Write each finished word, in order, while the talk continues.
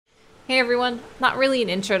Hey everyone, not really an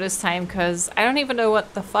intro this time because I don't even know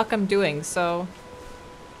what the fuck I'm doing, so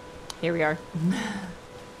here we are.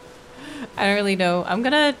 I don't really know. I'm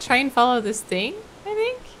gonna try and follow this thing, I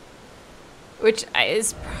think, which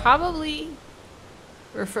is probably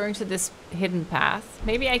referring to this hidden path.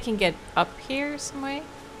 Maybe I can get up here some way.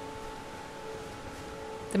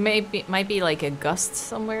 There might be like a gust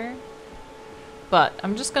somewhere, but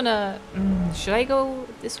I'm just gonna. Should I go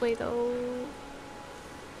this way though?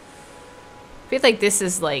 I feel like this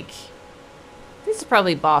is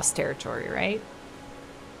probably boss territory, right?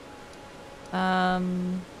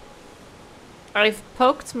 I've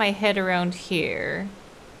poked my head around here.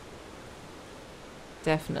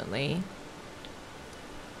 Definitely.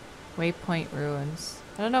 Waypoint ruins.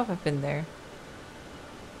 I don't know if I've been there.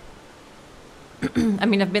 I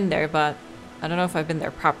mean, I've been there, but I don't know if I've been there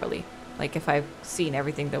properly. Like, if I've seen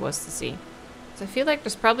everything there was to see. So I feel like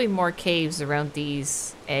there's probably more caves around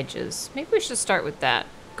these edges. Maybe we should start with that.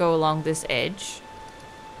 Go along this edge.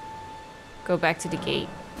 Go back to the gate.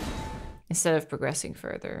 Instead of progressing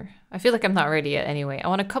further. I feel like I'm not ready yet anyway. I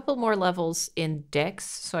want a couple more levels in Dex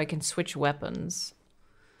so I can switch weapons.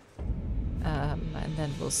 And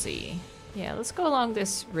then we'll see. Yeah, let's go along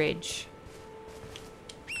this ridge.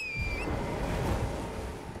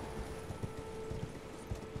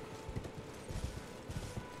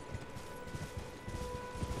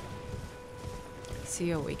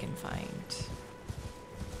 See what we can find.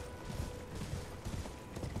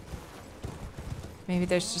 Maybe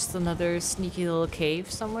there's just another sneaky little cave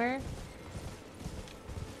somewhere.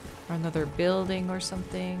 Or another building or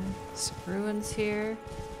something. Some ruins here.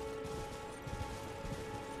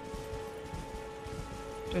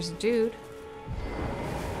 There's a dude.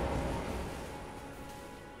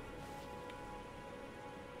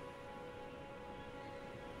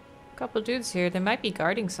 Couple dudes here. They might be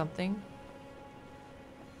guarding something.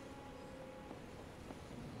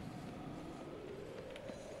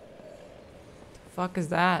 Fuck is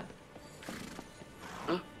that?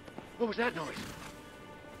 Huh? What was that noise?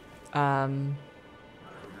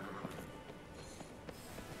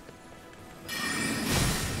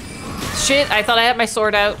 Shit, I thought I had my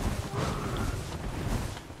sword out.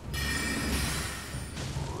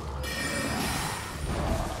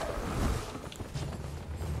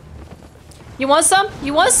 You want some?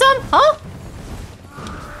 You want some? Huh?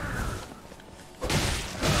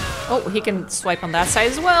 Oh, he can swipe on that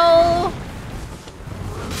side as well.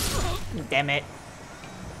 Damn it.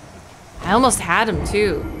 I almost had him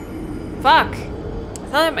too. Fuck. I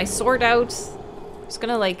thought I had my sword out. I was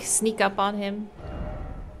gonna like sneak up on him.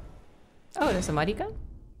 Oh, there's a marika?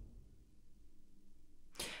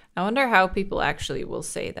 I wonder how people actually will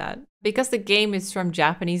say that. Because the game is from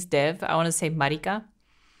Japanese dev, I want to say marika.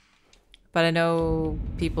 But I know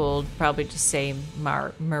people probably just say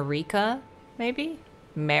marika, maybe?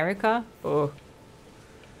 Marika? Oh.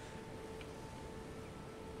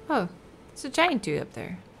 Oh. There's a giant dude up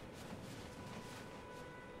there.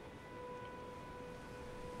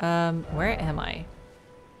 Where am I?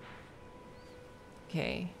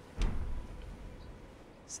 Okay.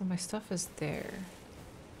 So my stuff is there.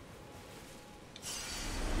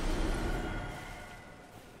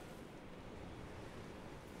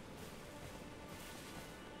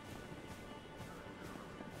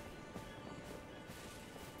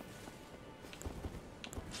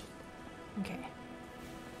 Okay.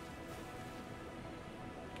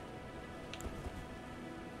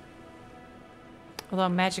 Although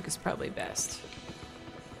magic is probably best.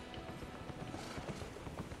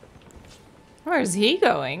 Where is he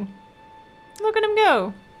going? Look at him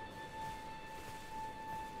go.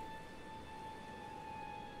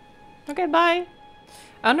 Okay, bye.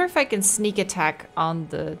 I wonder if I can sneak attack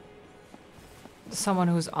on someone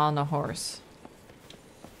who's on a horse.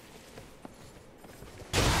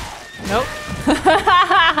 Nope.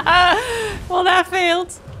 Well, that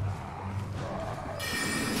failed.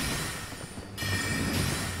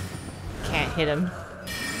 Can't hit him.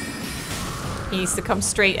 He needs to come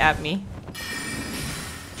straight at me.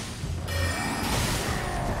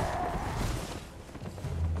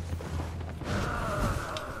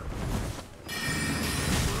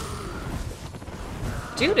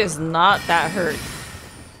 Dude is not that hurt.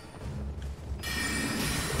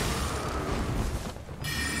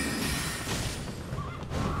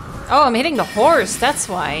 Oh, I'm hitting the horse, that's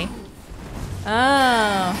why.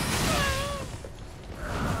 Oh.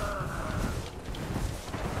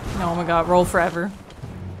 Oh my god, roll forever.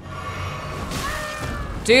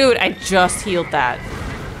 Dude, I just healed that.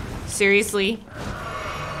 Seriously?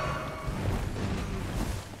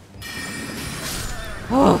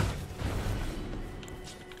 Oh.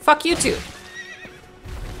 Fuck you too.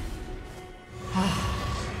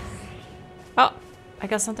 I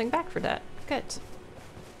got something back for that. Good.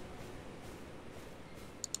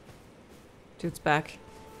 Dude's back.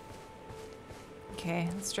 Okay,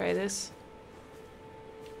 let's try this.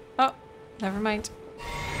 Oh, never mind.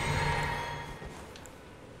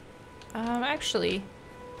 Actually.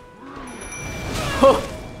 Oh!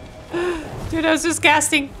 Dude, I was just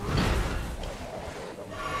casting.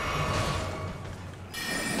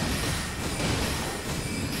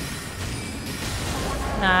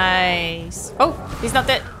 Nice. Oh, he's not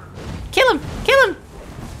dead. Kill him! Kill him!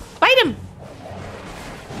 Bite him!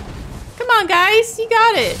 Come on, guys. You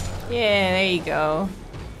got it. Yeah, there you go.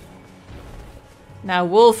 Now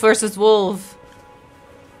wolf versus wolf.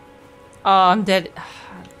 Oh, I'm dead.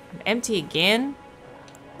 I'm empty again.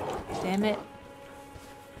 Damn it.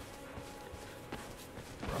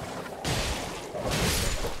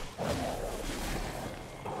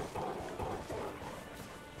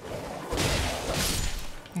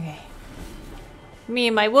 Okay. Me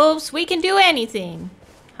and my wolves, we can do anything.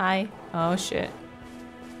 Hi. Oh, shit.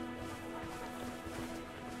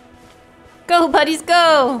 Go, buddies,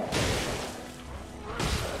 go!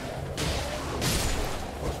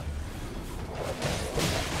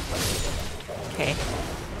 Okay.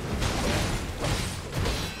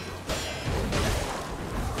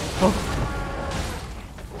 Oh.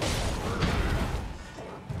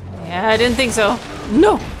 Yeah, I didn't think so.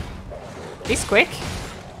 No! He's quick.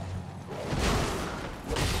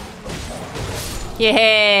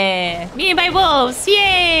 Yeah! Me and my wolves!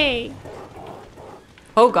 Yay!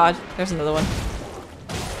 Oh god, there's another one.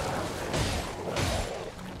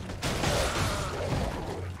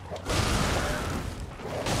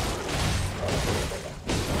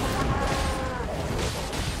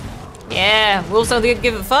 Yeah, wolves don't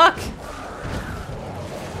give a fuck.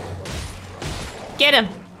 Get him!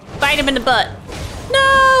 Bite him in the butt.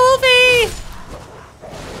 No, Wolfie!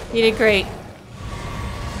 You did great.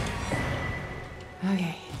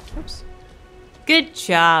 Okay. Oops. Good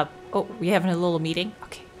job. Oh, we having a little meeting?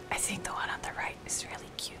 Okay. I think the one on the right is really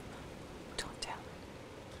cute. Don't tell.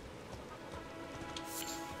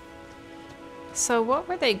 So what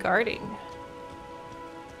were they guarding?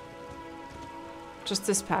 Just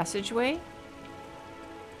this passageway?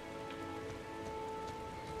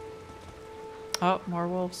 Oh, more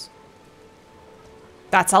wolves.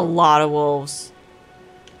 That's a lot of wolves.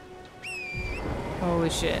 Holy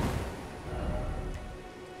shit.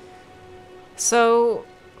 So,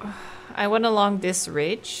 I went along this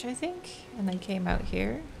ridge, I think, and then came out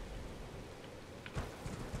here.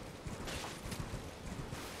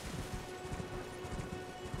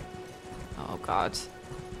 Oh god.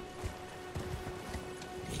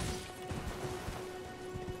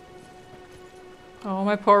 Oh,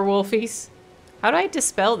 my poor wolfies. How do I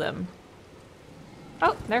dispel them?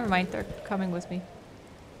 Oh, never mind. They're coming with me.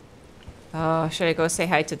 Oh, should I go say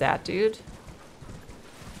hi to that dude?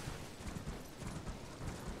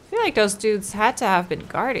 I feel like those dudes had to have been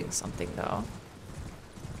guarding something, though.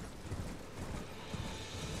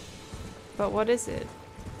 But what is it?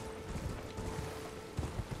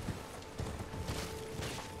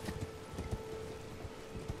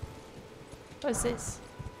 What is this?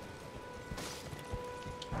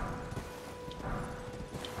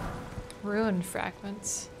 Ruin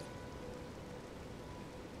fragments.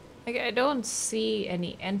 Like, I don't see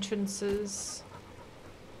any entrances.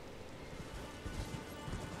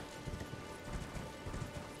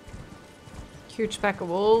 Huge pack of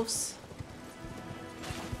wolves.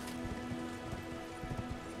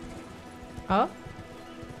 Oh?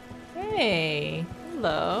 Hey.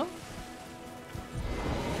 Hello.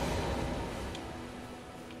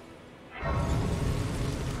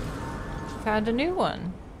 Found a new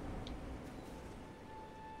one.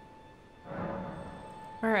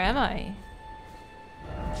 Where am I?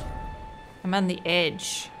 I'm on the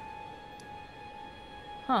edge.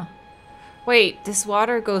 Huh. Wait, this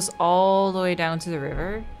water goes all the way down to the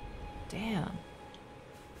river? Damn.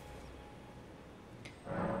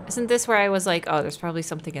 Isn't this where I was like, oh, there's probably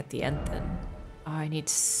something at the end then? Oh, I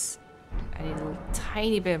need a little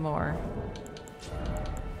tiny bit more.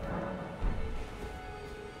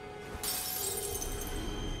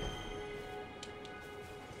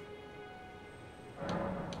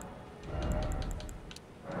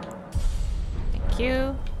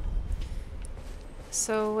 You.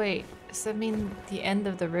 So wait, does that mean the end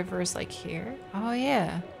of the river is like here? Oh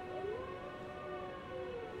yeah.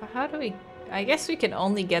 But how do we... I guess we can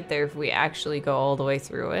only get there if we actually go all the way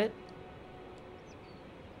through it.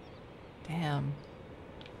 Damn.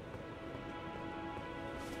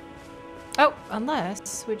 Oh,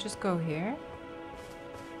 unless we just go here.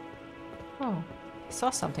 Oh, I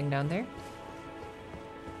saw something down there.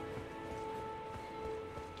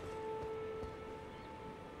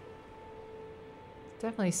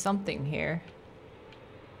 Definitely something here.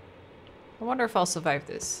 I wonder if I'll survive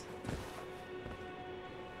this.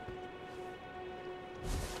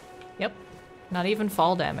 Yep. Not even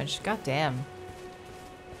fall damage. God damn.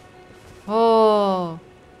 Oh.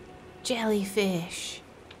 Jellyfish.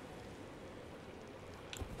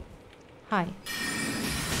 Hi.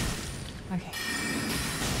 Okay.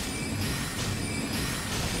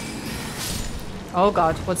 Oh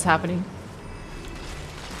god, what's happening?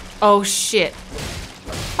 Oh shit.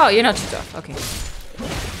 Oh, you're not too tough. Okay.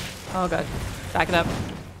 Oh god. Back it up.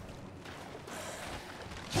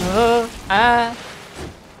 Oh, ah.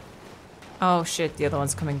 Oh shit, the other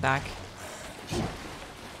one's coming back.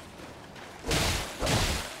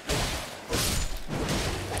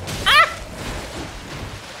 Ah!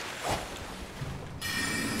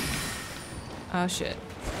 Oh shit.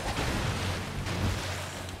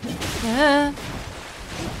 Ah.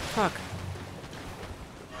 Fuck.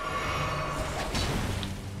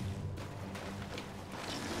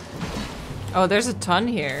 Oh, there's a ton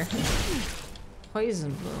here.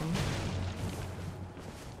 Poison bloom.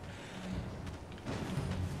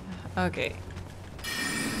 Okay.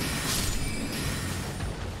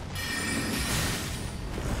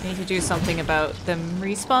 Need to do something about them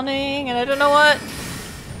respawning, and I don't know what.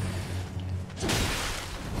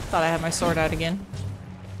 Thought I had my sword out again.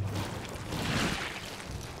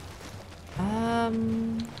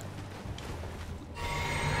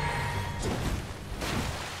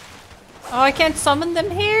 Oh, I can't summon them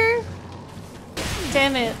here?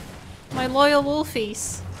 Damn it. My loyal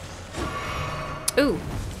wolfies. Ooh.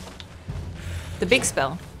 The big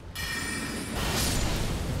spell.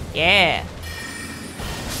 Yeah.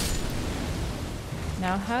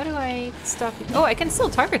 Now how do I stop you? Oh, I can still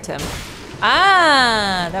target him.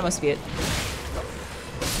 Ah, that must be it.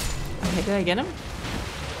 Okay, did I get him?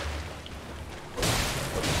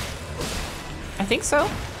 I think so.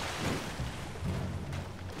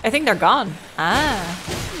 I think they're gone. Ah.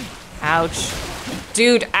 Ouch.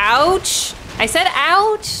 Dude, ouch! I said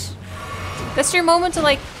ouch! That's your moment to,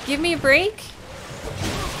 like, give me a break?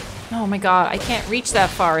 Oh my god, I can't reach that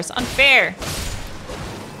far. It's unfair.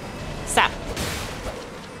 Stop.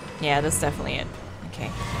 Yeah, that's definitely it. Okay.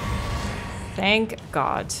 Thank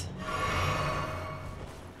god.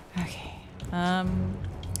 Okay.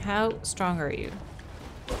 How strong are you?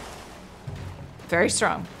 Very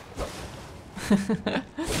strong.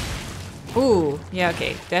 Ooh, yeah,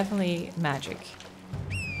 okay. Definitely magic.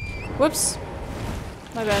 Whoops.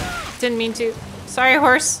 My bad. Didn't mean to. Sorry,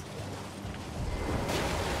 horse.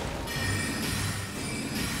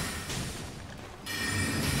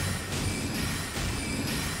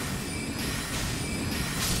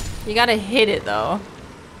 You gotta hit it, though.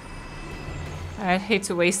 I'd hate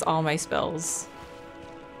to waste all my spells.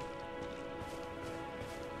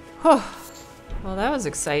 Whew. Well, that was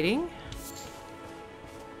exciting.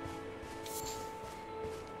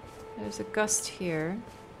 There's a gust here.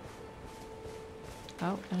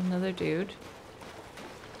 Oh, and another dude.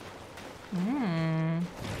 Mmm.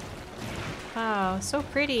 Wow, so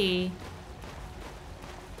pretty.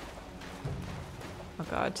 Oh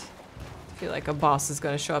god. I feel like a boss is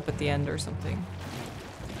gonna show up at the end or something.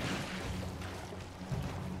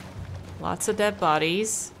 Lots of dead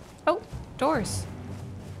bodies. Oh, doors.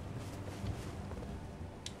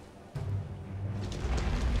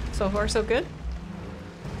 So far, so good.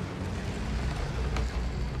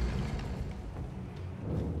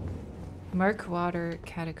 Murkwater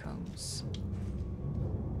Catacombs.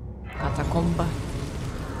 Catacomba.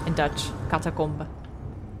 In Dutch, catacomba.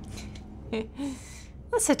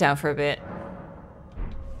 Let's sit down for a bit.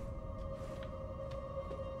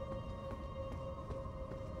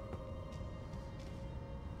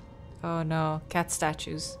 Oh no, cat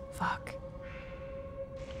statues. Fuck.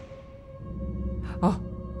 Oh.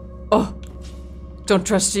 Oh. Don't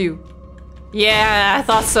trust you. Yeah, I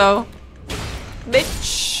thought so.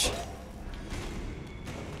 Bitch.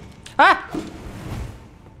 Ah!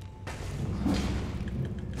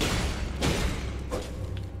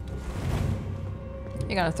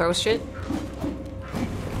 You gonna throw shit?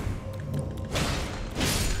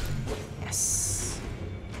 Yes.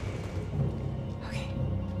 Okay.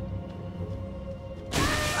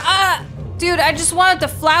 Ah! Dude, I just wanted the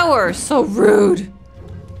flower. So rude.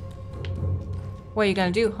 What are you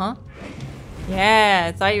gonna do, huh? Yeah,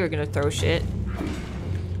 I thought you were gonna throw shit.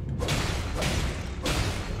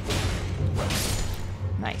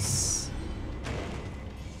 Nice.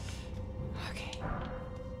 Okay.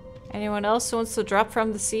 Anyone else who wants to drop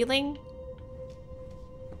from the ceiling?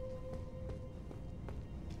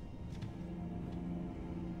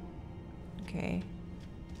 Okay.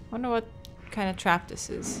 Wonder what kind of trap this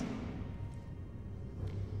is.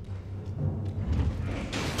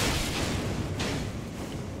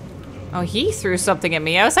 Oh, he threw something at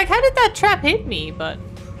me. I was like, how did that trap hit me? But...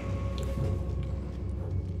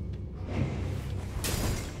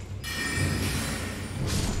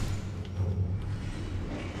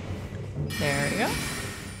 there we go.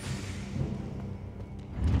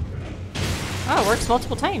 Oh, it works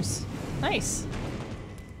multiple times. Nice.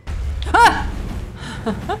 Ah!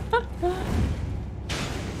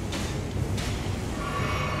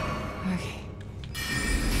 Okay.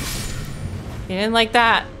 You didn't like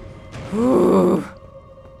that. Ooh.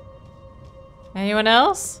 Anyone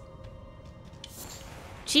else?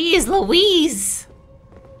 Jeez Louise!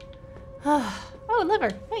 Oh,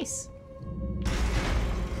 liver. Nice.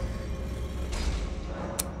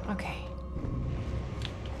 Okay.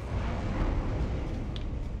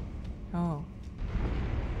 Oh.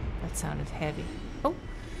 That sounded heavy. Oh.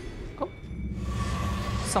 Oh.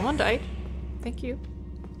 Someone died. Thank you.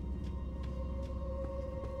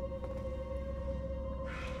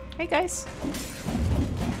 Hey guys.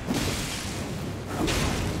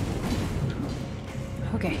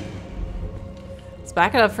 Okay. Let's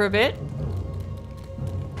back it up for a bit.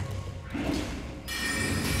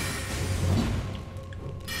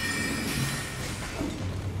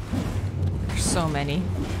 There's so many.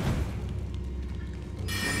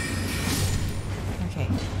 Okay.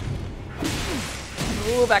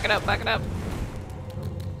 Ooh, back it up, back it up.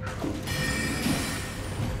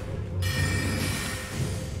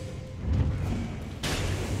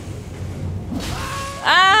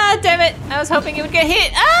 Ah, damn it! I was hoping it would get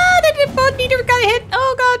hit. Ah, they did both need to get hit.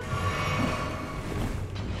 Oh god.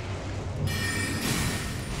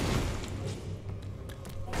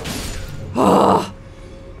 Oh.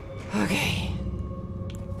 Okay.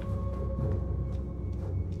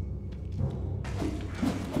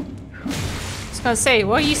 I was gonna say,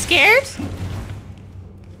 were you scared?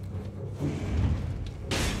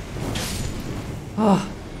 Oh.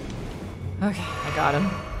 Okay, I got him.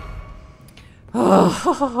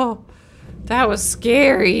 Oh, that was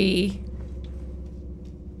scary.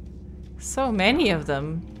 So many of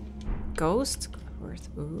them. Ghost worth.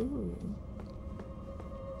 Ooh.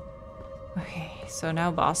 Okay, so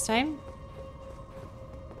now boss time.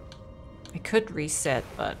 I could reset,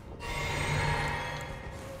 but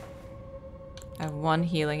I have one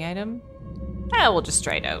healing item. We'll just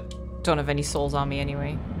try it out. Don't have any souls on me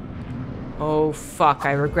anyway. Oh fuck,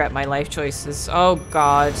 I regret my life choices. Oh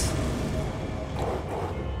god.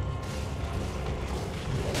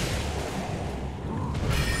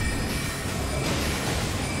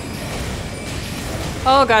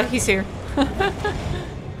 Oh god, he's here.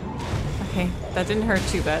 Okay, that didn't hurt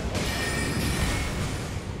too bad.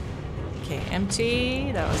 Okay,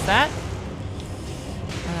 empty. That was that.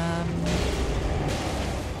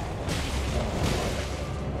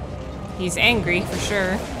 He's angry for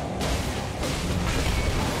sure.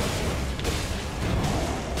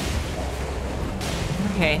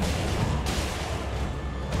 Okay.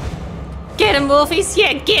 Get him, Wolfies!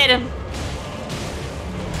 Yeah, get him!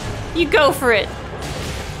 You go for it!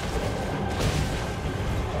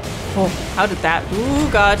 Oh, how did that? Ooh,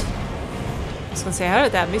 god. I was gonna say, how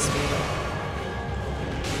did that miss me?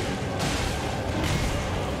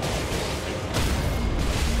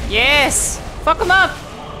 Yes! Fuck him up!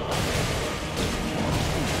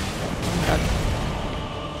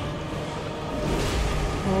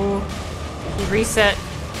 Oh, he reset.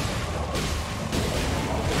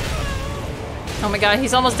 Oh my god,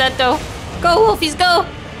 he's almost dead though. Go, Wolfies, go!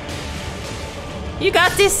 You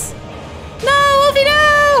got this! No, Wolfie,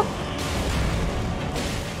 no!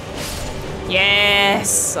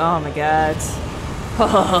 Yes! Oh my god.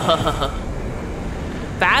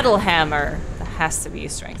 Battle hammer. That has to be a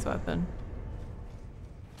strength weapon.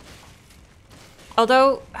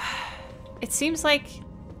 Although, it seems like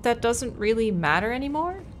that doesn't really matter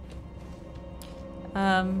anymore.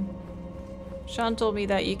 Sean told me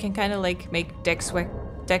that you can kind of like make dex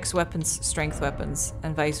weapons strength weapons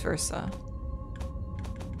and vice versa.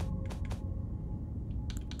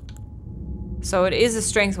 So it is a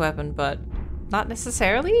strength weapon, but not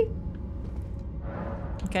necessarily?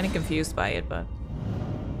 I'm kind of confused by it, but...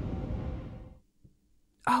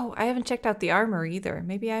 Oh, I haven't checked out the armor either.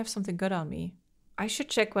 Maybe I have something good on me. I should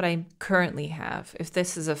check what I currently have. If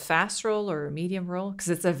this is a fast roll or a medium roll, because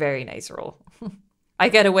it's a very nice roll. I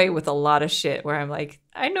get away with a lot of shit where I'm like,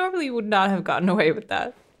 I normally would not have gotten away with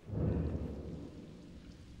that.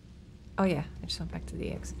 Oh yeah, I just went back to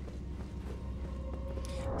the X.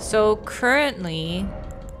 So currently,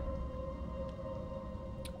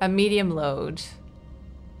 a medium load.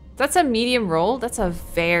 That's a medium roll? That's a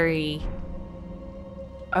very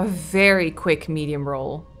quick medium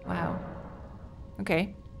roll. Wow.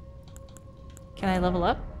 Okay. Can I level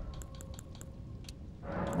up?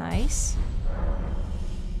 Nice.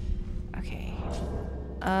 Okay.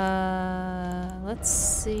 Let's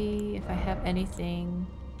see if I have anything.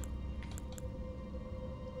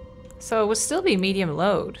 So it would still be medium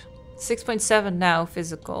load. 6.7 now,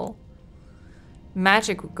 physical.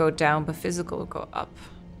 Magic would go down, but physical would go up.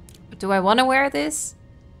 But do I want to wear this?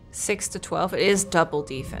 6 to 12. It is double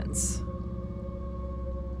defense.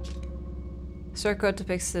 Circle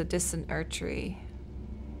depicts the distant archery.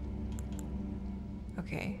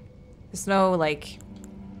 Okay. There's no, like,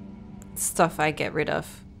 stuff I get rid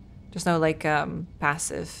of. There's no, like,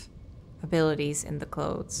 passive abilities in the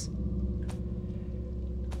clothes.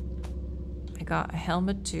 I got a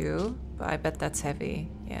helmet too, but I bet that's heavy.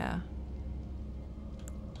 Yeah.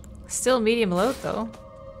 Still medium load though.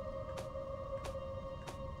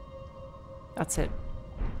 That's it.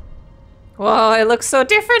 Whoa, it looks so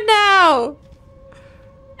different now!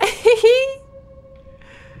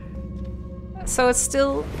 So it's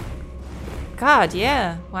still... God,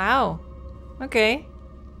 yeah. Wow. Okay.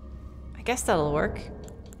 I guess that'll work.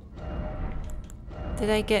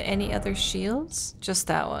 Did I get any other shields? Just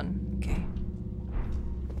that one. Okay.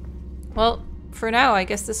 Well, for now, I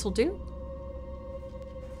guess this will do.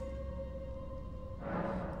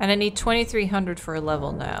 And I need 2,300 for a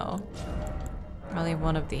level now. Only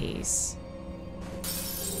one of these.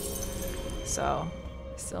 So,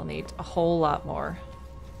 I still need a whole lot more.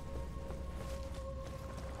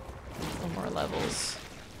 More levels.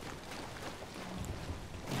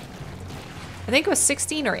 I think it was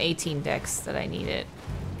 16 or 18 decks that I needed.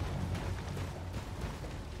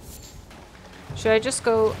 Should I just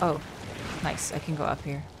go... Oh, nice. I can go up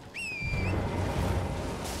here.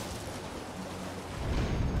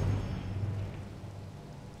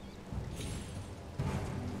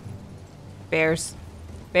 Bears.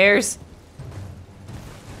 Bears.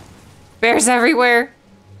 Bears everywhere.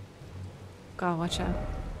 God, watch out.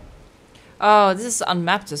 Oh, this is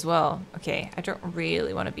unmapped as well. Okay, I don't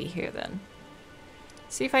really want to be here then.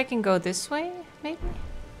 See if I can go this way, maybe?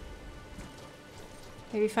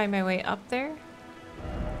 Maybe find my way up there?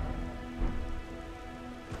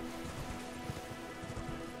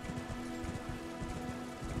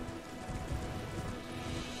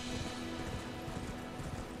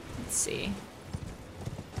 Let's see.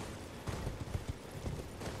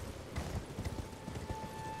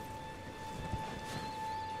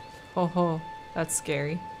 Ho ho, that's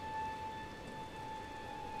scary.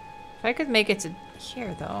 If I could make it to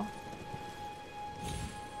here though.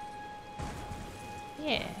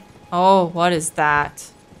 Yeah. Oh, what is that?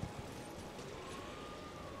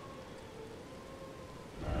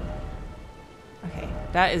 Okay,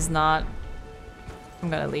 that is not... I'm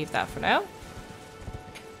gonna leave that for now.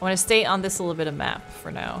 I want to stay on this little bit of map for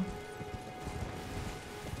now.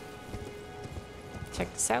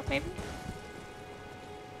 Check this out, maybe?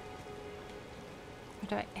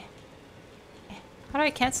 How do I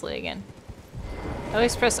cancel it again? I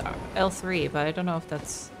always press L3, but I don't know if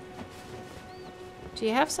that's... Do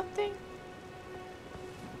you have something?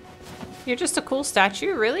 You're just a cool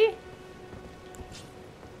statue, really?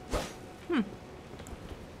 Hmm.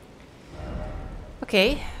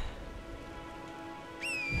 Okay.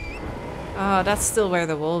 Oh, that's still where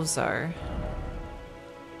the wolves are.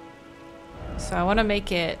 So I want to make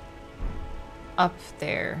it up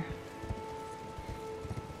there.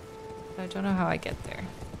 I don't know how I get there.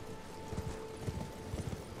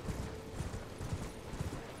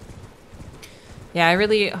 Yeah, I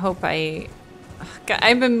really hope I...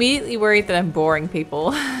 I'm immediately worried that I'm boring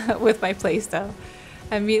people with my playstyle.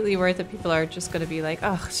 I'm immediately worried that people are just going to be like,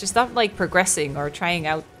 oh, it's just not like progressing or trying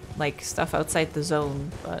out like stuff outside the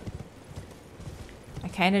zone, but I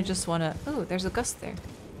kind of just want to... Oh, there's a gust there.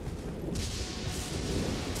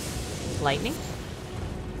 Lightning?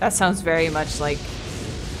 That sounds very much like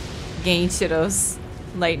Genshiro's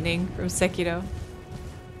lightning from Sekiro.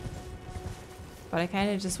 But I kind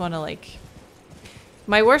of just want to like...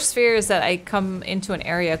 My worst fear is that I come into an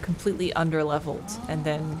area completely underleveled and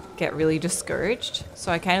then get really discouraged.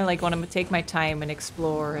 So I kind of like want to take my time and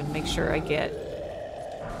explore and make sure I get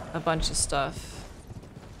a bunch of stuff.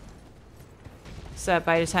 So that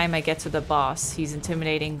by the time I get to the boss, he's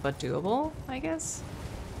intimidating but doable, I guess.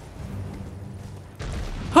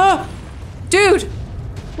 Huh! Dude!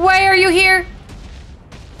 Why are you here?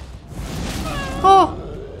 Oh!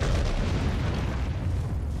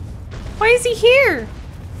 Why is he here?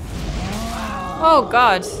 Oh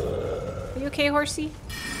god. Are you okay, horsey?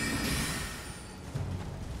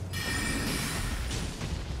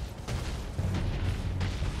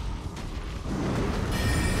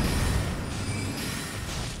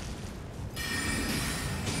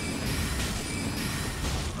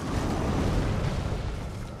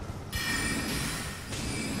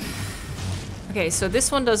 Okay, so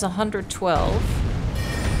this one does 112.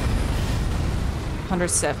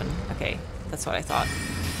 107. Okay, that's what I thought.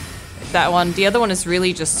 That one. The other one is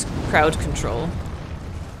really just crowd control.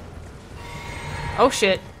 Oh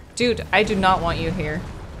shit. Dude, I do not want you here.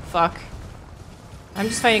 Fuck. I'm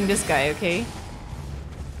just fighting this guy, okay?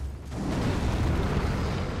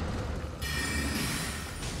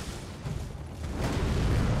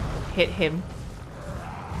 Hit him.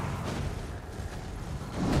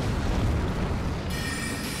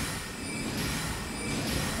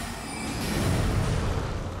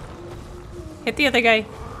 Hit the other guy.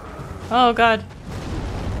 Oh god.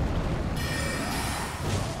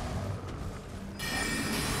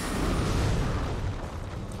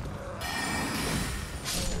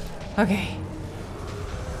 Okay.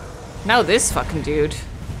 Now this fucking dude.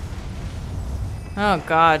 Oh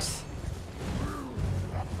god.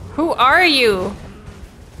 Who are you?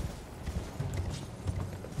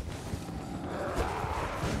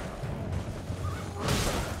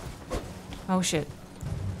 Oh shit.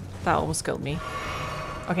 That almost killed me.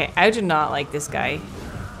 Okay, I do not like this guy.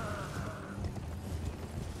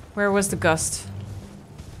 Where was the gust?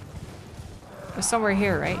 It was somewhere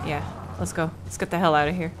here, right? Yeah. Let's go. Let's get the hell out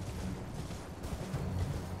of here.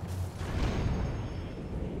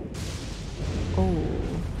 Oh.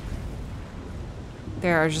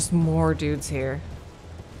 There are just more dudes here.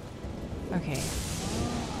 Okay.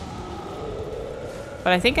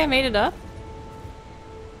 But I think I made it up.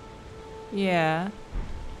 Yeah.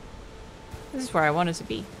 This is where I wanted to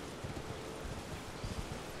be.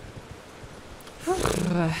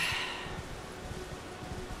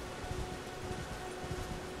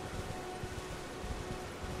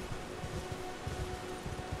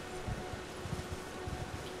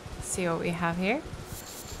 See what we have here.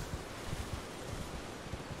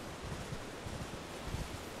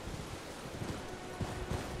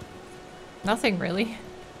 Nothing really.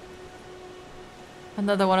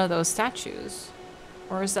 Another one of those statues.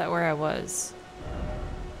 Or is that where I was?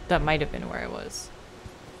 That might have been where I was.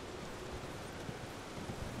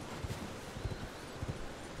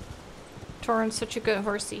 Torrent's such a good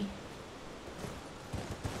horsey.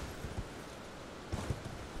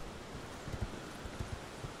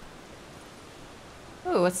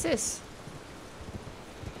 Oh, what's this?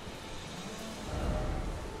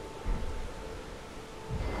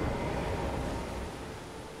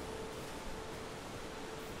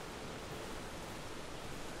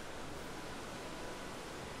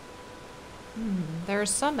 There are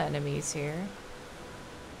some enemies here.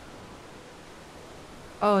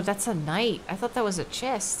 Oh, that's a knight. I thought that was a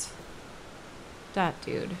chest. That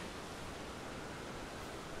dude.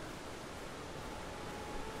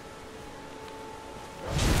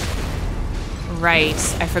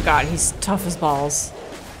 Right, I forgot. He's tough as balls.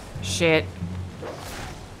 Shit.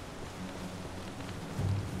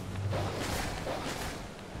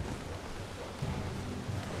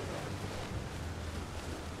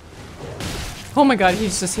 Oh my god,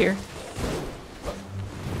 he's just here.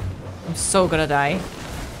 I'm so gonna die.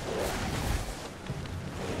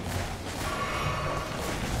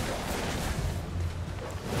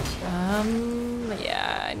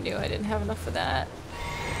 Yeah, I knew I didn't have enough of that.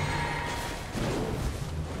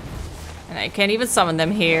 And I can't even summon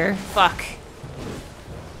them here. Fuck.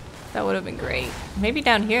 That would have been great. Maybe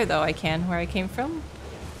down here, though, I can, where I came from.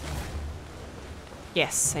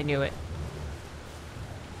 Yes, I knew it.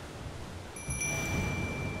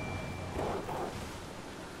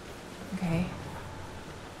 Okay.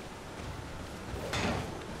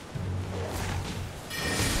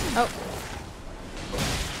 Oh.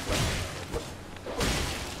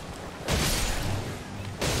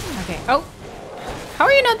 Okay. Oh. How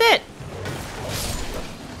are you not dead?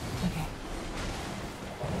 Okay.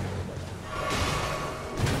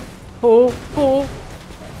 Oh, oh.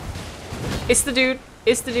 It's the dude.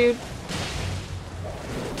 It's the dude.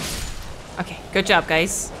 Okay, good job,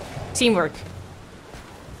 guys. Teamwork.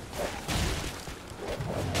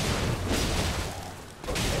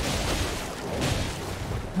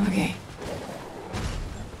 Okay.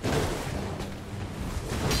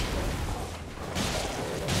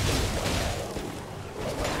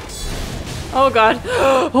 Oh god.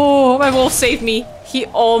 Oh, my wolf saved me. He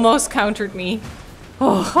almost countered me.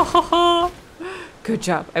 Oh, good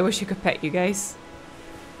job. I wish I could pet you guys.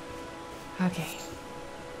 Okay.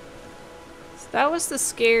 So that was the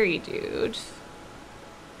scary dude.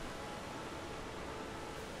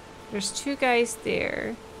 There's two guys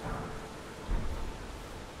there.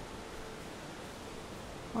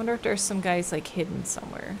 I wonder if there's some guys like hidden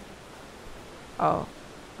somewhere. Oh,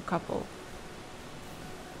 a couple.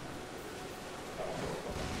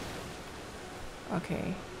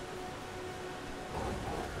 Okay.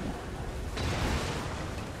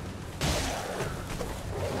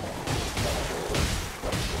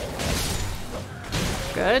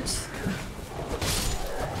 Good.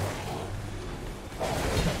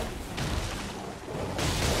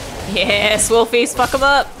 Yes, Wolfies, fuck them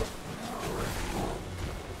up.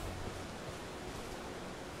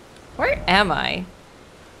 Where am I?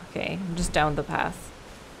 Okay, I'm just down the path.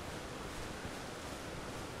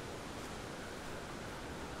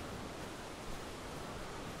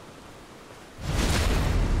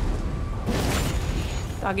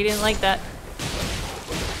 Doggy didn't like that.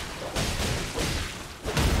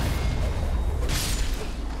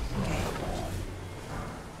 Okay.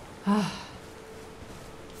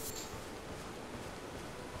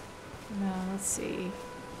 Now, let's see.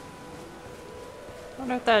 I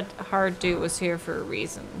wonder if that hard dude was here for a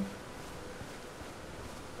reason.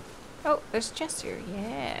 Oh, there's a chest here.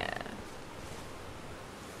 Yeah.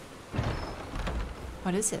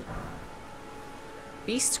 What is it?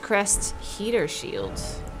 Beast Crest Heater Shield.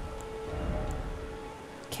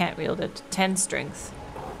 Can't wield it. 10 strength.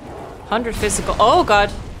 100 physical. Oh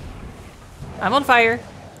god! I'm on fire.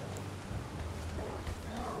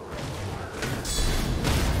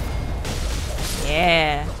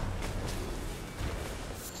 Yeah.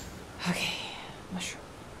 Okay. Mushroom.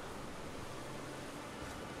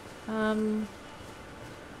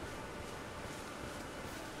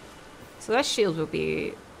 So that shield will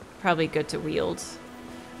be probably good to wield.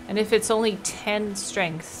 And if it's only 10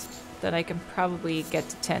 strength, then I can probably get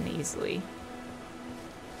to 10 easily.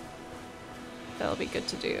 That'll be good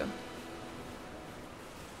to do.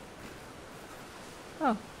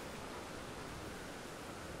 Oh.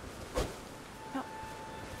 No.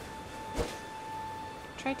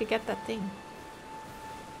 Tried to get that thing.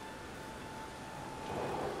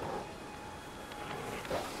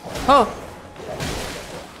 Oh!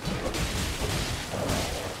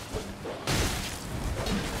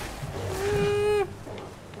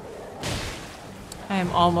 I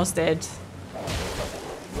am almost dead.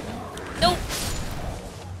 Nope.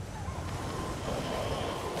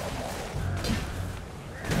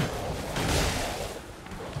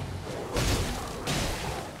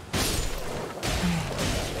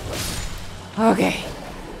 Okay.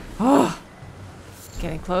 Oh.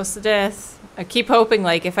 Getting close to death. I keep hoping,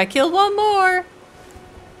 like, if I kill one more,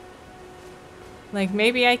 like,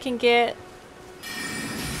 maybe I can get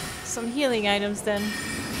some healing items then.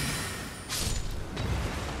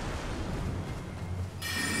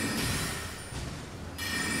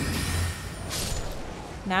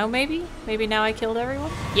 Now maybe? Maybe now I killed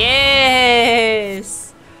everyone?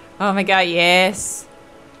 Yes! Oh my god, yes.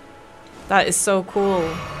 That is so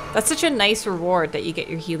cool. That's such a nice reward that you get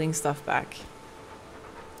your healing stuff back.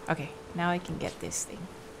 Okay, now I can get this thing.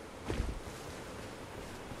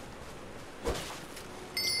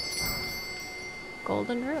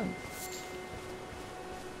 Golden rune.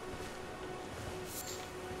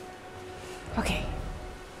 Okay.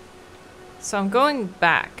 So I'm going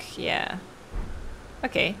back, yeah.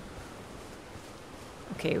 Okay.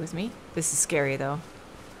 Okay with me. This is scary though.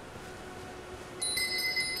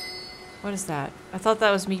 What is that? I thought that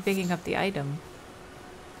was me picking up the item.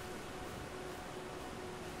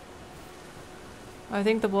 I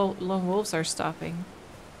think the lone wolves are stopping.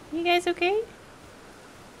 You guys okay?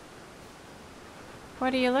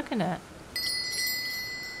 What are you looking at?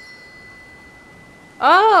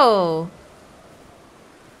 Oh!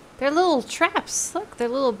 They're little traps. Look, they're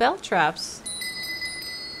little bell traps.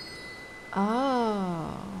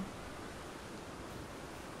 Oh.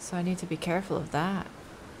 So I need to be careful of that.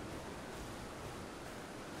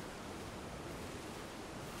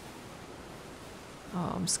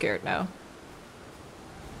 Oh, I'm scared now.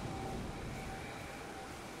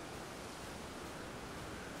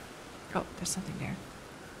 Oh, there's something there.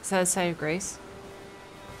 Is that a site of grace?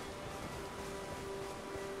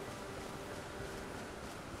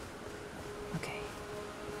 Okay.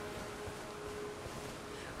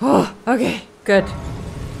 Oh, okay, good.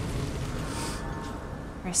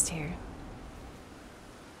 Rest here.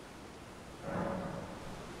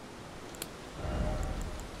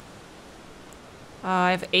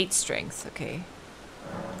 I have 8 strength, okay.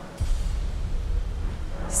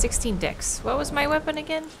 16 dex. What was my weapon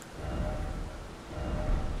again?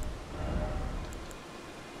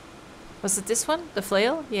 Was it this one? The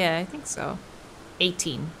flail? Yeah, I think so.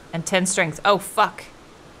 18 and 10 strength. Oh, fuck.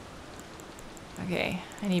 Okay,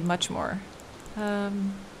 I need much more.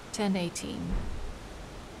 10, 18.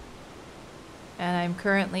 And I'm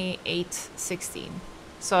currently 8, 16.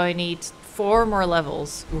 So I need 4 more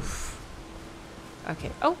levels. Oof.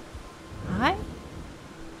 Okay. Oh, hi.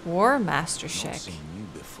 War Master Check. Not seen you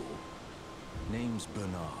before. Name's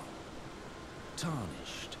Bernard.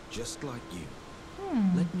 Tarnished, just like you.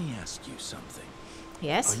 Let me ask you something.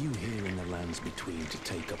 Yes? Are you here in the lands between to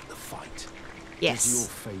take up the fight? Yes. Does your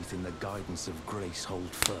faith in the guidance of grace hold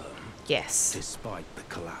firm? Yes. Despite the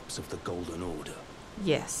collapse of the Golden Order?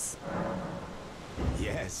 Yes.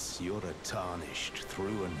 Yes, you're a Tarnished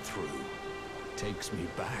through and through. Takes me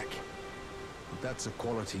back. But that's a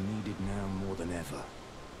quality needed now more than ever.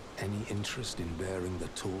 Any interest in bearing the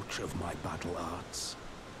torch of my battle arts?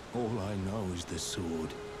 All I know is the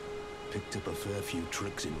sword. Picked up a fair few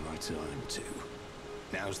tricks in my time, too.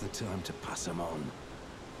 Now's the time to pass them on.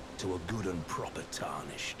 To a good and proper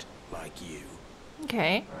Tarnished, like you.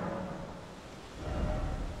 Okay.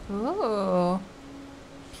 Ooh.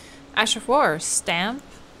 Ash of War. Stamp.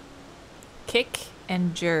 Kick.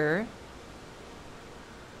 Endure.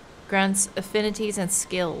 Grants affinities and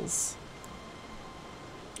skills.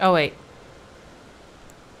 Oh, wait.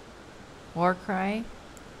 Warcry.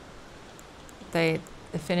 The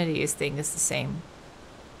affinities thing is the same.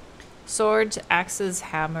 Sword, axes,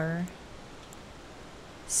 hammer.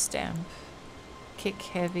 Stamp. Kick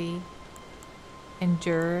heavy.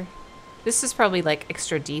 Endure. This is probably like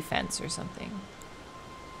extra defense or something.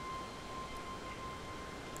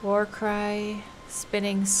 Warcry.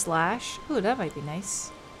 Spinning slash. Ooh, that might be nice.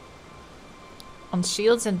 On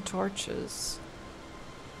shields and torches.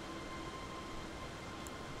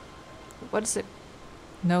 What is it?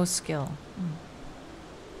 No skill.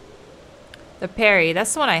 The parry.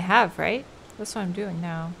 That's the one I have, right? That's what I'm doing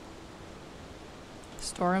now.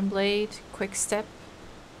 Storm blade. Quick step.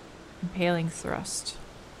 Impaling thrust.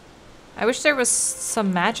 I wish there was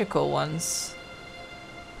some magical ones.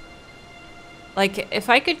 Like, if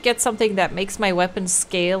I could get something that makes my weapon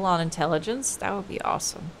scale on intelligence, that would be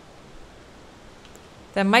awesome.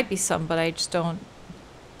 There might be some, but I just don't...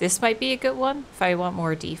 This might be a good one, if I want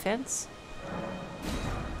more defense.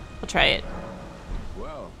 I'll try it.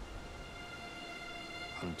 Well,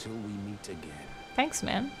 until we meet again. Thanks,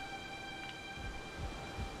 man.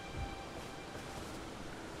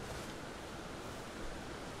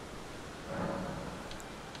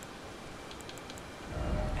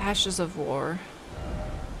 Ashes of War.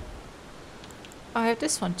 Oh, I have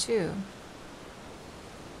this one too.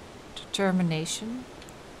 Determination.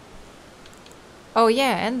 Oh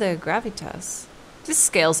yeah, and the gravitas. This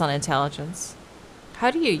scales on intelligence.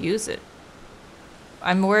 How do you use it?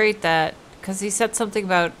 I'm worried that, because he said something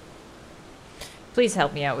about... Please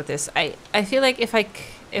help me out with this. I feel like if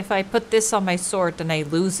I put this on my sword, then I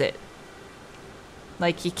lose it.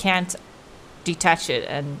 Like, you can't detach it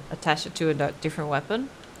and attach it to a different weapon.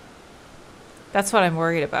 That's what I'm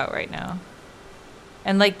worried about right now.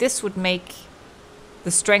 And like, this would make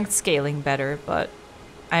the strength scaling better, but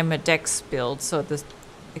I'm a dex build, so it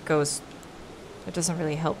doesn't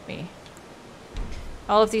really help me.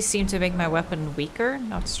 All of these seem to make my weapon weaker,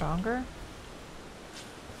 not stronger.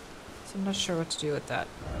 So I'm not sure what to do with that.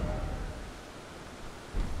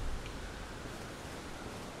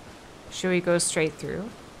 Should we go straight through?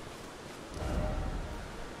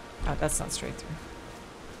 Oh, that's not straight through.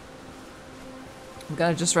 I'm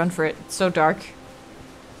gonna just run for it. It's so dark.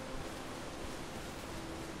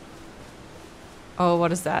 Oh,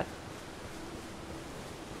 what is that?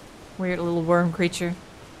 Weird little worm creature.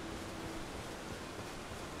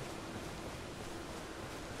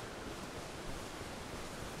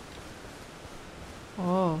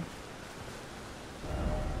 Oh.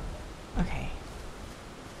 Okay.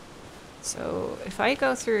 So, if I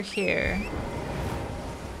go through here...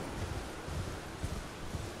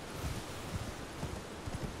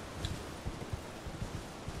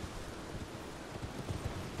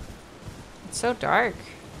 It's so dark.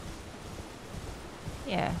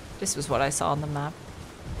 Yeah, this was what I saw on the map.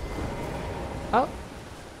 Oh.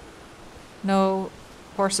 No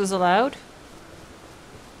horses allowed?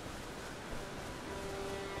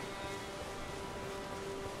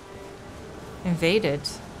 Invaded.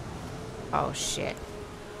 Oh shit.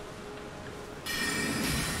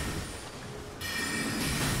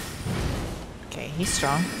 Okay, he's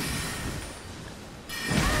strong.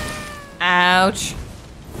 Ouch.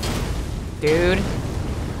 Dude.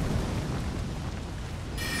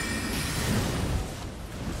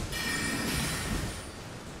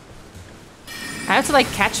 I have to like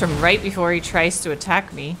catch him right before he tries to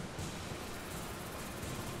attack me.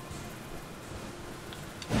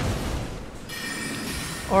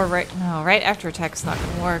 Or right after attack's not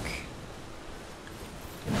gonna work.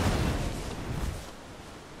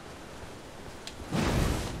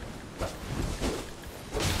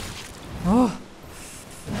 Oh.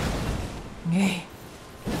 Okay.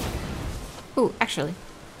 Ooh, actually.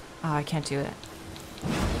 Oh, I can't do that.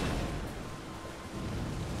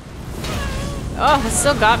 Oh, it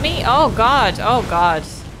still got me? Oh god, oh god.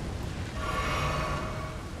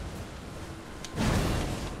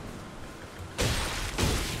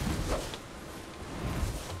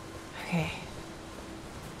 Okay.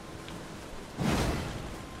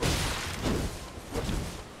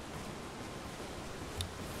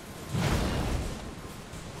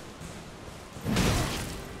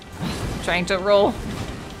 Trying to roll.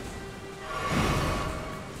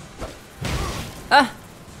 Ah!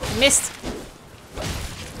 Missed!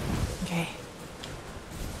 Okay.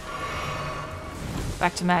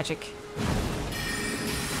 Back to magic.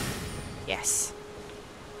 Yes.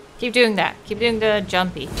 Keep doing that. Keep doing the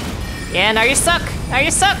jumpy. Yeah, now you're stuck! Now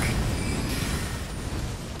you're stuck!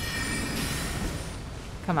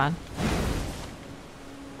 Come on.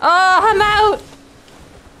 Oh, I'm out!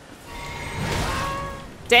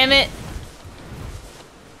 Damn it!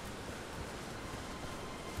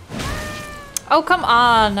 Oh, come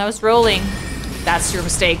on. I was rolling. That's your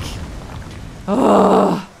mistake.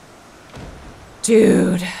 Oh.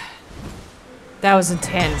 Dude. That was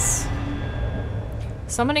intense.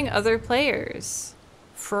 Summoning other players.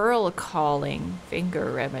 Furl calling. Finger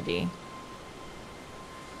remedy.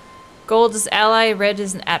 Gold is ally, red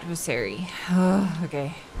is an adversary.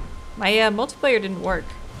 Okay. My multiplayer didn't work.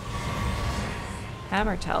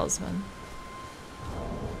 Hammer talisman.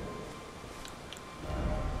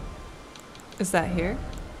 Is that here?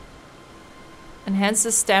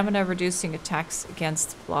 Enhances stamina, reducing attacks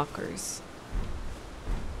against blockers.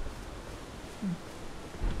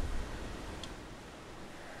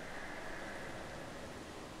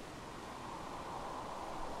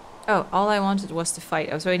 Oh, all I wanted was to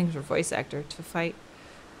fight. I was waiting for a voice actor to fight.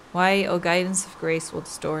 Why, oh guidance of grace, will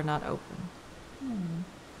this door not open?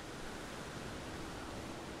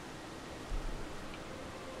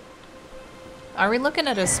 Are we looking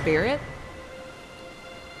at a spirit?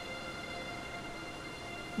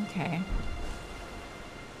 Okay.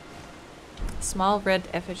 Small red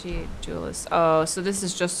effigy duelist. Oh, so this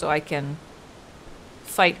is just so I can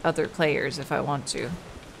fight other players if I want to.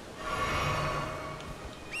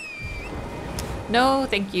 No,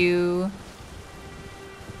 thank you.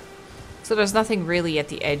 So there's nothing really at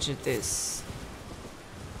the edge of this.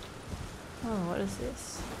 Oh, what is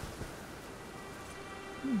this?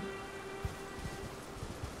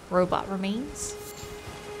 Robot remains?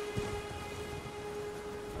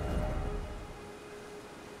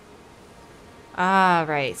 Ah,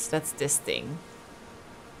 right. So that's this thing.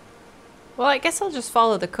 Well, I guess I'll just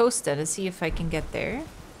follow the coast then and see if I can get there.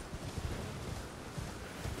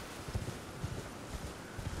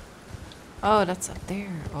 Oh, that's up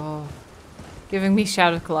there. Oh. Giving me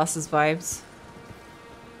Shadow of Colossus vibes.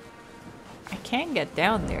 I can get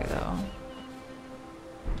down there, though.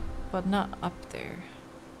 But not up there.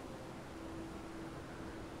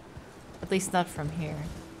 At least not from here.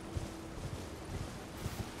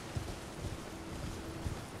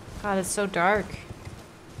 God, it's so dark.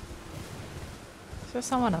 Is there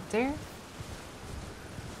someone up there?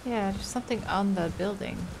 Yeah, there's something on the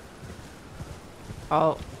building.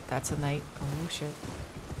 Oh, that's a knight. Oh, shit.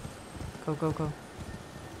 Go, go, go.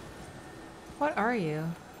 What are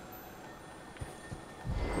you?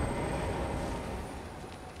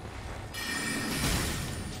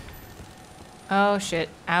 Oh, shit.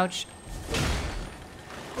 Ouch.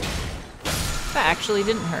 That actually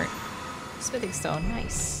didn't hurt. Smithing stone.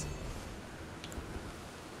 Nice.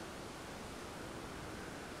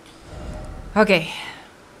 Okay.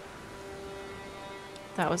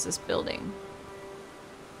 That was this building.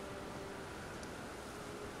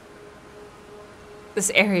 This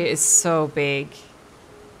area is so big.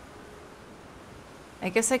 I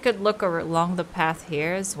guess I could look along the path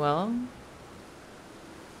here as well.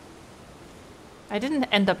 I didn't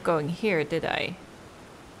end up going here, did I?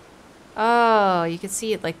 Oh, you can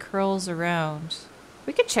see it like curls around.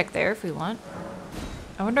 We could check there if we want.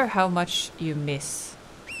 I wonder how much you miss.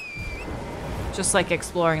 Just like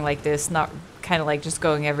exploring like this, not kind of like just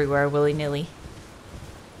going everywhere willy-nilly.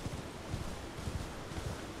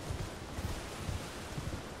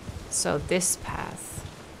 So this path.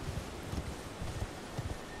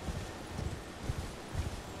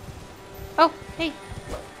 Oh, hey.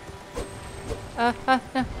 No.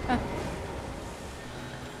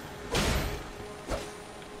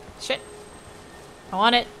 Shit. I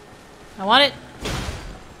want it. I want it.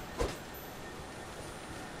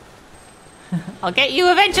 I'll get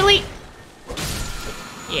you eventually.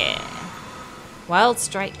 Yeah. Wild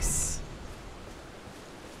strikes.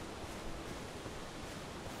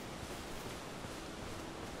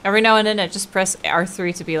 Every now and then I just press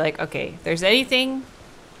R3 to be like, okay, if there's anything.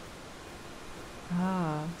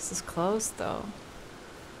 Oh, this is closed though.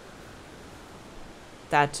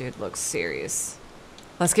 That dude looks serious.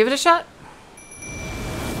 Let's give it a shot.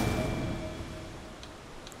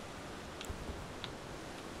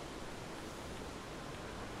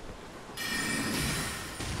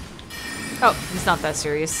 Oh, he's not that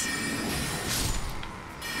serious.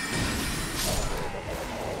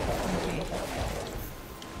 Okay.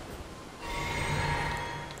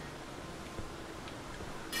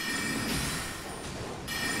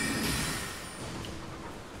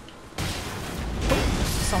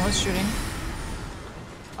 Someone's shooting.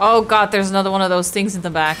 Oh god, there's another one of those things in the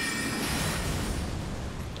back.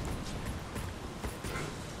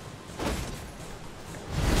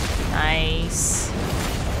 Nice.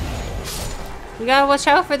 We gotta watch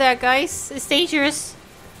out for that, guys. It's dangerous.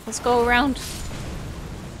 Let's go around.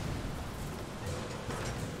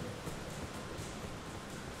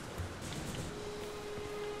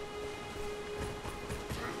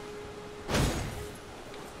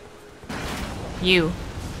 You.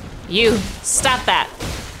 Stop that.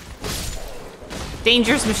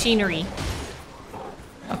 Dangerous machinery.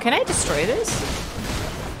 Oh, can I destroy this?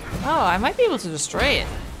 Oh, I might be able to destroy it.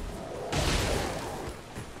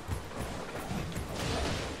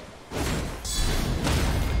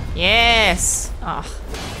 Yes. Oh,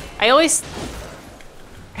 I always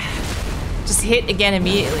just hit again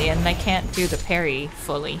immediately and I can't do the parry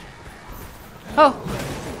fully. Oh.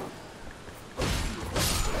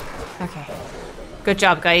 Okay. Good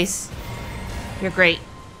job, guys. You're great.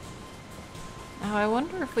 Now I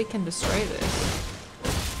wonder if we can destroy this.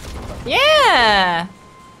 Yeah!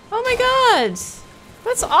 Oh my god!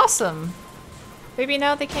 That's awesome. Maybe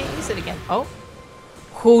now they can't use it again. Oh.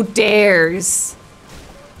 Who dares?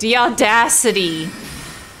 The audacity.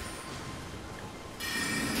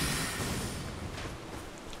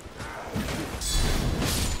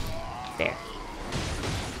 There.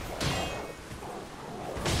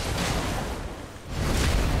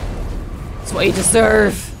 That's what you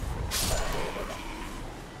deserve.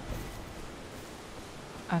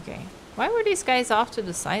 Okay. Why were these guys off to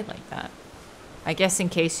the side like that? I guess in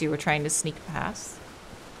case you were trying to sneak past.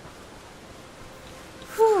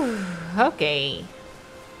 Whew. Okay.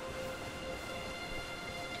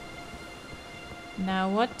 Now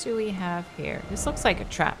what do we have here? This looks like a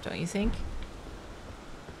trap, don't you think?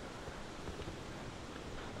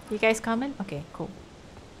 You guys coming? Okay, cool.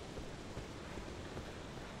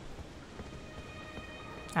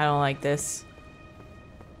 I don't like this.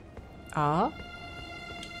 I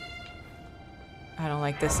don't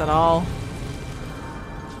like this at all.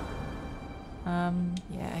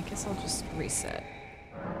 Yeah, I guess I'll just reset.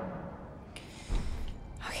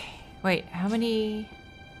 Okay, wait, how many?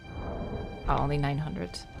 Oh, only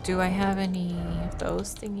 900. Do I have any of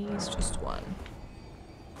those thingies? Just one.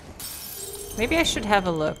 Maybe I should have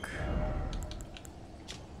a look.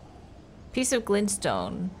 Piece of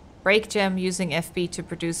glintstone. Break gem using FB to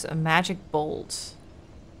produce a magic bolt.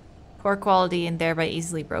 Poor quality and thereby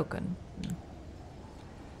easily broken.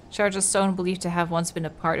 Shards of stone believed to have once been a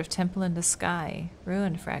part of temple in the sky.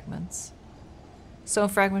 Ruin fragments. Stone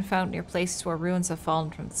fragment found near places where ruins have fallen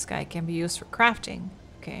from the sky can be used for crafting.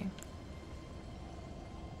 Okay.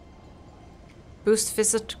 Boost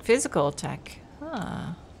physical attack.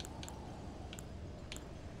 Huh.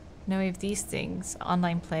 Now we have these things.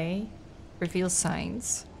 Online play. Reveal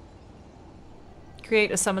signs.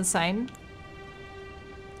 Create a summon sign.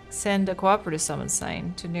 Send a cooperative summon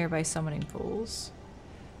sign to nearby summoning pools.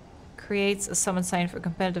 Creates a summon sign for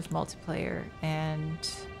competitive multiplayer and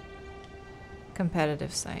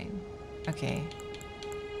competitive sign. Okay.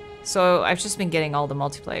 So I've just been getting all the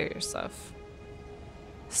multiplayer stuff.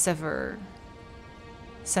 Sever.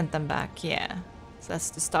 Sent them back, yeah. So that's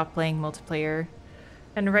to stop playing multiplayer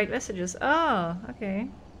and write messages. Oh, okay.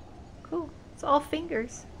 Cool. It's all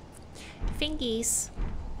fingers. Fingies.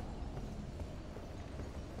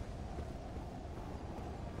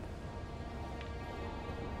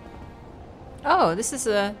 Oh, this is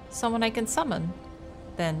someone I can summon,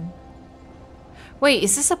 then. Wait,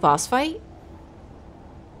 is this a boss fight?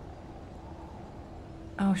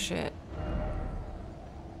 Oh shit.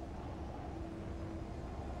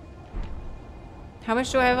 How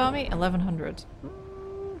much do I have on me? 1100.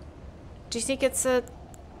 Do you think it's a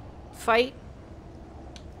fight?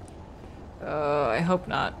 I hope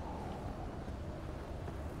not.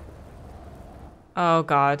 Oh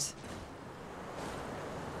god.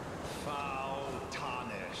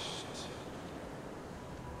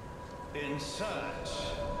 In search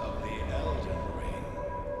of the Elden Ring.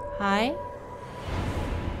 Hi?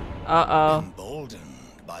 Uh-oh. Emboldened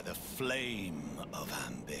by the flame of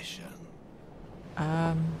ambition.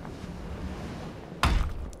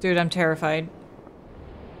 Dude, I'm terrified.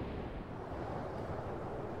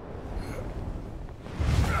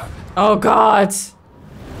 Oh god.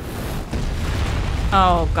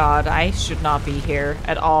 Oh god, I should not be here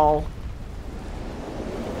at all.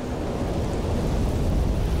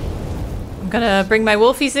 I'm gonna bring my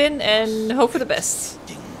wolfies in and hope for the best.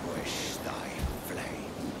 Extinguish thy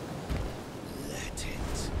flame. Let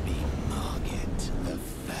it be Margit the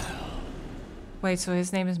Fell. Wait, so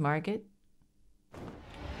his name is Margit?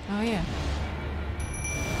 Oh yeah.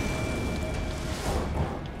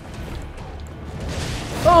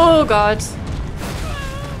 Oh god.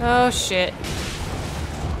 Oh shit.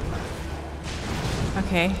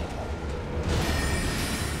 Okay.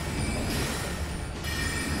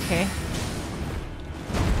 Okay.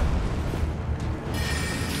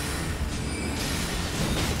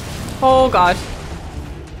 Oh god.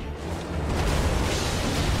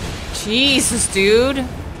 Jesus, dude.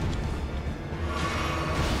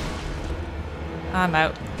 I'm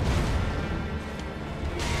out.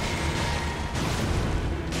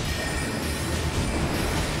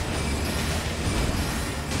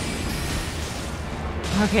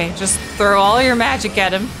 Okay, just throw all your magic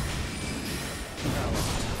at him.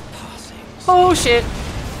 Oh shit.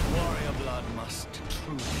 Warrior blood must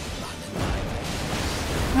truly run in thy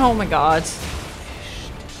veins. Oh my god.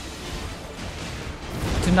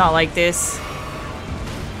 Do not like this.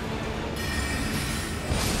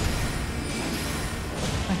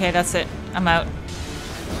 Okay, that's it. I'm out.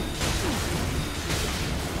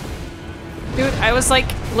 Dude, I was like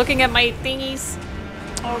looking at my thingies.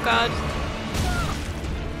 Oh god.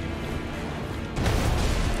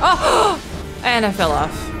 Oh! And I fell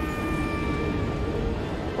off.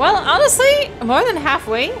 Well, honestly, more than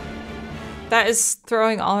halfway. That is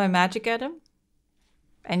throwing all my magic at him.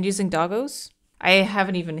 And using doggos. I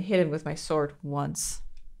haven't even hit him with my sword once.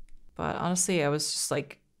 But honestly, I was just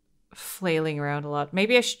like flailing around a lot.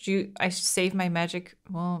 Maybe I should save my magic.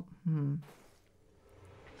 Well,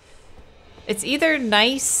 It's either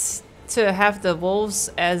nice to have the wolves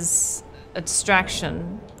as a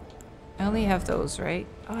distraction. I only have those, right?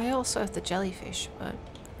 Oh, I also have the jellyfish, but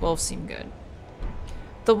wolves seem good.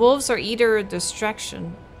 The wolves are either a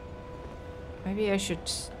distraction. Maybe I should...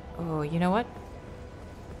 Oh, you know what?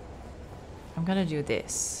 I'm gonna do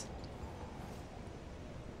this.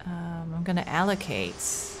 I'm gonna allocate...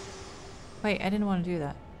 Wait, I didn't want to do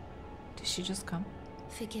that. Did she just come?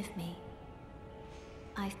 Forgive me.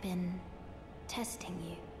 I've been testing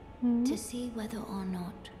you to see whether or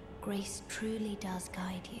not grace truly does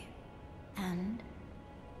guide you, and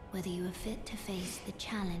whether you are fit to face the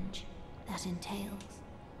challenge that entails.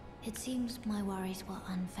 It seems my worries were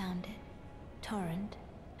unfounded. Torrent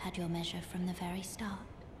had your measure from the very start,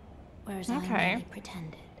 whereas I merely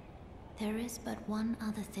pretended. There is but one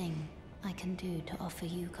other thing I can do to offer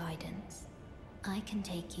you guidance. I can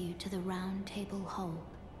take you to the Round Table Hold,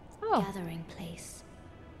 gathering place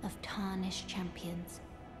of tarnished champions,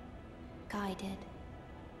 guided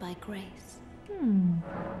by grace.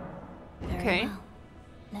 Very well.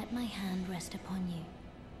 Let my hand rest upon you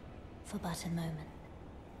for but a moment.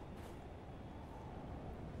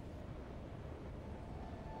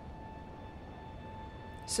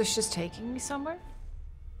 So she's taking me somewhere?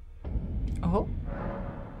 Oh.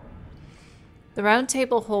 The Round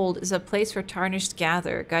Table Hold is a place where tarnished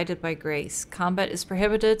gather, guided by grace. Combat is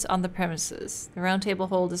prohibited on the premises. The Round Table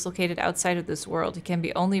Hold is located outside of this world. It can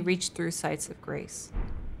be only reached through sites of grace.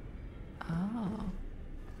 Oh.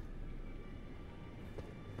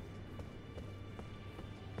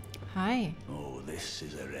 Hi. Oh, this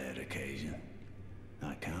is a rare occasion.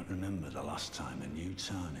 I can't remember the last time a new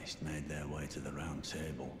tarnished made their way to the Round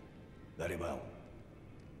Table. Very well.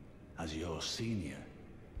 As your senior,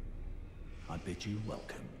 I bid you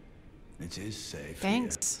welcome. It is safe.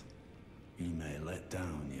 Thanks. Here. You may let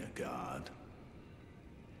down your guard.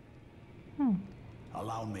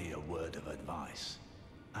 Allow me a word of advice.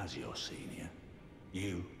 As your senior,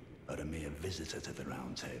 you are a mere visitor to the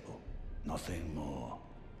Round Table. Nothing more.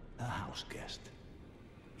 A house guest.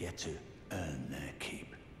 Yet to earn their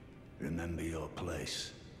keep. Remember your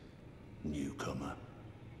place, newcomer.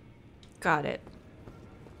 Got it.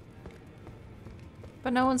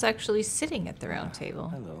 But no one's actually sitting at the round table.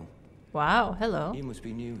 Hello. Wow, hello. You must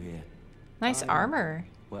be new here. Nice armor.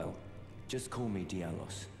 Well, just call me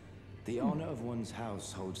Dialos. The honor of one's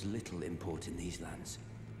house holds little import in these lands.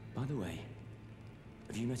 By the way,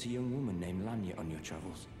 have you met a young woman named Lanya on your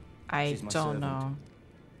travels? I She's my don't servant, know.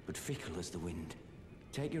 but fickle as the wind.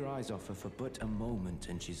 Take your eyes off her for but a moment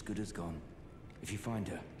and she's good as gone. If you find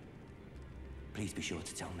her, please be sure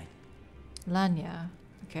to tell me. Lanya.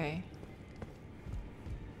 Okay.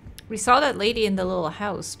 We saw that lady in the little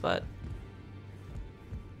house, but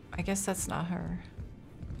I guess that's not her.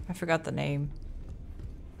 I forgot the name.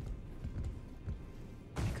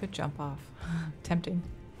 Could jump off. Tempting.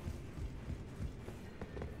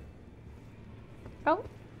 Oh,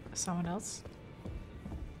 someone else.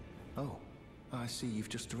 Oh, I see you've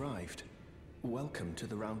just arrived. Welcome to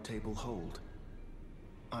the Round Table Hold.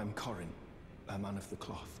 I'm Corin, a man of the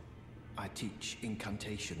cloth. I teach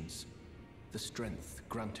incantations, the strength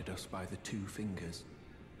granted us by the Two Fingers,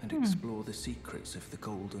 and explore the secrets of the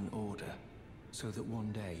Golden Order, so that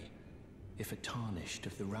one day, if a Tarnished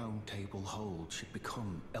of the Round Table Hold should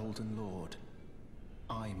become Elden Lord,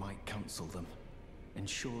 I might counsel them,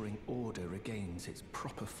 ensuring order regains its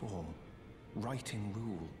proper form, righting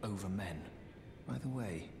rule over men. By the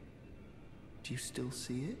way, do you still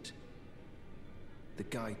see it? The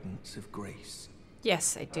guidance of grace.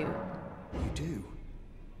 Yes, I do. You do?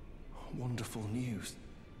 Wonderful news.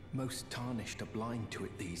 Most Tarnished are blind to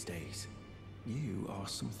it these days. You are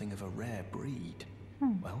something of a rare breed.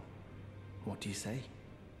 Well, what do you say?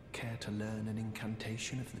 Care to learn an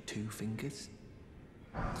incantation of the Two Fingers?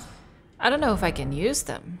 I don't know if I can use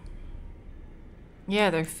them. Yeah,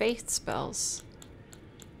 they're faith spells.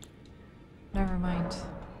 Never mind.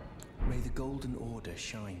 May the Golden Order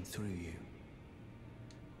shine through you.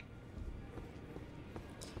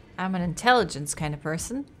 I'm an intelligence kind of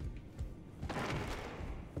person.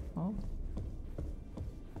 Oh.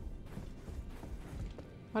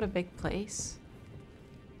 What a big place.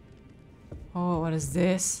 Oh, what is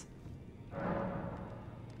this?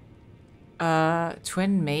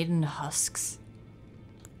 Twin maiden husks.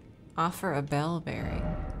 Offer a bell bearing.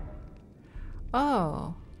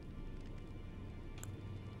 Oh.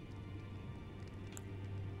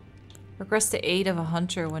 Request the aid of a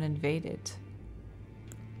hunter when invaded.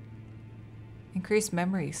 Increase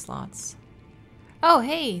memory slots. Oh,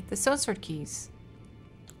 hey, the stone sword keys.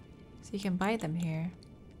 So you can buy them here.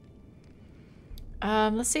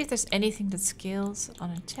 Let's see if there's anything that scales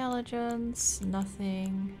on intelligence.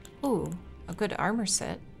 Nothing. Ooh, a good armor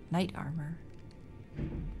set. Knight armor.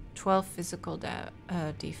 12 physical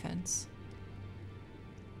defense.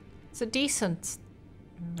 It's a decent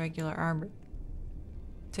regular armor.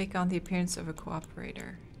 Take on the appearance of a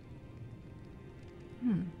cooperator.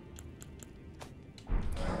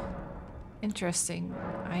 Interesting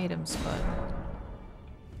items, but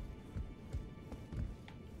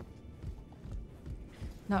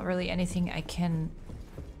not really anything I can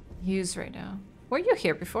use right now. Were you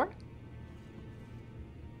here before?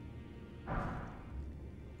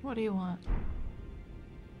 What do you want?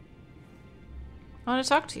 I want to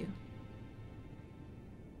talk to you.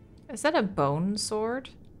 Is that a bone sword?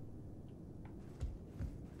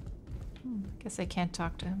 Guess I can't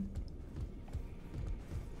talk to him.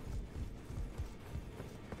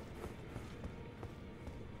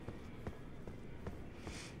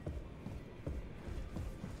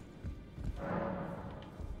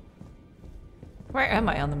 Where am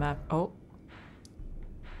I on the map? Oh.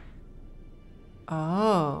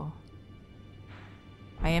 Oh.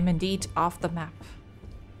 I am indeed off the map.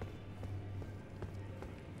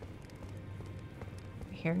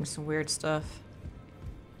 Hearing some weird stuff.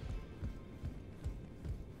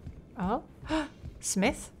 Oh.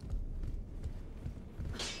 Smith?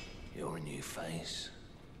 You're a new face.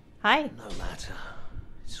 Hi. No matter.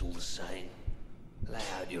 It's all the same. Lay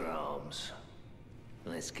out your arms.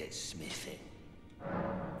 Let's get smithing.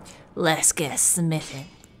 Let's get smithing.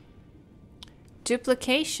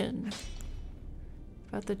 Duplication.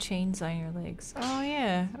 About the chains on your legs. Oh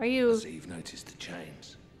yeah. Are you So you've noticed the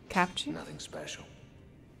chains. captured? Nothing special.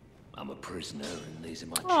 I'm a prisoner and these are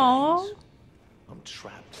my Aww. chains. I'm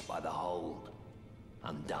trapped by the hold.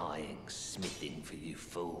 I'm dying, smithing for you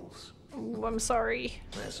fools. Ooh, I'm sorry.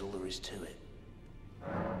 That's all there is to it.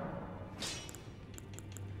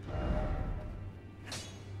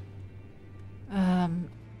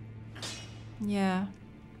 Yeah.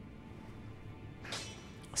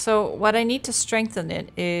 So what I need to strengthen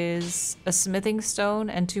it is a smithing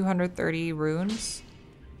stone and 230 runes.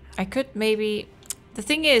 I could maybe... The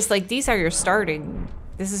thing is, like, these are your starting...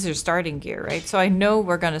 This is your starting gear, right? So I know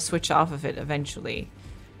we're going to switch off of it eventually.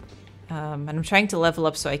 And I'm trying to level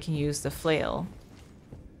up so I can use the flail.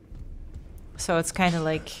 So it's kind of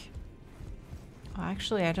like... Well,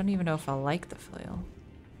 actually, I don't even know if I'll like the flail.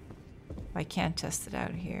 I can't test it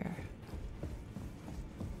out here.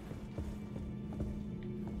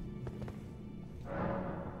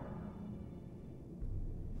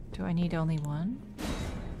 Do I need only one?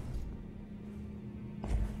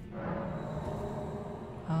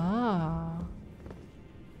 Oh.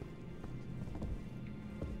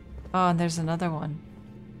 Oh, and there's another one.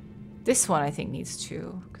 This one I think needs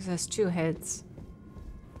two, because it has two heads.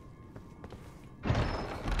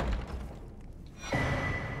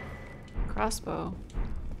 Crossbow.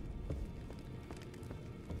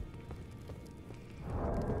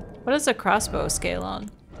 What is a crossbow scale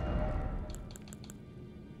on?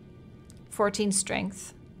 14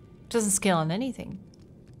 strength. Doesn't scale on anything.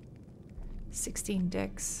 16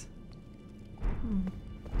 dex.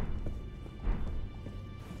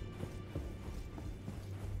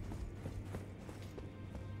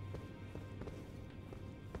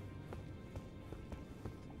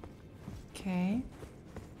 Okay.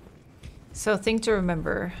 So, thing to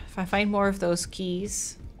remember. If I find more of those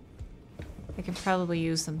keys, I can probably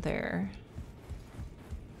use them there.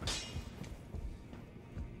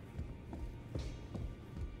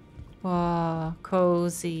 Wow,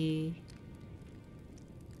 cozy.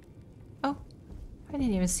 Oh, I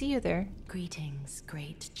didn't even see you there. Greetings,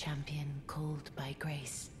 great champion called by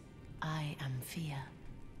grace. I am Fia.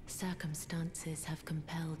 Circumstances have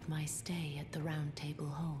compelled my stay at the Round Table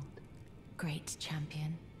Hold. Great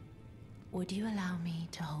champion, would you allow me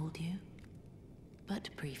to hold you? But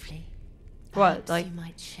briefly. What, like, you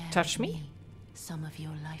might share touch with me? Some of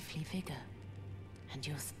your lively vigor and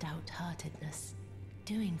your stout-heartedness.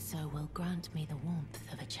 Doing so will grant me the warmth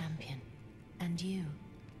of a champion. And you,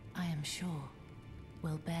 I am sure,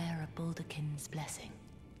 will bear a Baldakin's blessing.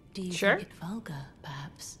 Do you Sure. think it vulgar,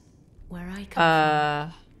 perhaps? Where I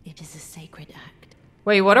come from, it is a sacred act.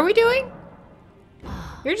 Wait, what are we doing?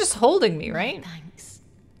 You're just holding me, right? Thanks,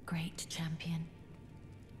 great champion.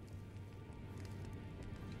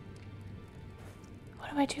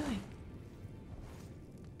 What am I doing?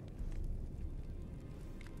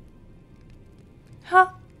 Huh?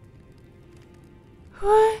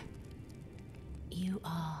 What? You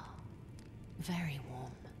are very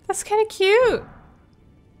warm. That's kind of cute.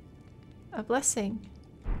 A blessing.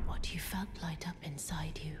 What you felt light up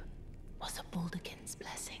inside you was a Baldakin's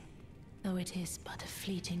blessing. Though it is but a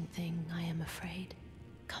fleeting thing, I am afraid.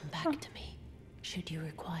 Come back to me, should you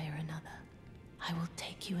require another. I will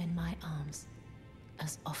take you in my arms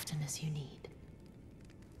as often as you need.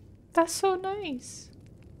 That's so nice.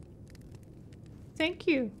 Thank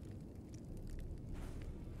you.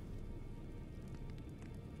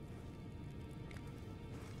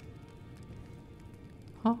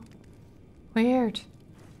 Huh? Weird.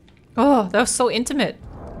 Oh, that was so intimate.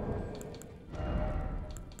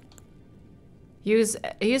 Use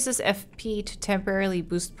this FP to temporarily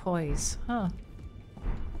boost poise. Huh.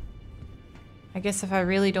 I guess if I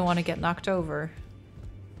really don't want to get knocked over.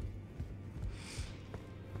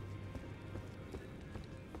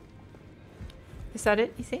 Is that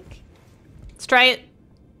it, you think? Let's try it.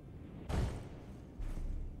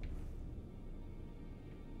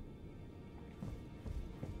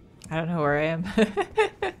 I don't know where I am.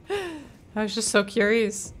 I was just so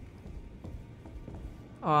curious.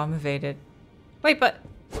 Oh, I'm evaded. Wait, but...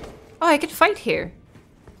 Oh, I can fight here.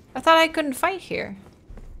 I thought I couldn't fight here.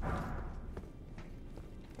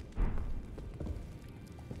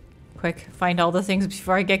 Quick, find all the things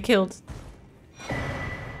before I get killed.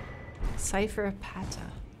 Cipher Pata.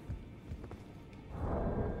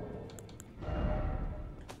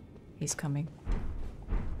 He's coming.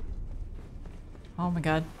 Oh my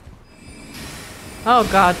god. Oh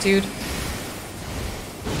god, dude.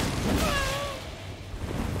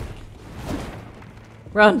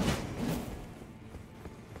 Run.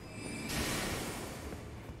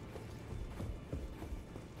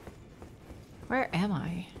 Where am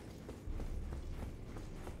I?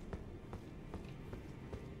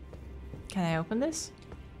 Can I open this?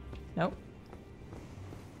 Nope.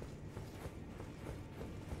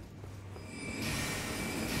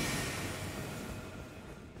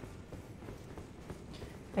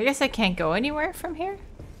 I guess I can't go anywhere from here?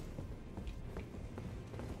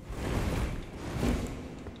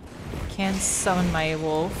 Can't summon my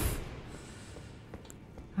wolf.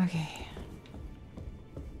 Okay.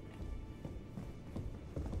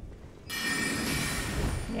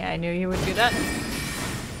 Yeah, I knew you would do that.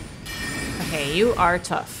 Okay, you are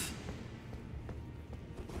tough.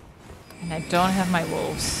 And I don't have my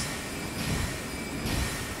wolves.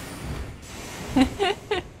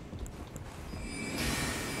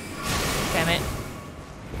 Damn it.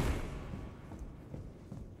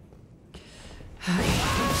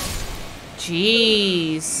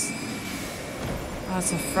 Jeez. Oh,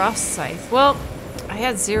 it's a frost scythe. Well, I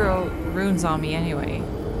had 0 runes on me anyway.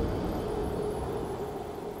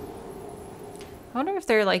 I wonder if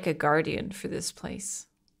they're like a guardian for this place.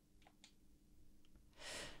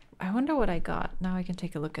 I wonder what I got. Now I can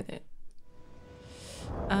take a look at it.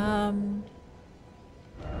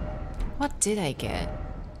 What did I get?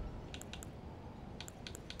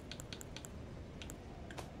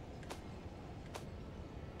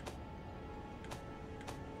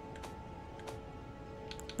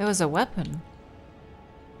 There was a weapon.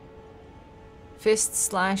 Fist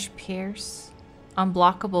slash pierce.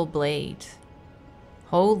 Unblockable blade.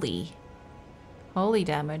 Holy. Holy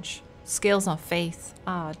damage. Scales on faith.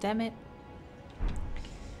 Ah, damn it.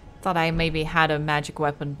 Thought I maybe had a magic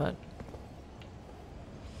weapon, but...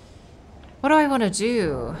 What do I want to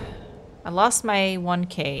do? I lost my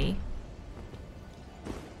 1k.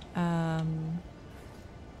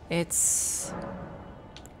 It's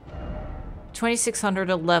 2600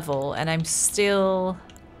 a level, and I'm still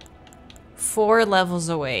 4 levels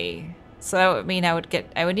away. So that would mean I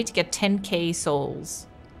would need to get 10k souls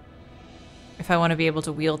if I want to be able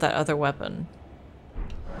to wield that other weapon.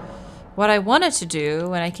 What I wanted to do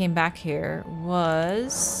when I came back here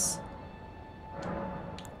was...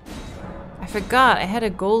 I forgot, I had a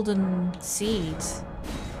golden seed.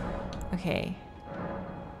 Okay.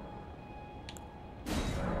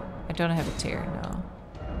 I don't have a tear, no.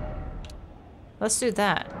 Let's do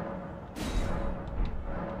that.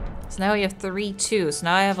 So now we have 3-2, so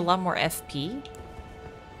now I have a lot more FP.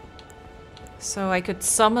 So I could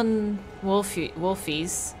summon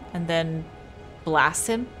Wolfies and then blast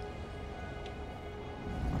him.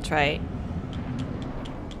 I'll try it.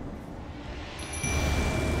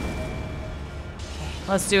 Okay,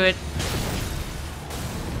 let's do it.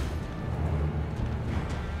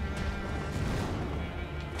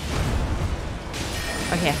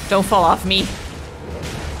 Okay, don't fall off me.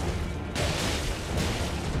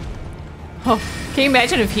 Oh, can you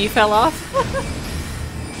imagine if he fell off?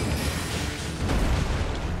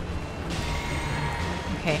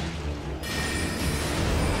 Okay.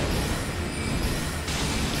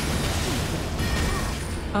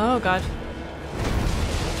 Oh god.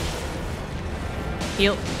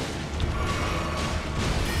 Heal.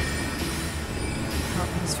 Oh,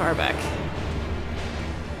 he's far back.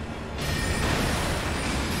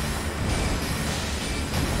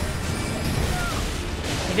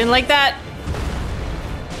 He didn't like that.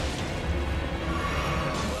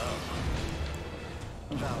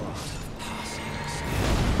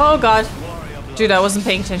 Oh god. Dude, I wasn't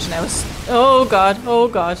paying attention. I was... Oh god. Oh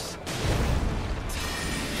god.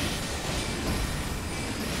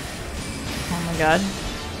 Oh my god.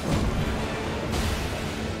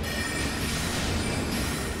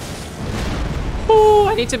 Oh,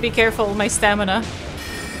 I need to be careful with my stamina.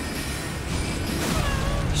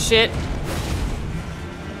 Shit.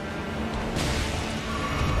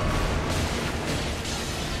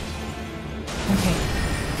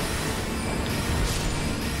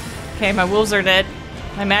 Okay, my wolves are dead.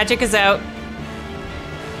 My magic is out.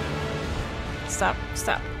 Stop,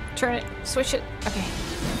 stop. Turn it, switch it. Okay.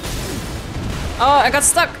 Oh, I got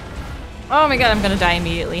stuck. Oh my god, I'm gonna die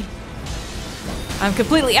immediately. I'm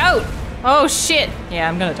completely out. Oh shit. Yeah,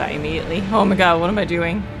 I'm gonna die immediately. Oh my god, what am I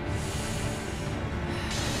doing?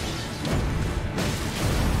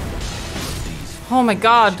 Oh my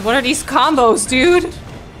god, what are these combos, dude?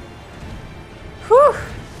 Whew.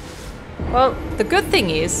 Well, the good thing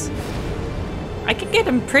is, I can get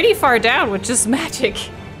him pretty far down with just magic.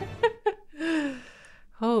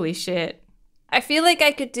 Holy shit. I feel like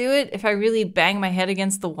I could do it if I really bang my head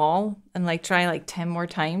against the wall and like try like 10 more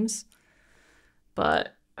times.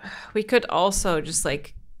 But we could also just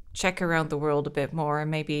like check around the world a bit more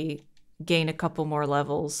and maybe gain a couple more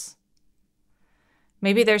levels.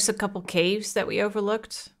 Maybe there's a couple caves that we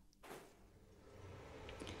overlooked.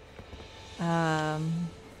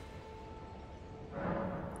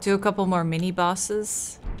 Do a couple more mini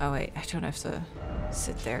bosses. Oh wait, I don't have to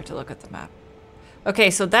sit there to look at the map. Okay,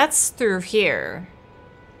 so that's through here.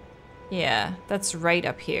 Yeah, that's right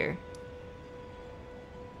up here.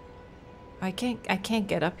 I can't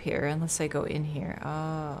get up here unless I go in here.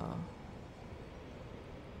 Oh.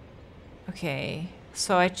 Okay,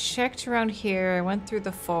 so I checked around here. I went through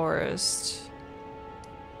the forest.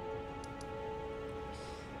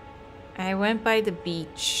 I went by the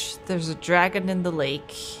beach. There's a dragon in the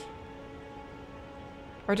lake.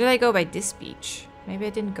 Or did I go by this beach? Maybe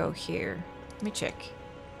I didn't go here. Let me check.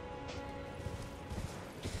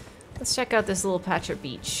 Let's check out this little patch of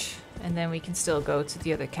beach. And then we can still go to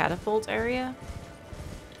the other catapult area.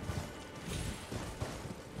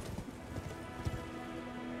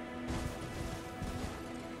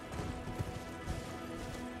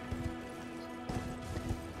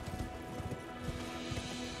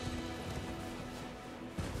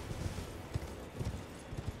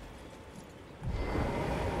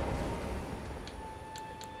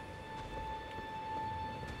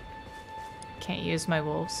 Can't use my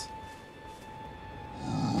wolves.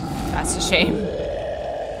 That's a shame.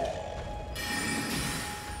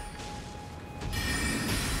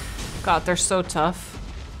 God, they're so tough.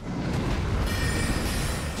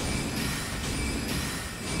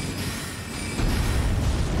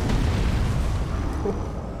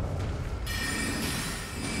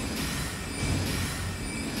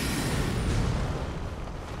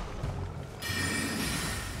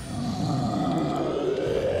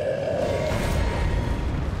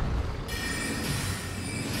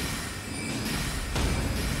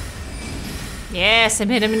 Yes, I'm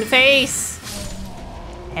hit him in the face.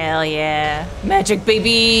 Hell yeah. Magic,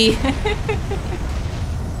 baby.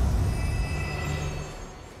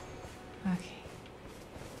 Okay.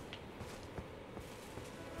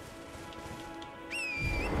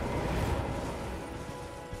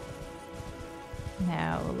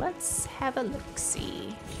 Now, let's have a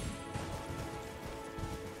look-see.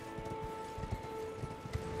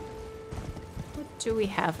 What do we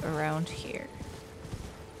have around here?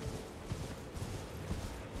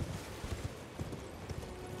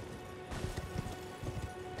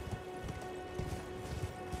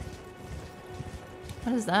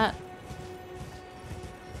 What is that?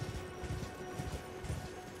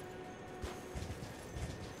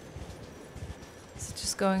 Is it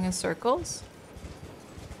just going in circles?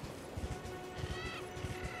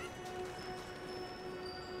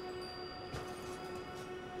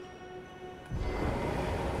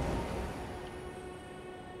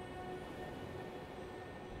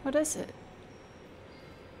 What is it?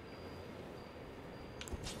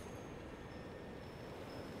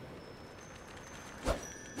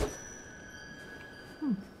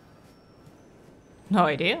 No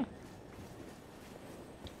idea.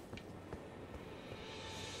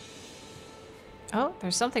 Oh,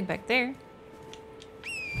 there's something back there.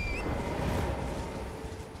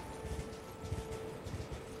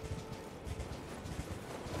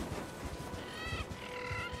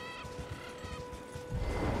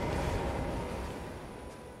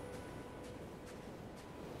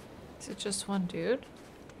 Is it just one dude?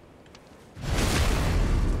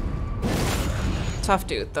 Tough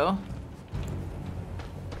dude, though.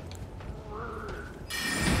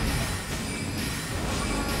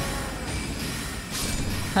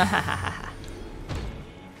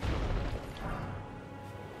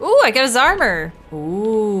 Ooh, I got his armor.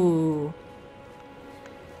 Ooh.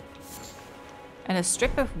 And a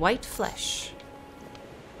strip of white flesh.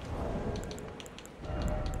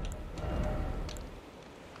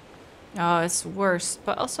 Oh, it's worse,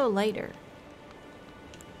 but also lighter.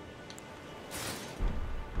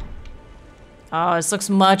 Oh, this looks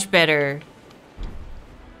much better.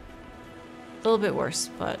 A little bit worse,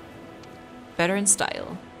 but better in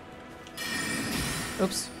style.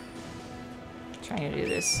 Oops. Trying to do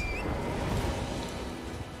this.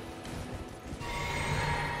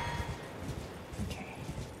 Okay.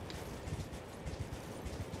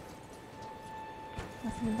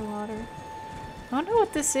 Nothing in the water. I don't know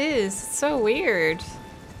what this is. It's so weird.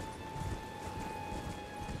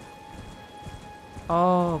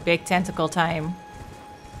 Oh, big tentacle time.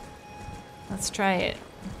 Let's try it.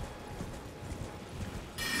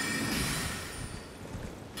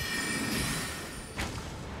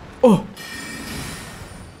 Oh!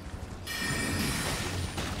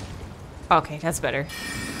 Okay, that's better.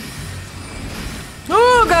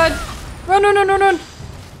 Oh god! Run, run, run, run, run!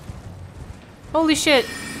 Holy shit.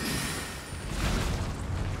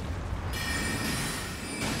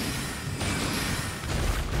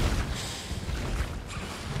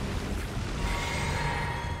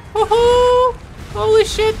 Woohoo! Holy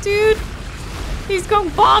shit, dude! He's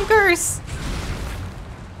going bonkers!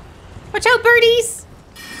 Watch out, birdies!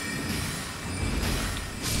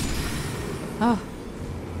 Oh.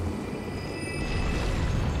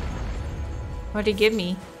 What'd he give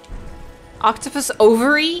me? Octopus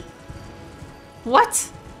ovary?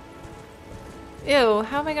 What? Ew,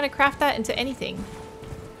 how am I gonna craft that into anything?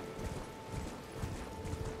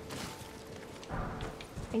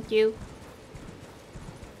 Thank you.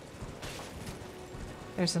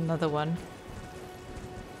 There's another one.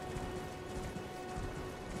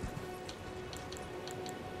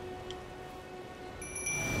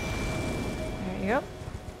 There you go.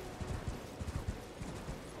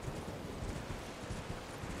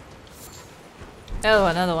 Oh,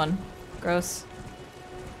 another one. Gross.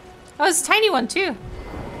 Oh, it's a tiny one too.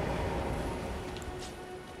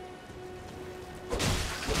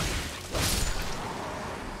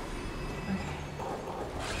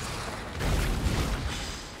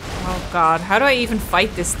 Oh god, how do I even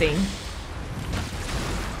fight this thing?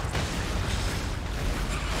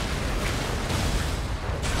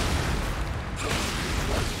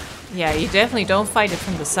 Yeah, you definitely don't fight it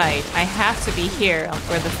from the side. I have to be here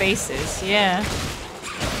where the face is, yeah.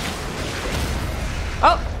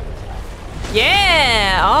 Oh!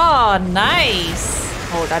 Yeah! Oh, nice!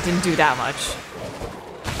 Oh, that didn't do that much.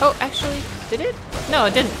 Oh, actually, did it? No,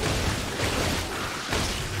 it didn't.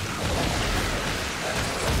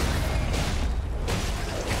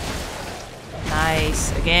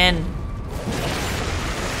 Nice, again.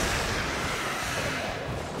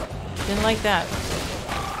 Didn't like that.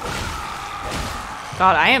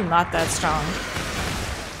 God, I am not that strong.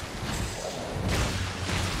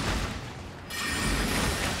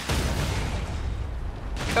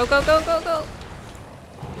 Go, go, go, go, go.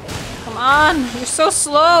 Come on, you're so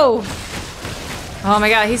slow. Oh my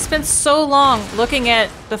god, he spent so long looking at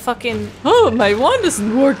the fucking... Oh, my wand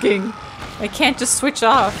isn't working. I can't just switch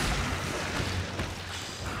off.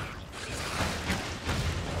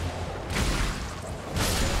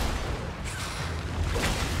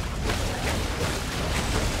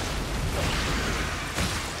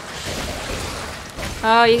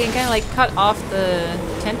 Oh, you can kind of like cut off the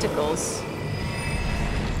tentacles.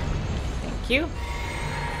 Thank you.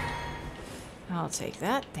 I'll take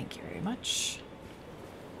that. Thank you very much.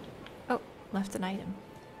 Oh, left an item.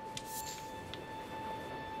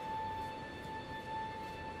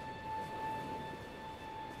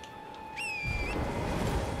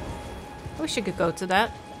 I wish I could go to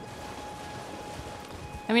that.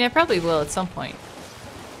 I mean, I probably will at some point.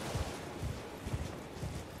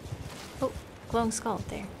 Oh, glowing skull up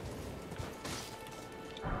there.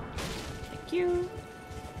 Thank you.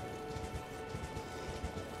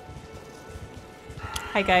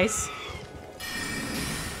 Hi, guys.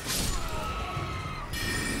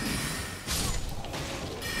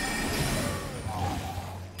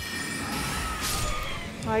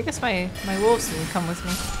 Oh, I guess my wolves didn't come with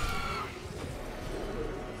me.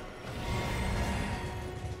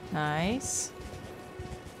 Nice.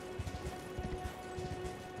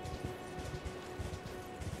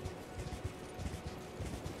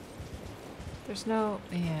 There's no...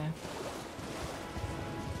 yeah.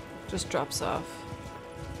 Just drops off.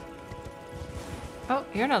 Oh,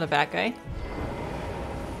 you're not a bad guy.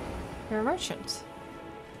 You're a merchant.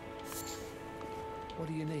 What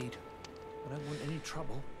do you need? I don't want any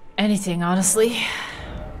trouble. Anything, honestly.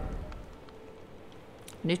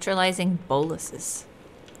 Neutralizing boluses.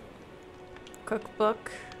 Cookbook.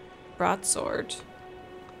 Broadsword.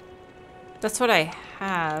 That's what I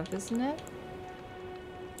have, isn't it?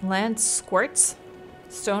 Land squirts.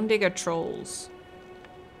 Stone digger trolls.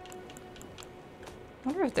 I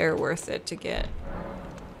wonder if they're worth it to get.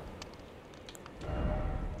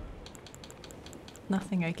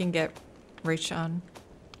 Nothing I can get rich on.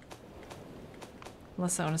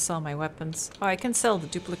 Unless I want to sell my weapons. Oh, I can sell the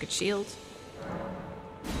duplicate shield.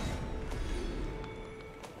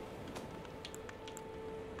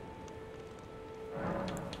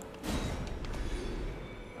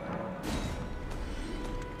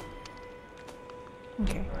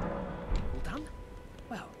 Okay. All done?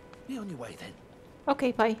 Well, be on your way then.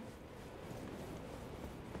 Okay, bye.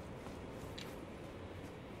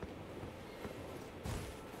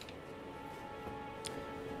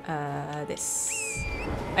 This.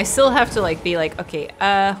 I still have to like be like, okay,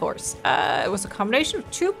 horse. It was a combination of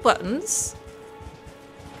 2 buttons.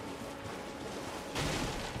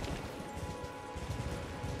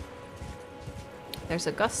 There's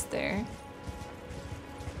a gust there.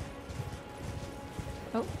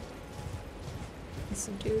 Oh. There's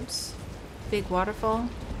some dudes. Big waterfall.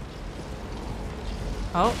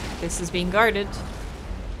 Oh, this is being guarded.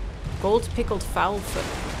 Gold pickled fowlfoot.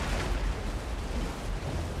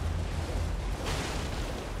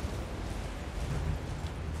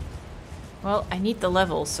 Well, I need the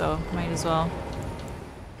level, so might as well.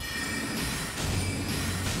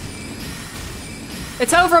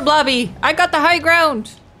 It's over, Blobby! I got the high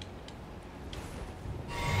ground!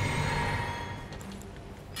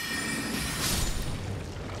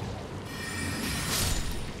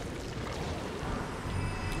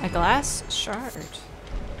 A glass shard.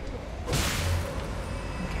 Okay.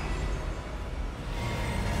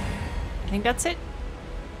 I think that's it.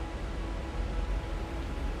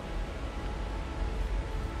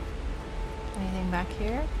 Anything back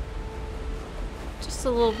here? Just a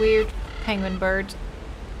little weird penguin bird.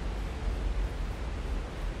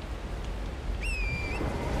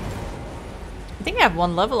 I think I have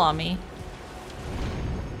 1 level on me.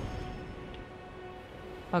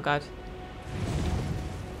 Oh god.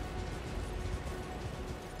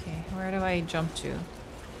 Okay, where do I jump to?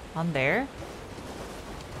 On there?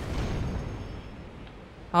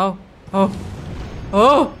 Oh. Oh.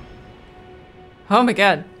 Oh! Oh my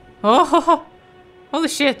god. Oh! Holy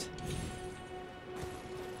shit.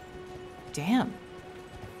 Damn.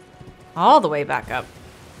 All the way back up.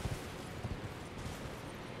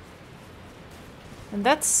 And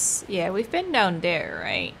that's... yeah, we've been down there,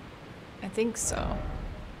 right? I think so.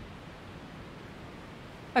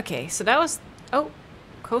 Okay, so that was... oh,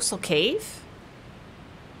 coastal cave?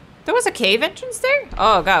 There was a cave entrance there?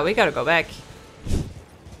 Oh god, we gotta go back.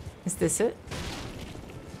 Is this it?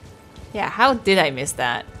 Yeah, how did I miss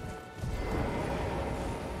that?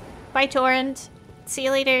 Bye, Torrent. See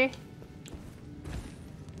you later.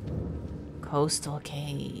 Coastal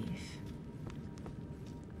cave.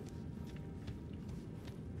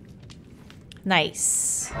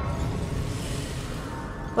 Nice.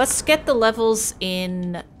 Let's get the levels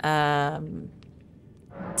in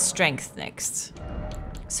strength next.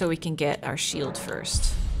 So we can get our shield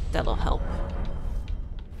first. That'll help.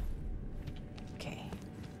 Okay.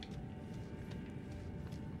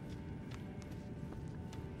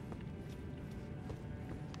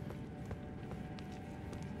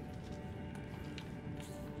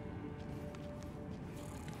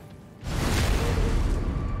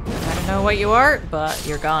 I don't know what you are, but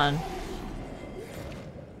you're gone.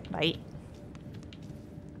 Bye.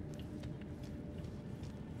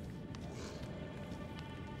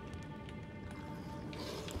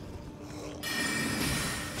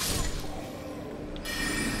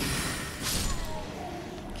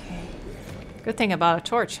 Okay. Good thing about a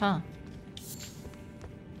torch, huh?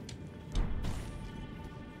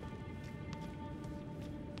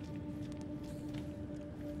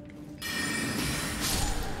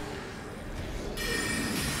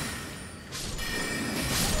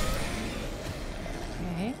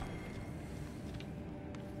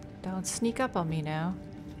 Don't sneak up on me now.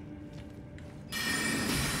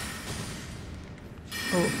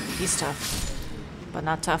 Oh, he's tough. But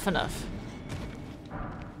not tough enough.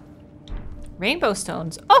 Rainbow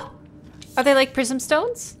stones. Oh! Are they like prism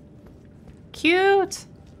stones? Cute!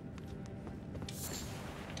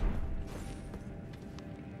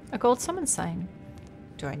 A gold summon sign.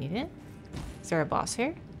 Do I need it? Is there a boss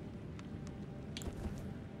here?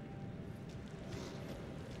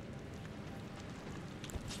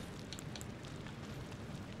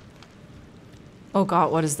 Oh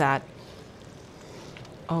god, what is that?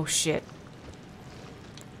 Oh shit.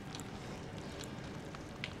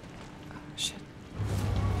 Oh, shit.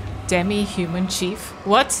 Demi-human chief?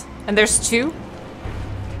 What? And there's two?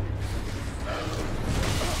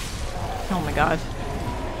 Oh my god.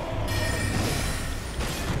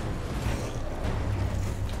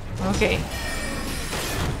 Okay.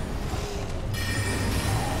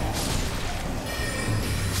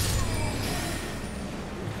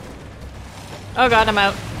 Oh god, I'm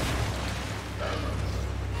out.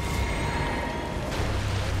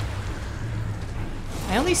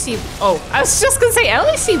 I only see... Oh, I was just gonna say, I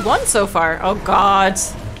only see one so far. Oh god.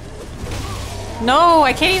 No,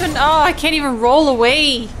 I can't even... Oh, I can't even roll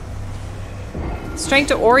away. I was trying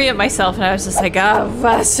to orient myself and I was just like,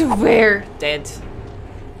 I swear. Dead.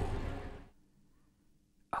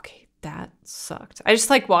 Okay, that sucked. I just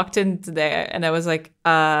like walked into there and I was like,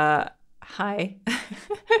 hi.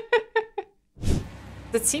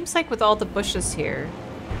 It seems like with all the bushes here,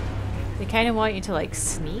 they kind of want you to like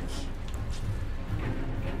sneak.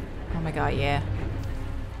 Oh my god, yeah.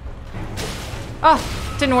 Oh,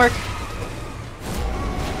 didn't work.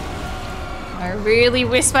 I really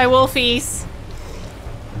miss my wolfies.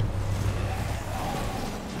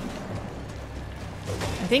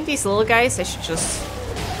 I think these little guys, I should just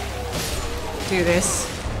do this.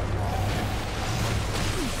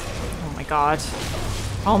 Oh my god.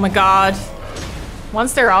 Oh my god.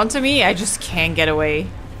 Once they're onto me, I just can't get away.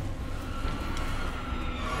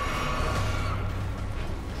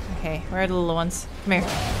 Okay, where are the little ones? Come here.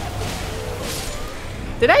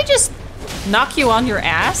 Did I just knock you on your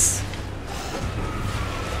ass?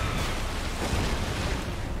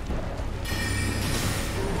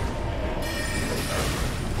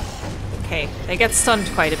 Okay, they get stunned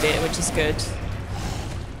quite a bit, which is good.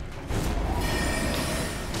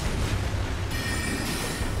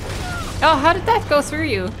 Oh, how did that go through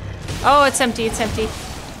you? Oh, it's empty, it's empty.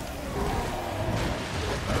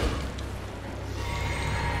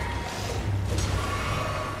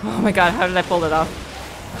 Oh my god, how did I pull it off?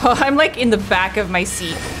 Oh, I'm like in the back of my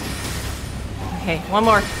seat. Okay, one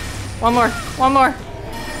more. One more. One more.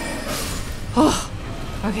 Oh,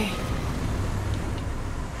 okay.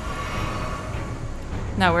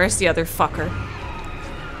 Now, where's the other fucker?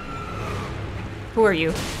 Who are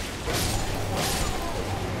you?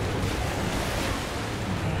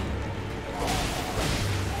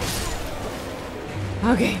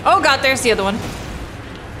 Okay. Oh god, there's the other one.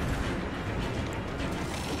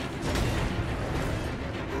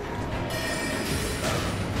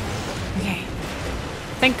 Okay.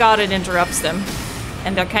 Thank god it interrupts them.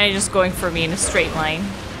 And they're kind of just going for me in a straight line.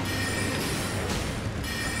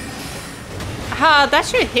 Ha, that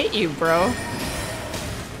should hit you, bro.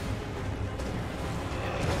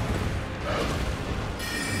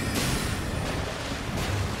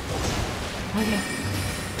 Okay.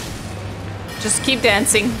 Just keep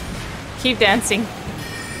dancing. Keep dancing.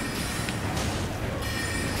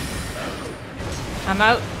 I'm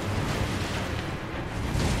out.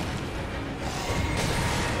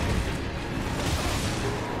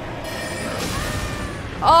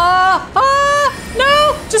 Oh! Oh!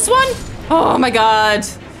 Oh my god.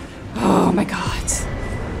 Oh my god.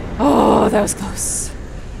 Oh, that was close.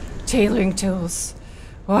 Tailoring tools.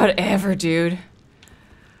 Whatever, dude.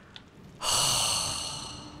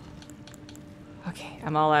 Okay,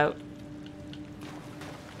 I'm all out.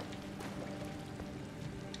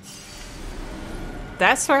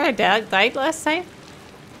 That's where I died last time?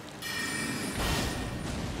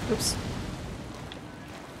 Oops.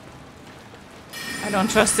 I don't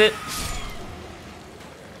trust it.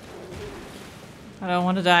 I don't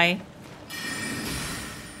want to die.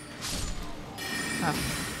 Oh,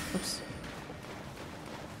 oops.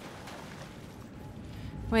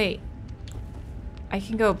 Wait. I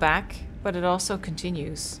can go back, but it also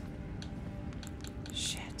continues.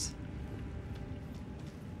 Shit.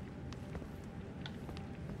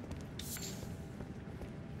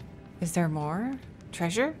 Is there more?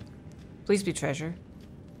 Treasure? Please be treasure.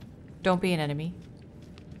 Don't be an enemy.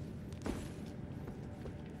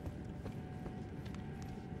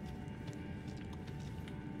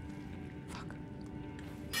 Fuck.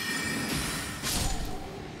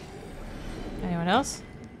 Anyone else?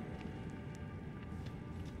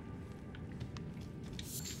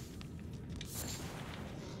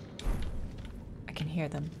 I can hear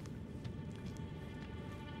them.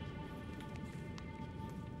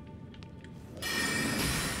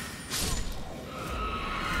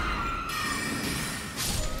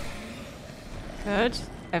 Good.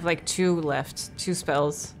 I have like 2 left. 2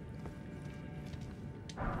 spells.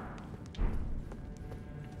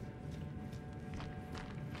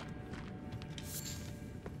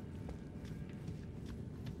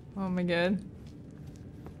 Oh my god.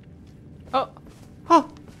 Oh! Oh!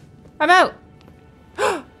 I'm out!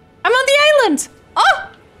 I'm on the island!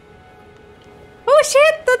 Oh! Oh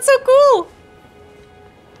shit! That's so cool!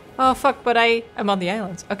 Oh fuck, but I'm on the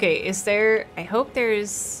island. Okay, is there... I hope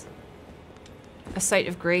there's... a site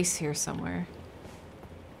of grace here somewhere.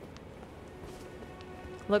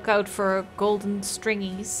 Look out for golden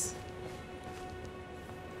stringies.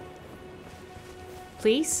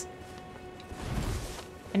 Please?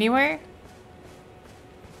 Anywhere?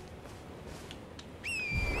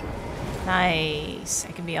 Nice.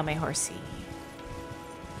 I can be on my horsey.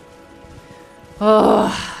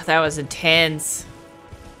 Oh, that was intense.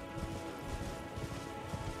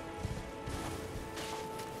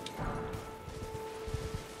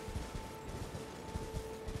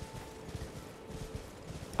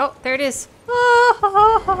 Oh, there it is.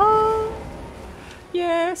 Oh,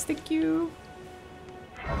 yes, thank you.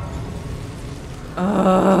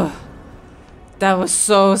 Oh, that was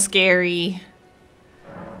so scary.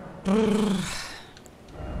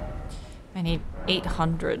 I need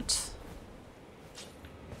 800.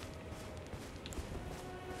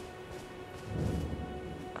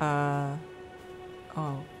 Oh.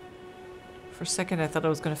 For a second I thought I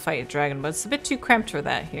was gonna fight a dragon, but it's a bit too cramped for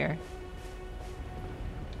that here.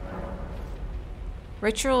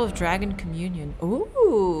 Ritual of Dragon Communion.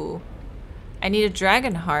 Ooh! I need a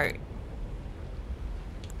dragon heart.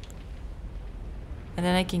 And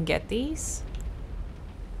then I can get these?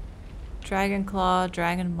 Dragon Claw,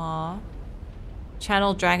 Dragon Maw.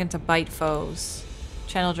 Channel Dragon to bite foes.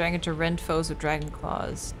 Channel Dragon to rend foes with Dragon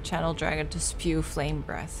Claws. Channel Dragon to spew Flame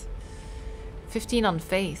Breath. 15 on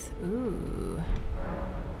Faith. Ooh.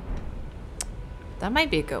 That might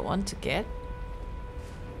be a good one to get.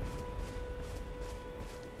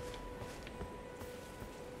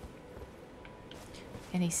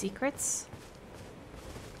 Any secrets?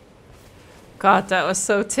 God, that was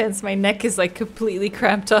so tense. My neck is like completely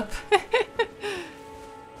cramped up. I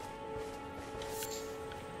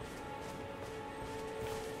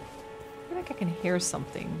feel like I can hear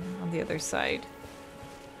something on the other side.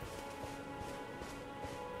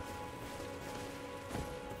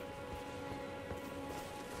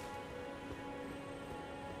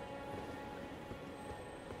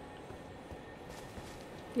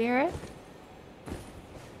 You hear it?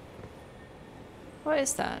 What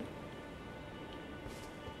is that?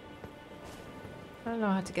 I don't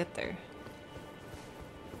know how to get there.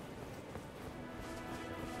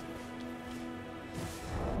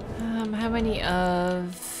 How many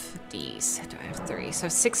of these do I have? 3, so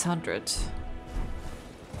 600.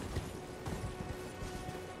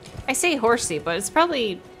 I say horsey, but it's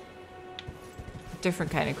probably a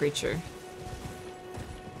different kind of creature.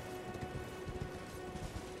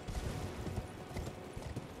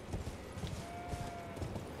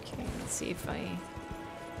 Okay, let's see if I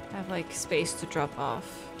have like space to drop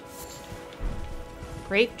off.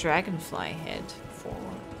 Great dragonfly head. 4.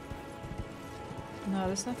 No,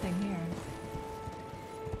 there's nothing here.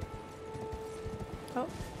 Oh,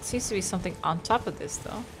 it seems to be something on top of this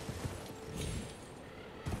though.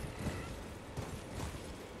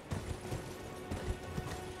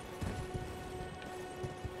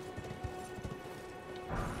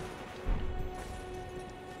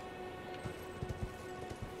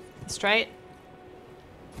 Let's try it.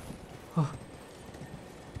 Oh.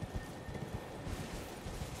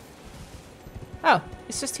 Oh,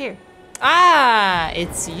 it's just here. Ah,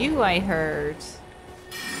 it's you, I heard.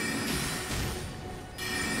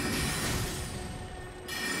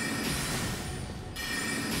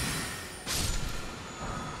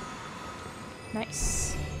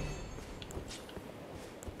 Nice.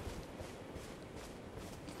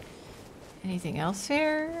 Anything else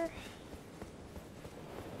here?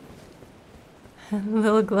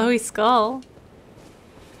 Little glowy skull.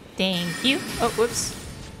 Thank you. Oh, whoops.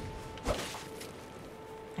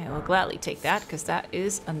 I will gladly take that because that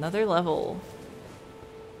is another level.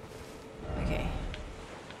 Okay.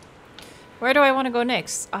 Where do I want to go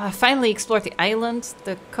next? Finally explore the island,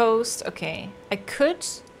 the coast. Okay. I could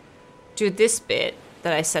do this bit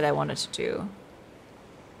that I said I wanted to do.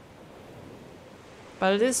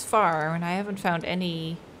 But it is far and I haven't found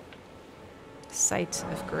any site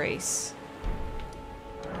of grace.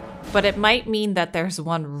 But it might mean that there's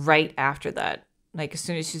one right after that. Like as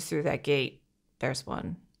soon as you through that gate, there's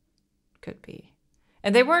one. Could be.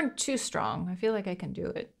 And they weren't too strong. I feel like I can do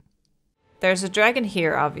it. There's a dragon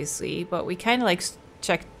here, obviously, but we kind of like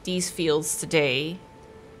checked these fields today.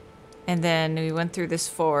 And then we went through this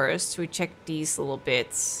forest. We checked these little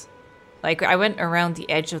bits. Like I went around the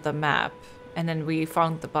edge of the map and then we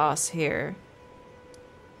found the boss here.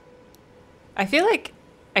 I feel like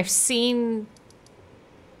I've seen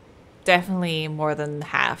definitely more than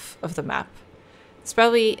half of the map. It's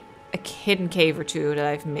probably a hidden cave or two that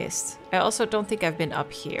I've missed. I also don't think I've been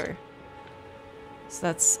up here. So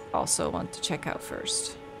that's also one to check out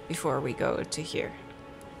first before we go to here.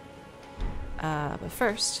 But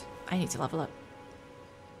first, I need to level up.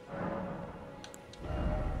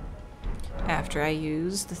 After I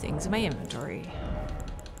use the things in my inventory.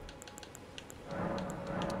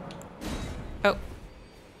 Oh. I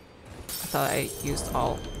thought I used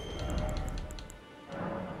all.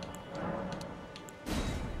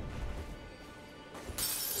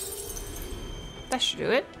 That should do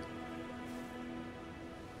it.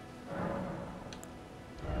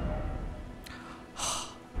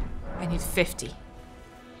 I need 50.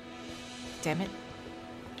 Damn it.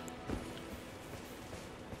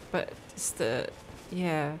 But it's the...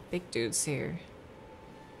 yeah, big dudes here.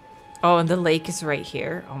 Oh, and the lake is right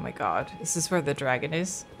here. Oh my god. Is this where the dragon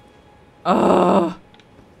is? Oh!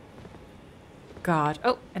 God.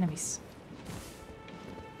 Oh, enemies.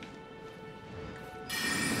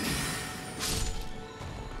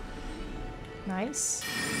 Nice.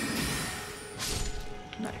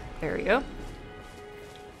 No, there we go.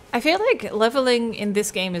 I feel like leveling in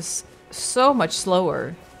this game is so much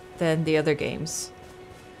slower than the other games.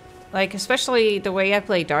 Like, especially the way I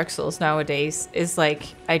play Dark Souls nowadays is like,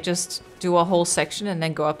 I just do a whole section and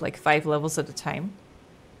then go up like 5 levels at a time.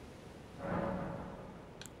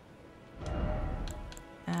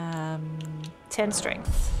 10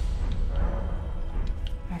 strength.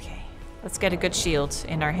 Okay, let's get a good shield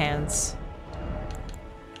in our hands.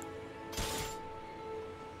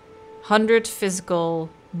 100 physical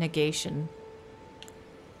negation.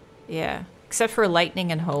 Yeah, except for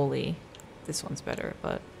lightning and holy. This one's better,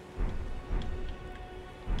 but...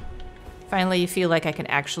 finally, you feel like I can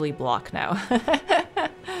actually block now.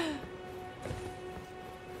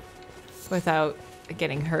 Without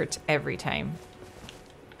getting hurt every time.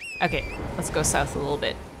 Okay, let's go south a little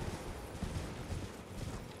bit.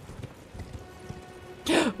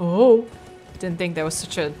 Oh! Didn't think there was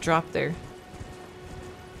such a drop there.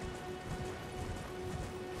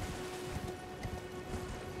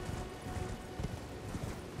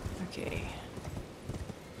 Okay.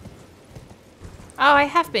 Oh, I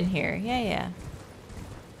have been here. Yeah, yeah.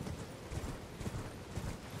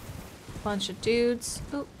 Bunch of dudes.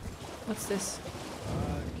 Ooh, what's this?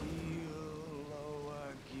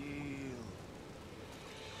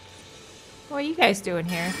 What are you guys doing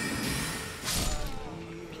here?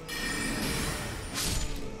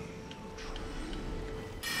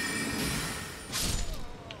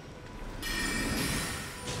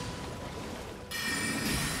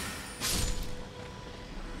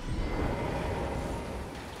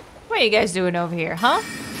 What are you guys doing over here, huh?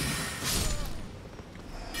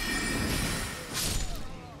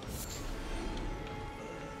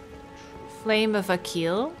 Flame of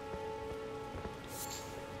Akil?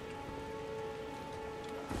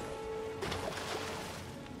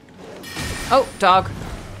 Oh, dog.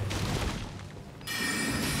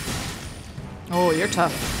 Oh, you're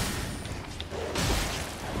tough.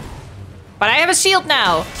 But I have a shield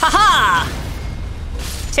now! Haha!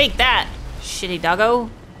 Take that, shitty doggo.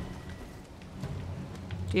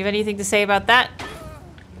 Do you have anything to say about that?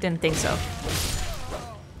 Didn't think so.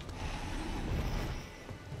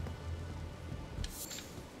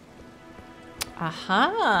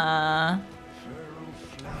 Aha!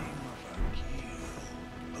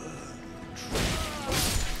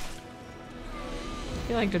 I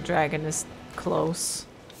feel like the dragon is close.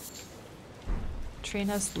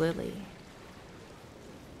 Trina's Lily.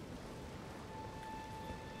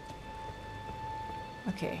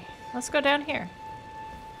 Okay, let's go down here.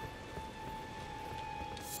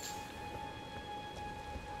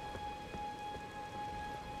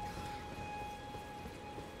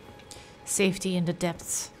 Safety in the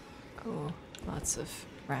depths. Oh, lots of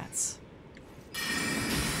rats.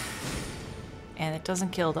 And it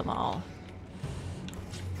doesn't kill them all.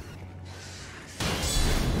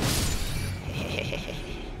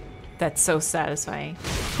 That's so satisfying.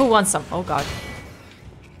 Who wants some? Oh god.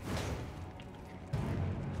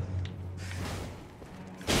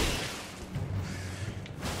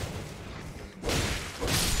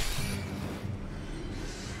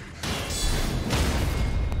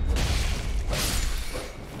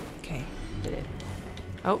 Okay, did it.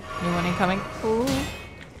 Oh, new one incoming. Ooh.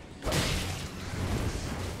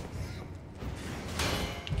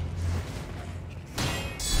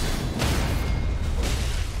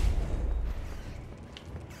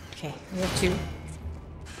 Okay, we have two.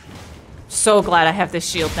 So glad I have this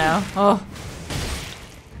shield now. Oh.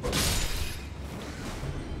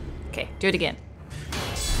 Okay, do it again.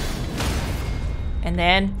 And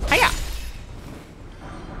then, hiya!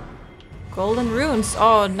 Golden runes.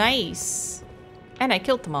 Oh, nice. And I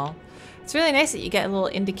killed them all. It's really nice that you get a little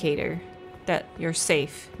indicator that you're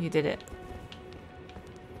safe. You did it.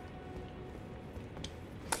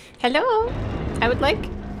 Hello. I would like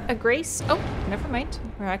a grace. Oh, never mind.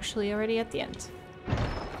 We're actually already at the end.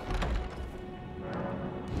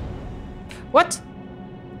 What?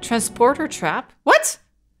 Transporter trap? What?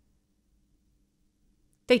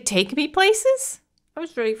 They take me places? I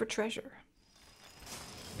was ready for treasure.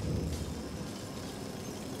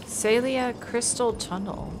 Salia Crystal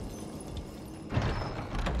Tunnel.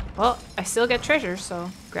 Well, I still get treasure,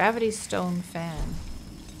 so Gravity Stone Fan.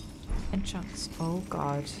 And chunks. Oh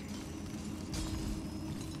god.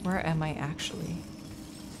 Where am I actually?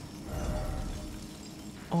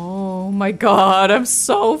 Oh my god, I'm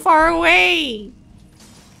so far away!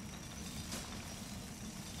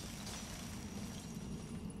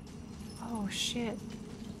 Oh shit.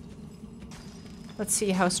 Let's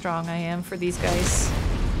see how strong I am for these guys.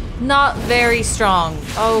 Not very strong.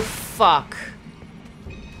 Oh fuck.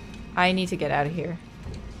 I need to get out of here.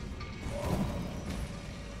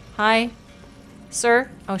 Hi.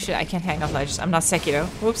 Sir? Oh shit, I can't hang off ledges. I'm not Sekiro.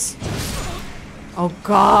 Whoops. Oh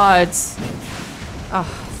god. Oh,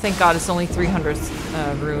 thank god it's only 300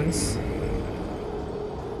 runes.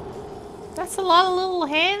 That's a lot of little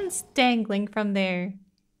hands dangling from there.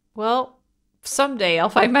 Well, someday I'll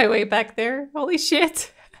find my way back there. Holy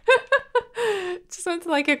shit. Just went to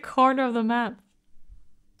like a corner of the map.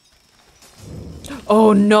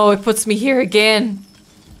 Oh no, it puts me here again.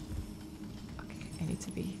 Okay, I need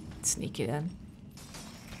to be sneaky then.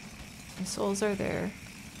 My souls are there.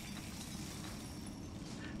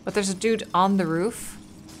 But there's a dude on the roof.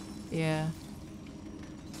 Yeah.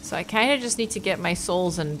 So I kind of just need to get my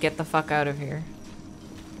souls and get the fuck out of here.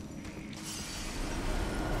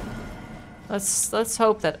 Let's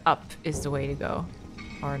hope that up is the way to go.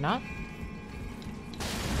 Or not.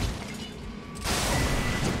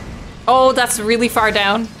 Oh, that's really far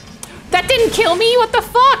down. That didn't kill me? What the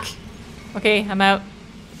fuck? Okay, I'm out.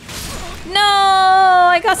 No,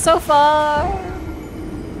 I got so far.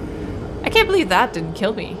 I can't believe that didn't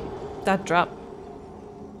kill me. That drop.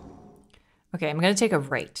 Okay, I'm gonna take a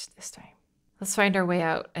right this time. Let's find our way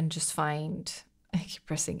out and just find... I keep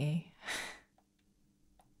pressing A.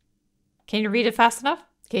 Can you read it fast enough?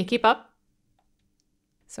 Can you keep up?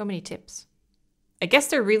 So many tips. I guess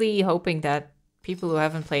they're really hoping that people who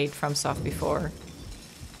haven't played FromSoft before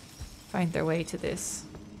find their way to this.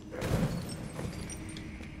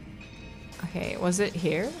 Okay, was it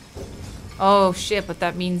here? Oh shit, but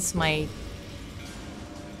that means my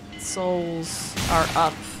souls are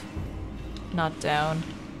up, not down.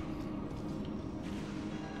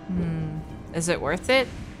 Is it worth it?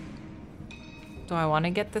 Do I want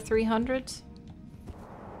to get the 300?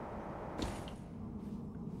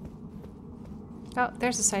 Oh,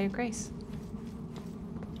 there's a site of grace.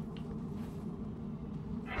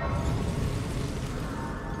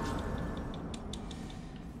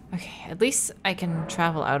 Okay, at least I can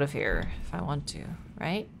travel out of here if I want to,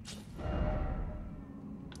 right?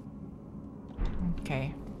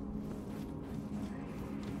 Okay.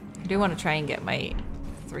 I do want to try and get my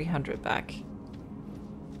 300 back.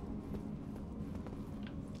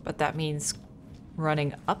 But that means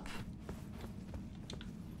running up.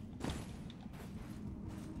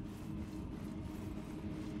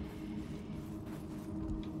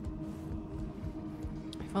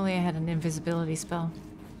 If only I had an invisibility spell.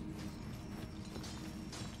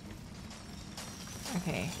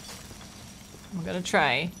 Okay. I'm gonna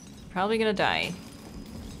try. Probably gonna die.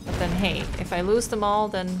 But then hey, if I lose them all,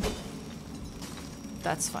 then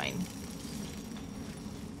that's fine.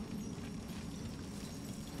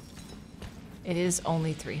 It is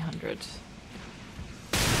only 300.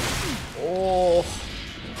 Oh.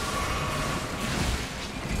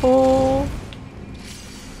 Oh.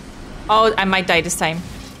 Oh, I might die this time.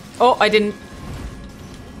 Oh, I didn't.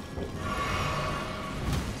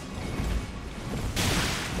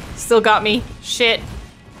 Still got me. Shit.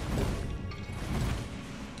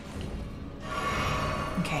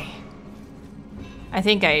 Okay. I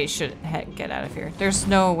think I should get out of here. There's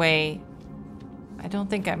no way. I don't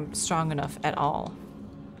think I'm strong enough at all.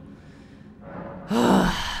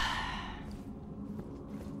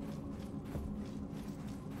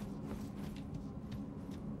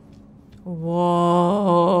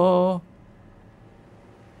 Whoa.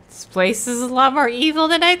 This place is a lot more evil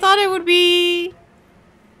than I thought it would be.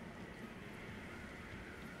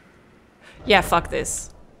 Yeah, fuck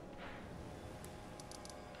this.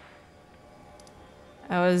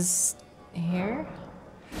 I was here?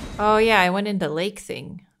 Oh yeah, I went in the lake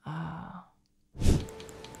thing. Oh.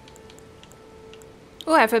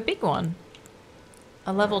 Oh, I have a big one.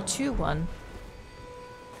 A level 2 one.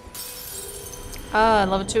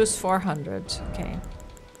 Level 2 is 400. Okay.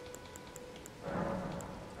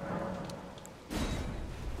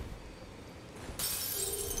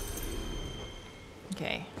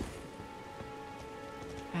 Okay.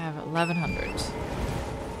 I have 1100.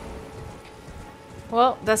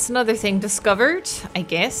 Well, that's another thing discovered, I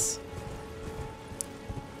guess.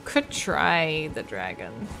 Could try the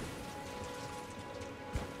dragon.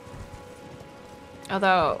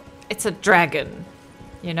 Although, it's a dragon,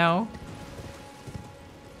 you know?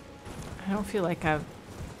 I don't feel like I'm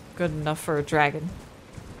good enough for a dragon.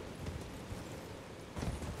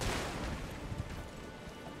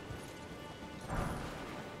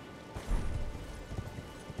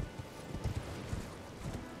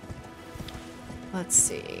 Let's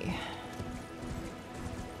see.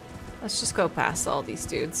 Let's just go past all these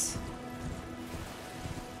dudes.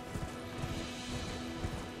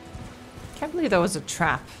 Can't believe that was a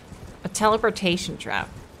trap. A teleportation trap.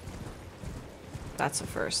 That's a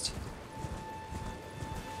first.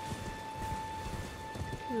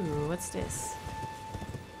 Ooh, what's this?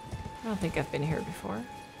 I don't think I've been here before.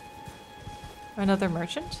 Another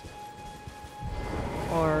merchant?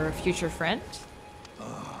 Or a future friend?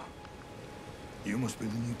 You must be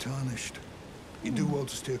the new Tarnished. You do well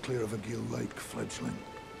to steer clear of a Gill Lake fledgling.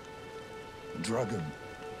 A dragon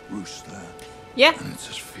roosts there. Yeah. And it's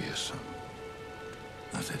as fearsome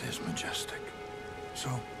as it is majestic. So,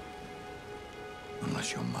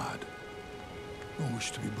 unless you're mad or wish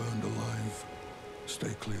to be burned alive,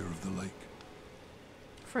 stay clear of the lake.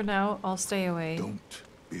 For now, I'll stay away. Don't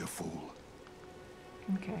be a fool.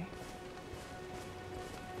 Okay.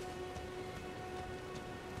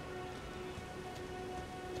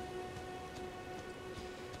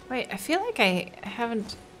 Wait, I feel like I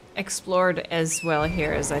haven't explored as well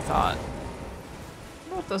here as I thought. I don't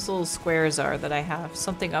know what those little squares are that I have.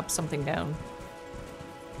 Something up, something down.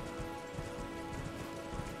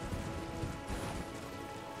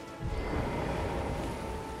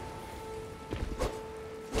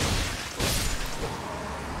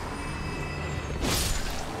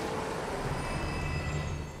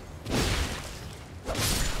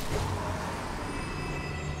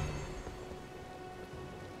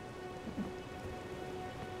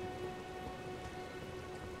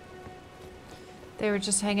 They were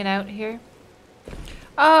just hanging out here.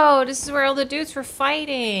 Oh, this is where all the dudes were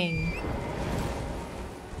fighting.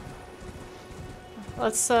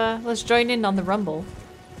 Let's join in on the rumble.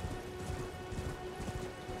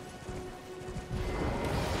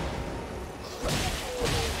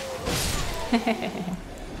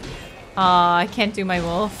 Aw, I can't do my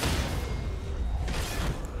wolf.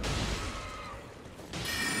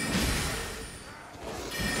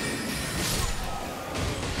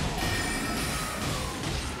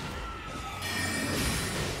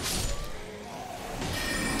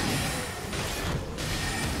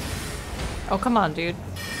 Oh, come on, dude.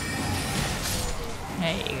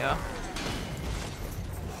 There you go.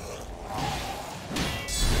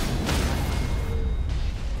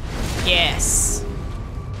 Yes.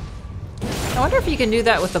 I wonder if you can do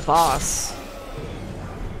that with the boss.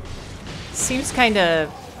 Seems kind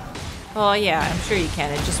of... Well, yeah, I'm sure you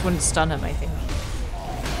can. It just wouldn't stun him, I think.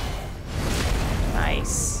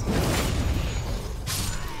 Nice.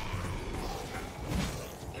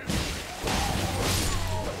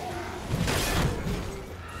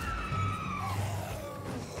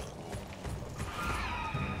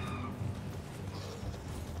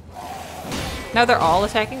 Now they're all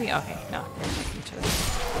attacking me? Okay, no. They're attacking each other.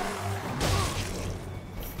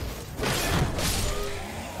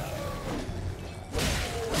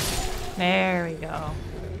 There we go.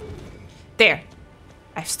 There.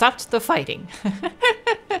 I've stopped the fighting.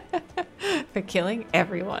 For killing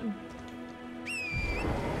everyone.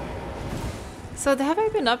 So have I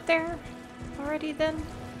been up there already then?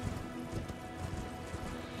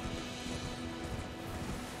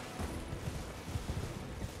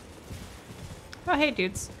 Oh, hey,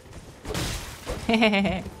 dudes.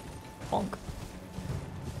 Bonk.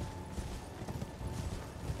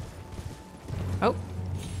 Oh.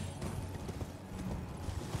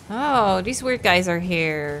 Oh, these weird guys are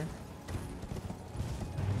here.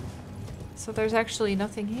 So there's actually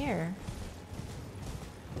nothing here.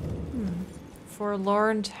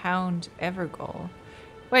 Forlorn Hound Evergoal.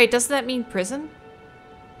 Wait, doesn't that mean prison?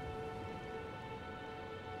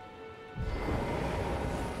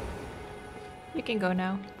 You can go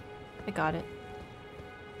now. I got it.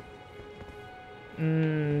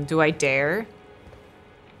 Do I dare?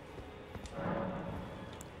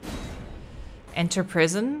 Enter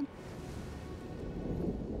prison?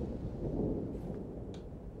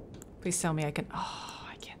 Please tell me I can... Oh,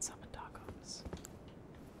 I can't summon doggos.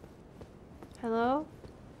 Hello?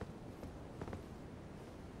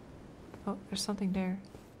 Oh, there's something there.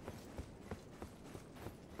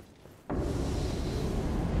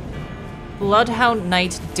 Bloodhound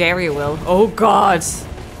Knight Darrywill. Oh god!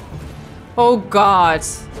 Oh god!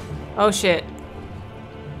 Oh shit.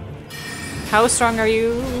 How strong are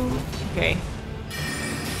you? Okay.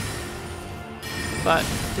 But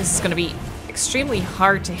this is gonna be extremely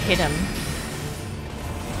hard to hit him.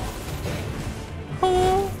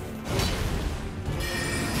 Oh.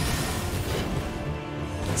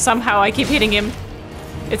 Somehow I keep hitting him.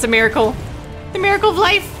 It's a miracle. The miracle of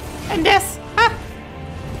life and death. Ah.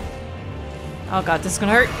 Oh god, this is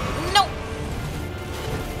gonna hurt. No!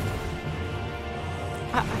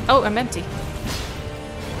 Oh, I'm empty.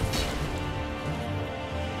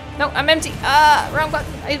 No, I'm empty. Wrong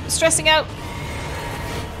button. I'm stressing out.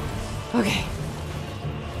 Okay.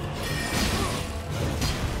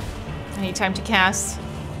 I need time to cast.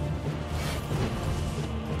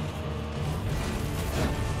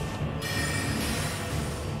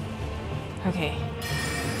 Okay.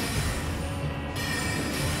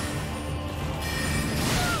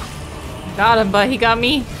 Got him, but he got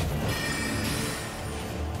me.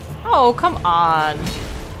 Oh, come on.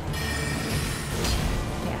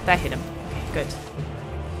 Yeah, that hit him. Okay, good.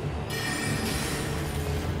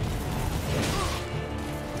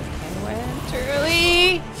 I went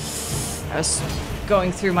early. I was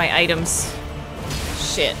going through my items.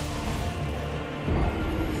 Shit.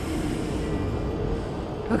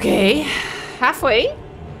 Okay, halfway.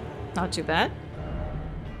 Not too bad.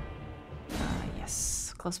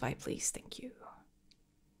 Yes, close by, please. Thank you.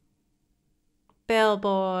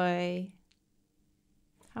 Bellboy.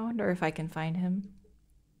 I wonder if I can find him.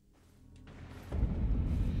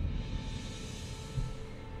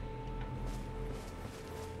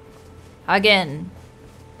 Again.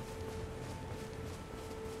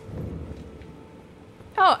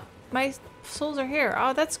 Oh, my souls are here.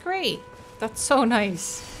 Oh, that's great. That's so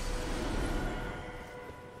nice.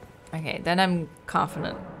 Okay, then I'm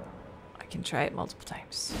confident I can try it multiple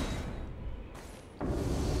times.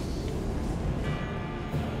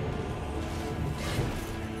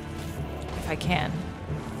 If I can.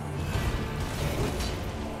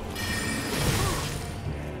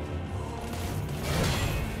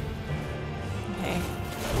 Okay.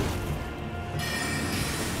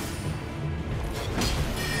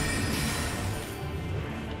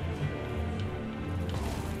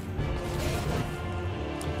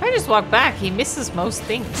 If I just walk back, he misses most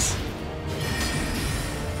things.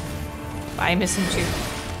 I miss him too.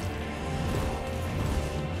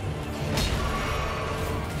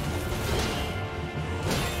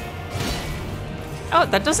 Oh,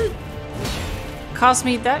 that doesn't cost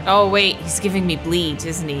me that. Oh wait, he's giving me bleed,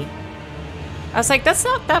 isn't he? I was like, that's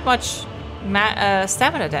not that much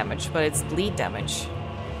stamina damage, but it's bleed damage.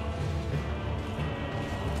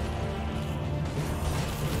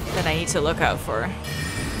 That I need to look out for.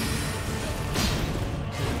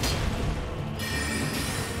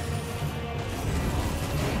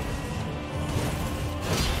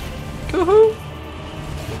 Woohoo!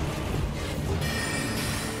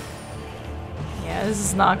 Yeah, this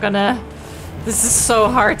is not gonna... This is so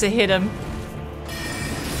hard to hit him.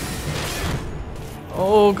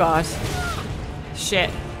 Oh god.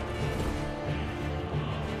 Shit.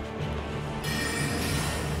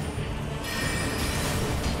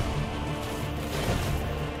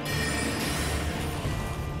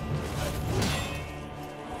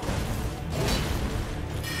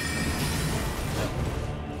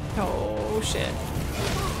 Oh, shit.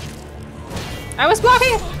 I was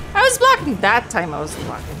blocking! I was blocking! That time I was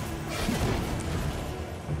blocking.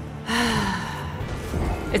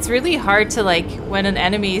 It's really hard to, like, when an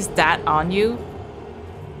enemy is that on you,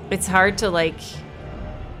 it's hard to, like,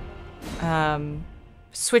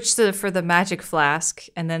 switch for the magic flask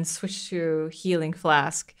and then switch to healing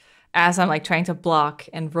flask as I'm, like, trying to block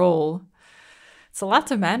and roll. It's a lot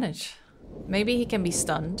to manage. Maybe he can be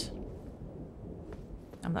stunned.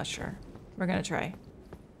 I'm not sure. We're gonna try.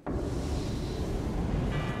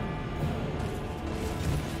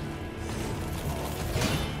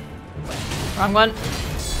 Wrong one.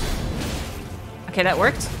 Okay, that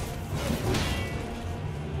worked.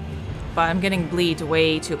 But I'm getting bleed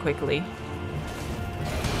way too quickly.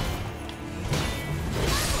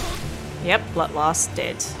 Yep, blood loss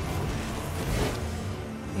did.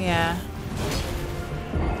 Yeah.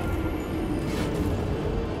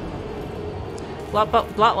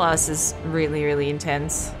 Blood loss is really, really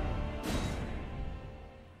intense.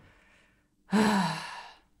 Oh,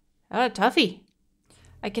 toughie.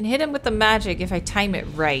 I can hit him with the magic if I time it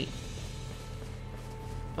right.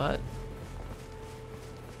 But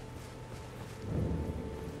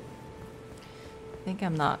I think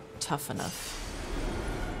I'm not tough enough.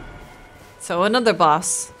 So another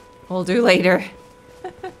boss we'll do later.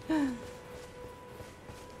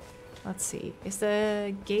 Let's see. Is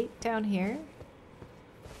the gate down here?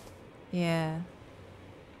 Yeah.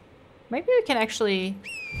 Maybe we can actually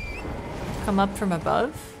come up from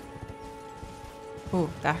above. Ooh,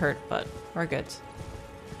 that hurt, but we're good.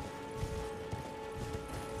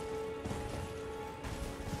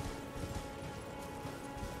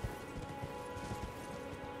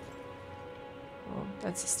 Oh,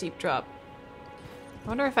 that's a steep drop. I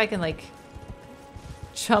wonder if I can, like,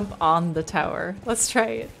 jump on the tower. Let's try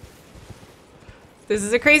it. This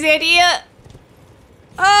is a crazy idea!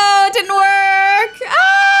 Oh, it didn't work!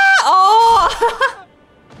 Ah! Oh!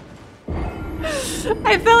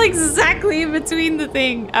 I fell exactly in between the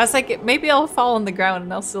thing. I was like, maybe I'll fall on the ground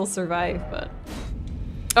and I'll still survive, but...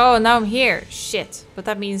 Oh, now I'm here. Shit. But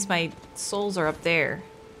that means my souls are up there.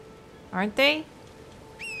 Aren't they?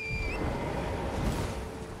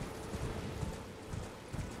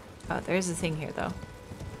 Oh, there's a thing here, though.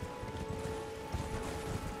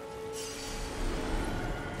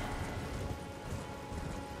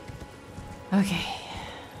 Okay.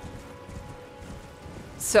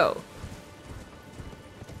 So.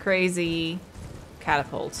 Crazy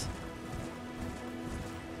catapult.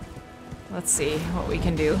 Let's see what we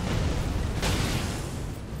can do.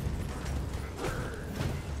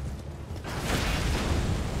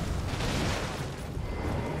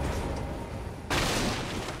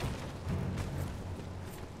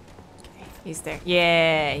 Okay, he's there.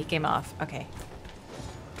 Yeah, he came off. Okay.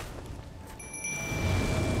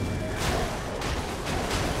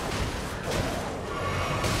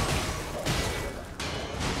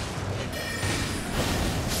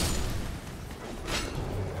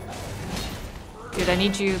 Dude, I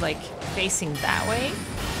need you, like, facing that way.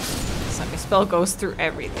 So my spell goes through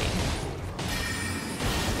everything.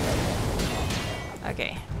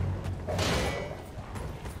 Okay.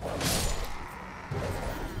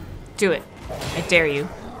 Do it. I dare you.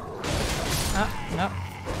 Oh, no.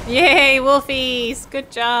 Yay, Wolfies!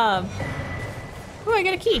 Good job. Oh, I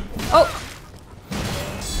got a key. Oh!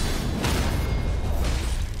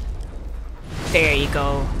 There you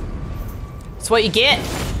go. That's what you get.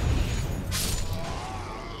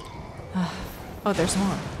 Oh, there's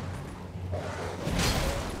more.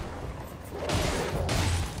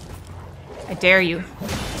 I dare you.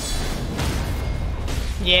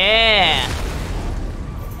 Yeah.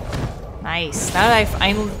 Nice. Now that I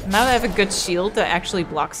have a good shield that actually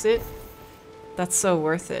blocks it, that's so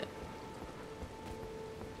worth it.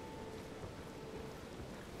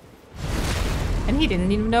 And he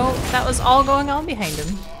didn't even know that was all going on behind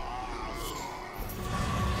him.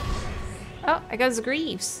 Oh, I got his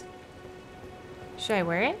greaves. Should I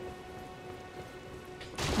wear it?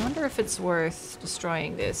 I wonder if it's worth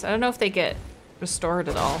destroying this. I don't know if they get restored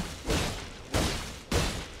at all.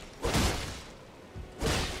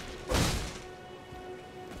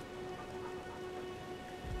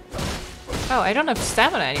 Oh, I don't have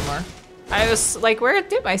stamina anymore. I was like, where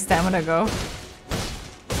did my stamina go?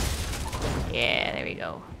 Yeah, there we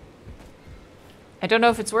go. I don't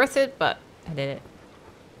know if it's worth it, but I did it.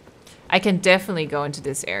 I can definitely go into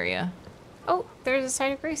this area. Oh, there's a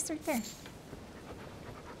site of grace right there.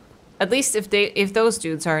 At least if those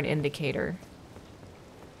dudes are an indicator,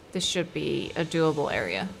 this should be a doable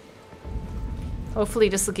area. Hopefully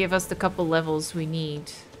this will give us the couple levels we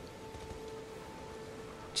need.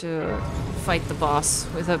 to fight the boss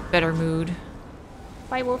with a better mood.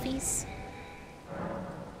 Bye, wolfies.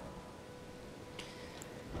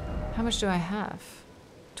 How much do I have?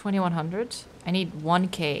 2100? I need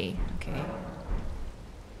 1k. Okay.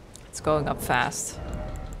 It's going up fast.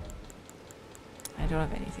 I don't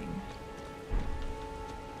have anything.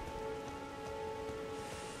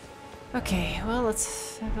 Okay, well,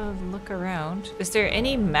 let's have a look around. Is there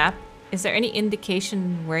any map? Is there any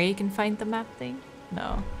indication where you can find the map thing?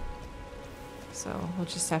 No. So we'll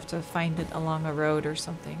just have to find it along a road or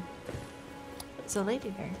something. There's a lady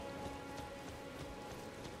there.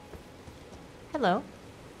 Hello.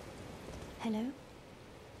 Hello?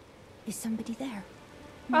 Is somebody there?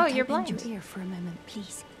 Oh, you're Might I bend blind. your ear for a moment,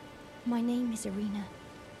 please? My name is Irina.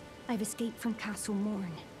 I've escaped from Castle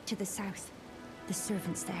Morne to the south. The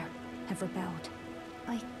servants there have rebelled.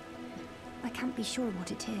 I can't be sure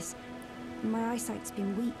what it is. My eyesight's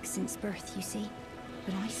been weak since birth, you see.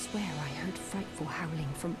 But I swear I heard frightful howling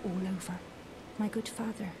from all over. My good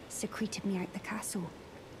father secreted me out the castle,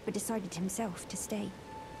 but decided himself to stay.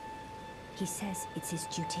 He says it's his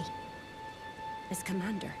duty. As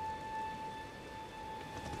commander.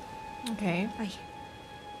 Okay.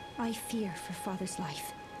 I fear for father's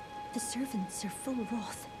life. The servants are full of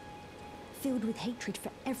wrath, filled with hatred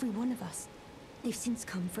for every one of us. They've since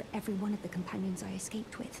come for every one of the companions I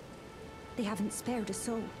escaped with. They haven't spared a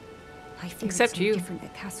soul. I fear Except it's no you. different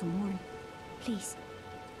at Castle Morne. Please,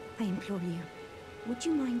 I implore you, would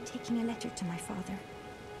you mind taking a letter to my father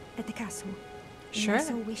at the castle? Sure. My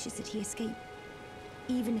soul wishes that he escape,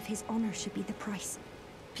 even if his honor should be the price.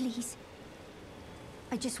 Please.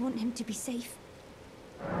 I just want him to be safe.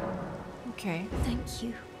 Okay. Thank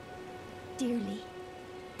you. Dearly.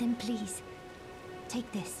 Then please,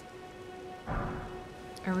 take this.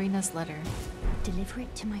 Irina's letter. Deliver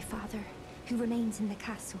it to my father, who remains in the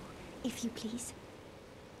castle, if you please.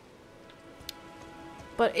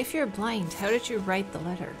 But if you're blind, how did you write the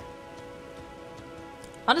letter?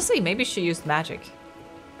 Honestly, maybe she used magic.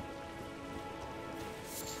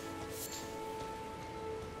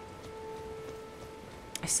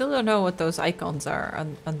 I still don't know what those icons are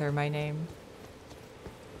under my name.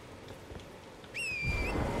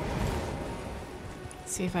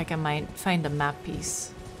 See if I can find a map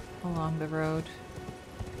piece along the road.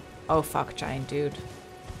 Oh fuck, giant dude.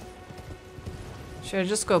 Should I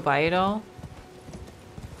just go buy it all?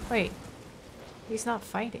 Wait, he's not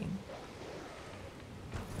fighting.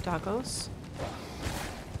 Doggos?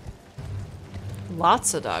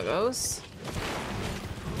 Lots of doggos.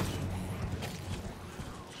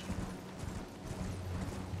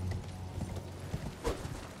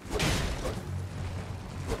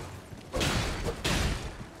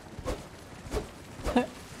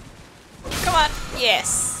 Come on!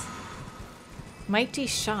 Yes! Mighty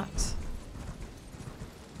shot.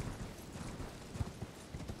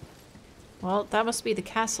 Well, that must be the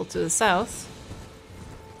castle to the south.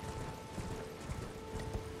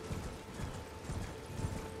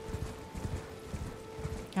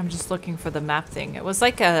 I'm just looking for the map thing. It was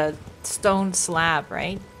like a stone slab,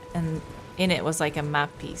 right? And in it was like a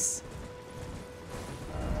map piece.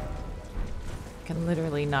 I can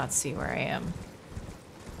literally not see where I am.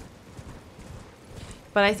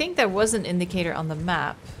 But I think there was an indicator on the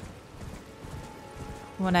map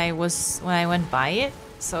when I went by it.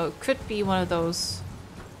 So it could be one of those.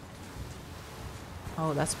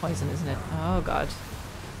 Oh, that's poison, isn't it? Oh god.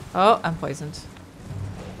 Oh, I'm poisoned.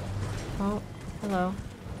 Oh, hello.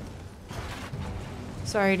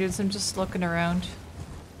 Sorry, dudes, I'm just looking around.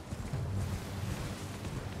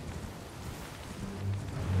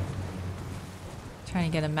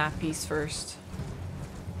 Trying to get a map piece first.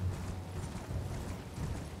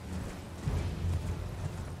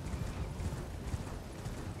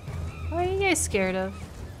 What are you guys scared of?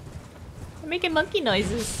 They're making monkey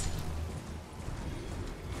noises.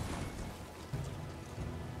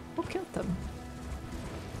 Who killed them?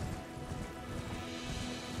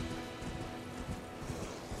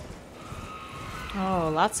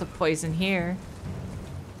 Oh, lots of poison here.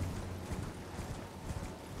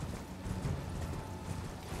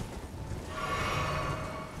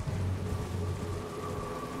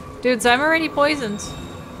 Dudes, I'm already poisoned.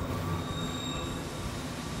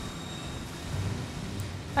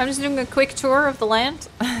 I'm just doing a quick tour of the land.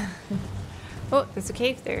 Oh, there's a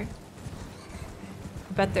cave there.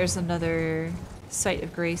 I bet there's another site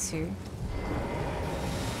of grace here.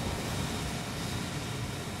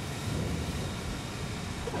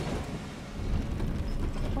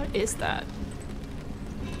 What is that?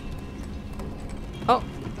 Oh,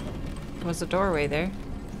 there was a doorway there.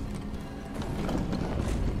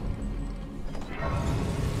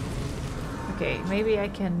 Okay, maybe I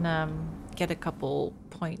can get a couple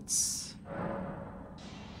points.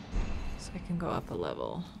 So I can go up a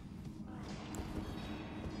level.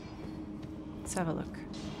 Let's have a look.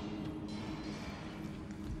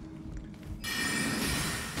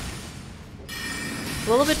 A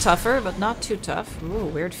little bit tougher, but not too tough. Ooh,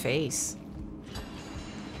 weird face.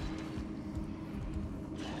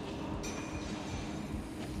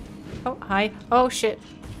 Oh, hi. Oh, shit.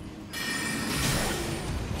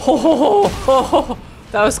 Ho ho ho ho ho!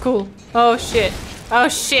 That was cool. Oh shit. Oh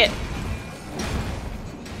shit.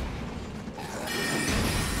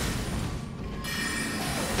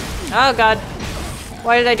 Oh god.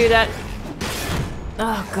 Why did I do that?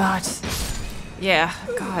 Oh god. Yeah,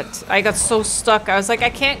 god. I got so stuck. I was like, I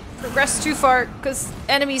can't progress too far because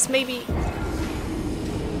enemies maybe.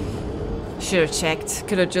 Should have checked.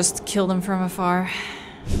 Could have just killed them from afar.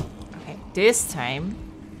 Okay, this time.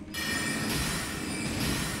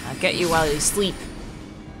 I'll get you while you sleep.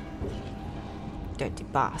 Dirty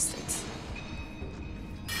bastards.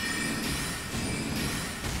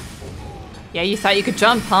 Yeah, you thought you could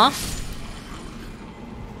jump, huh?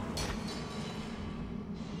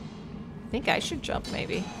 I think I should jump,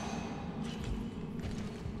 maybe.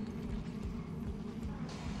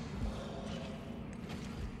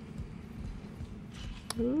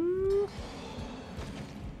 Ooh.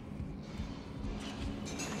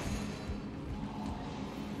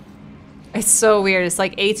 It's so weird. It's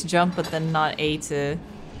like A to jump, but then not A to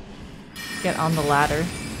get on the ladder.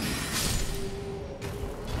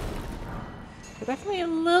 We're definitely a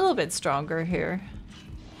little bit stronger here.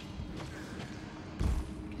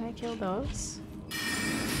 Can I kill those?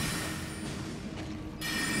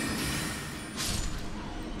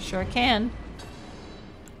 Sure can.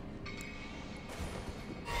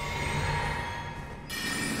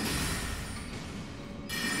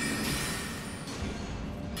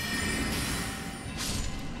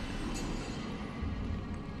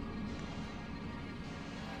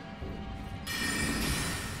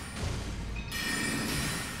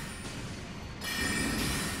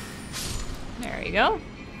 There you go.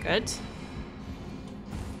 Good.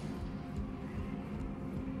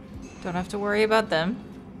 Don't have to worry about them.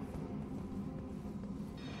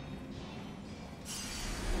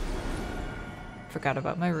 Forgot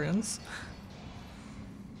about my runes.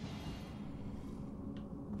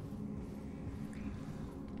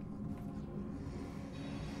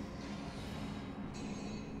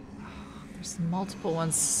 There's multiple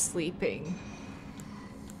ones sleeping.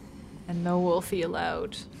 And no Wolfie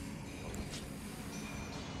allowed.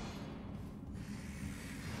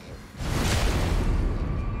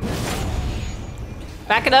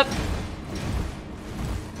 Back it up.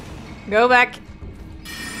 Go back.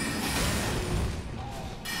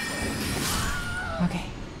 Okay.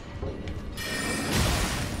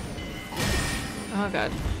 Oh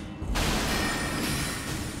god.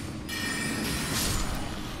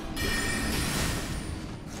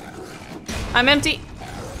 I'm empty.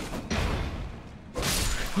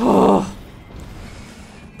 Oh.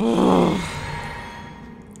 Oh.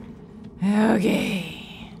 Okay.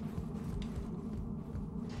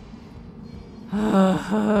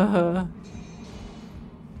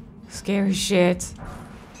 Scary shit.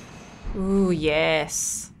 Ooh,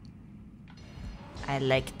 yes. I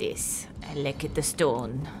like this. I like the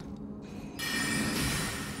stone.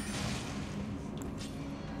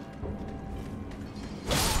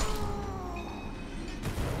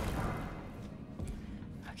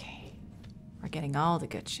 Okay. We're getting all the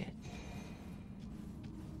good shit.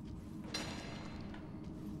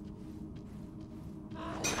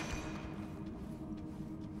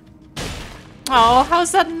 Oh,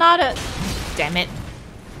 how's that not a... Damn it.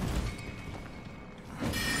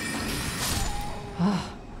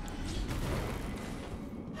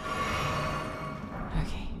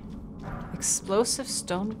 Okay. Explosive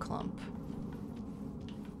stone clump.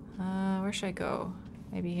 Where should I go?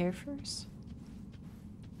 Maybe here first?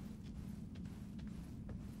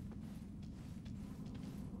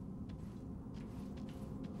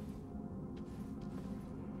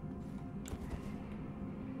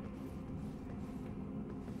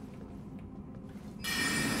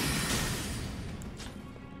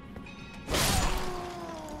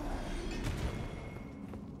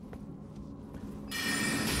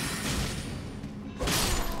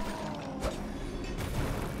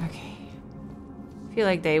 I feel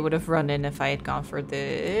like they would have run in if I had gone for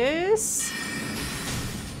this.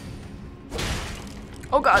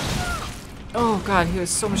 Oh god. Oh god, he was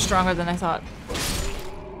so much stronger than I thought.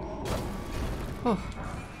 Oh.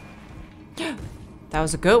 That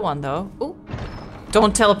was a good one though. Ooh.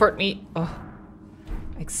 Don't teleport me. Oh.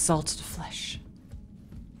 Exalted flesh.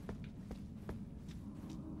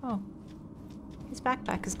 His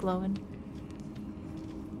backpack is glowing.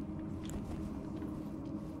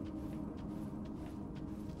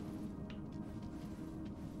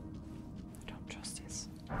 I don't trust this.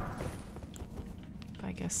 But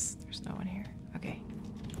I guess there's no one here. Okay.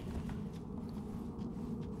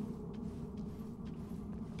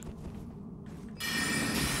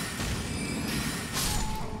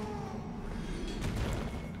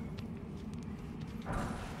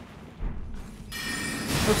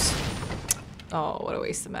 Oops. Oh, what a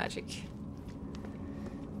waste of magic.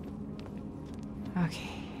 Okay.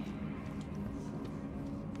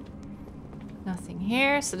 Nothing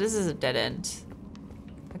here, so this is a dead end.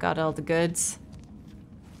 I got all the goods.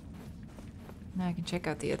 Now I can check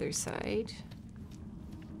out the other side.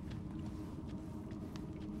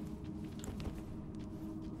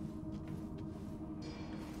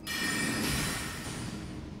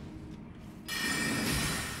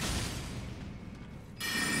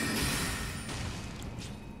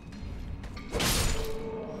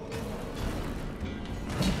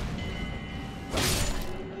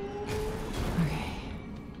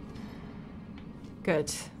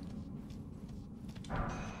 Good.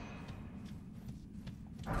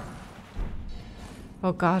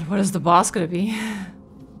 Oh god, what is the boss gonna be?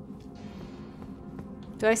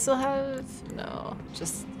 Do I still have... No,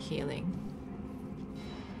 just healing.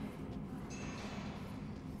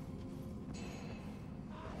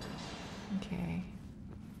 Okay.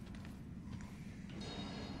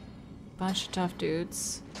 Bunch of tough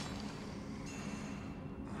dudes.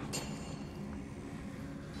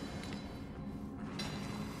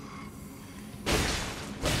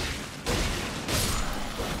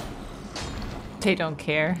 They don't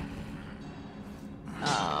care.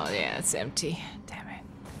 Oh, yeah, it's empty. Damn it.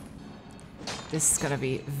 This is gonna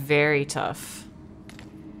be very tough.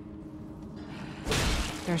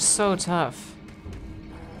 They're so tough.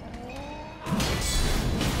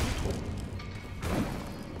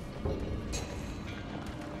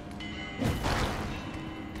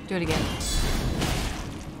 Do it again.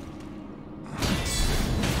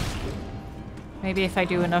 Maybe if I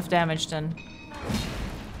do enough damage then.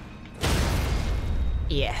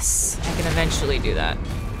 Yes, I can eventually do that.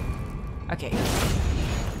 Okay.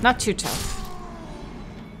 Not too tough.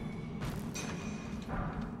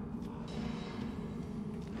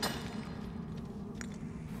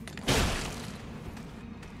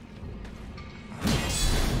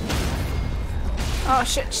 Oh,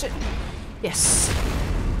 shit, shit. Yes.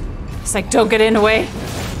 It's like, don't get in the way.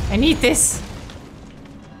 I need this.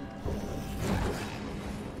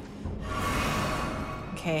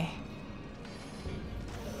 Okay.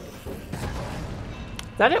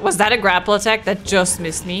 That it? Was that a grapple attack that just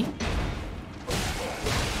missed me?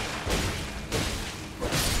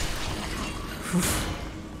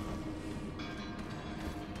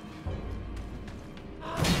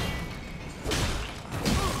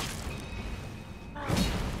 I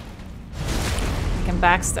can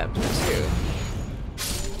backstep too.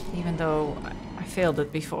 Even though I failed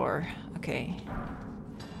it before. Okay.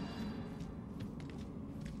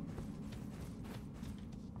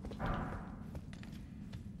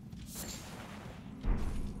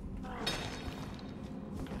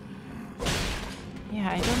 Yeah,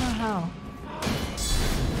 I don't know how.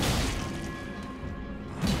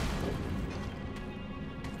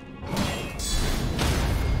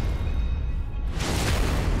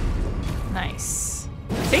 Nice.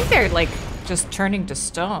 I think they're like just turning to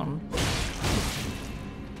stone.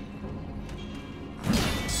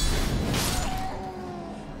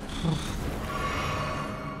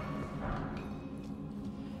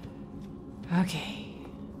 Okay.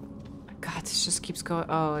 God, this just keeps going.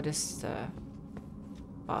 Oh, it is the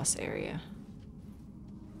boss area.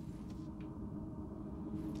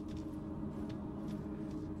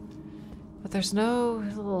 But there's no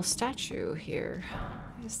little statue here,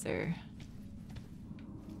 is there?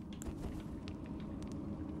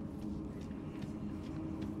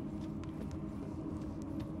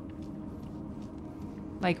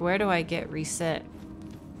 Like, where do I get reset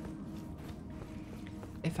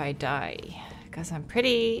if I die? Because I'm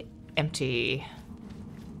pretty empty.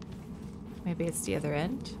 Maybe it's the other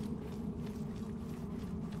end?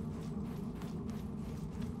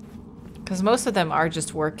 Because most of them are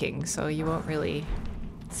just working, so you won't really...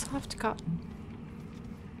 Soft cotton.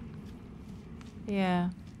 Yeah.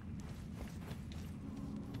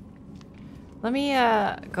 Let me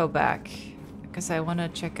go back, because I want to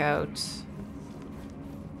check out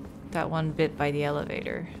that one bit by the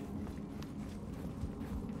elevator.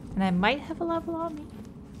 And I might have a level on me.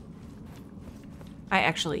 I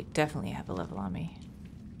actually definitely have a level on me.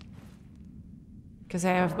 Because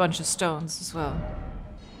I have a bunch of stones as well.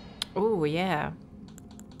 Oh, yeah.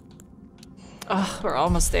 Oh, we're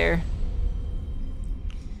almost there.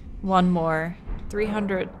 One more.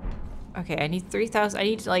 300. Okay, I need 3,000. I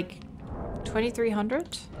need like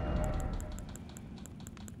 2,300.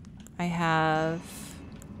 I have...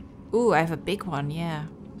 Ooh, I have a big one, yeah.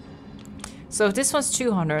 So if this one's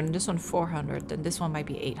 200 and this one 400, then this one might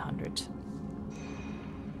be 800.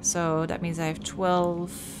 So that means I have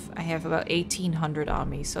 12... I have about 1,800 on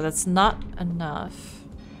me, so that's not enough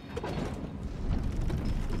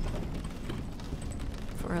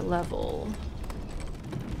for a level.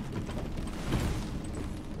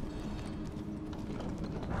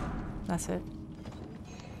 That's it.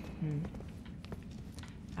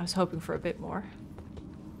 I was hoping for a bit more.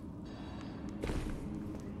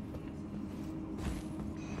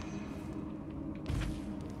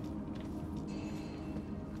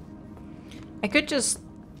 I could just...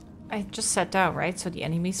 I just sat down, right? So the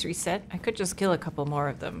enemies reset. I could just kill a couple more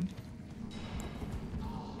of them.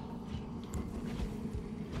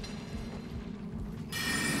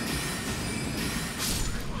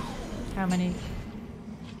 How many?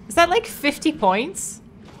 Is that like 50 points?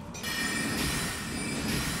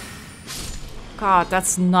 God,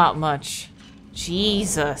 that's not much.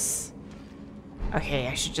 Jesus. Okay,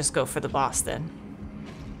 I should just go for the boss then.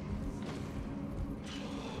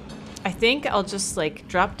 I think I'll just like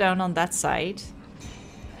drop down on that side.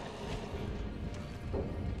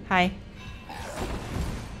 Hi.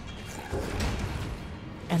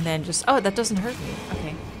 And then just... Oh, that doesn't hurt me.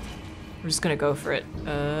 Okay. I'm just gonna go for it.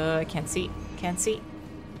 I can't see. Can't see.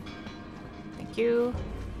 Thank you.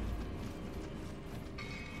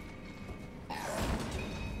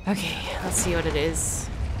 Okay, let's see what it is.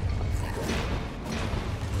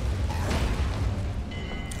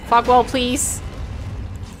 Fog wall, please.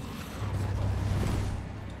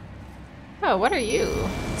 Oh, what are you?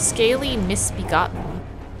 Scaly misbegotten.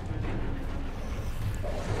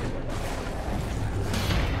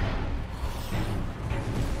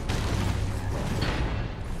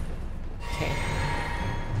 Okay.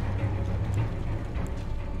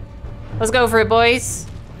 Let's go for it, boys.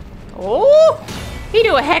 Oh! He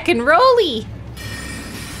do a heckin' rolly!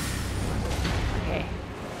 Okay.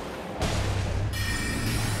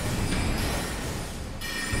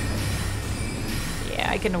 Yeah,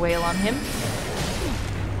 I can wail on him.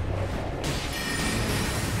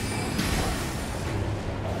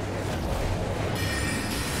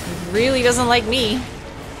 He really doesn't like me.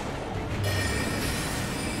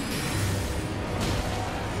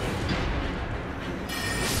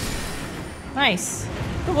 Nice.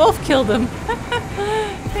 The wolf killed him.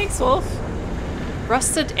 Thanks, wolf.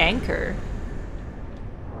 Rusted anchor.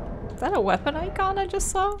 Is that a weapon icon I just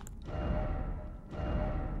saw?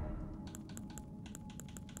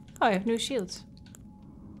 Oh, I have new shields.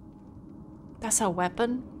 That's a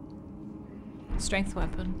weapon? Strength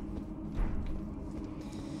weapon.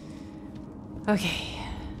 Okay.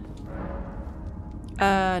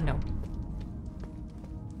 No.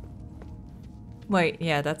 Wait,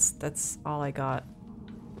 yeah, that's all I got.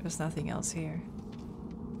 There's nothing else here.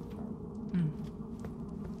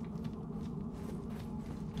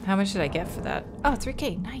 How much did I get for that? Oh,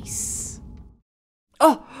 3K, nice.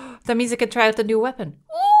 Oh, that means I can try out the new weapon.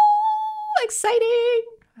 Ooh, exciting.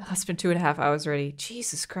 Oh, it's been 2.5 hours already.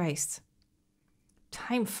 Jesus Christ.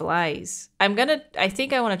 Time flies. I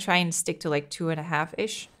think I want to try and stick to like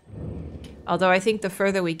 2.5-ish. Although I think the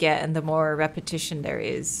further we get and the more repetition there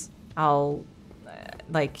is, I'll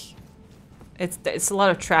like... It's a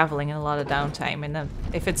lot of traveling and a lot of downtime, and then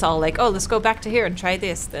if it's all like, oh, let's go back to here and try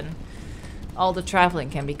this, then all the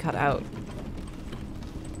traveling can be cut out.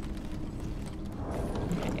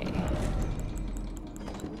 Okay.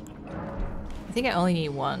 I think I only need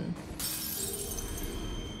one.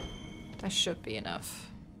 That should be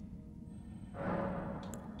enough.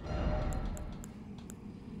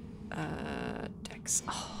 Dex.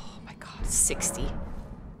 Oh my god, 60.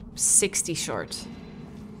 60 short.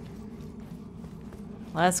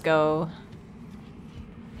 Let's go.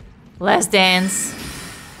 Let's dance.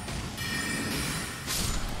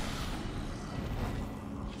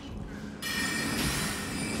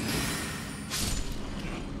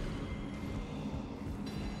 Okay.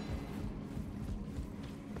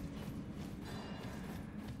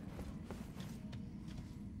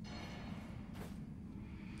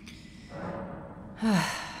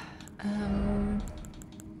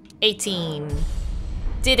 18.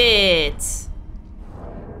 Did it.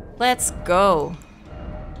 Let's go.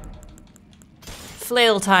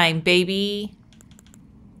 Flail time, baby.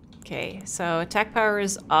 Okay, so attack power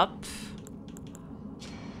is up.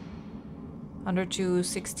 102,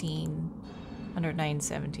 16, 109,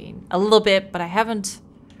 17. A little bit, but I haven't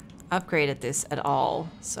upgraded this at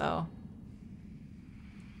all, so...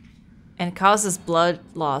 And causes blood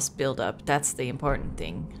loss buildup. That's the important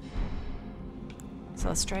thing. So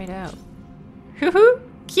let's try it out. Hoo-hoo!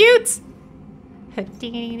 Cute! Ding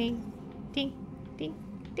ding ding ding ding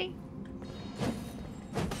ding.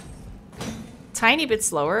 Tiny bit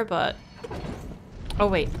slower, but... Oh,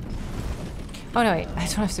 wait. Oh, no, wait. I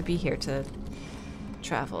don't have to be here to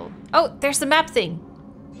travel. Oh, there's the map thing!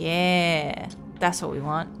 Yeah, that's what we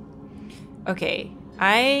want. Okay,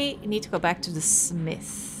 I need to go back to the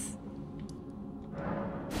smith.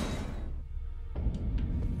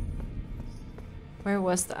 Where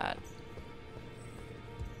was that?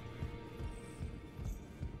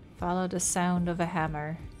 Follow the sound of a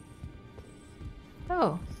hammer.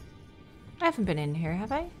 Oh, I haven't been in here,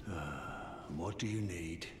 have I? What do you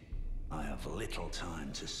need? I have little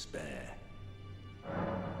time to spare.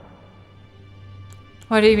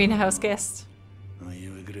 What do you mean, house guest? Are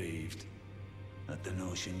you aggrieved at the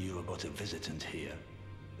notion you are but a visitant here?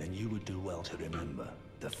 Then you would do well to remember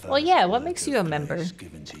the first Well, yeah, what word makes of you a member? grace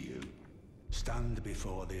given to you. Stand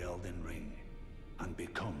before the Elden Ring and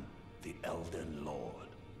become the Elden Lord.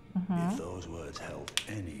 If those words held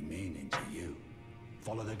any meaning to you,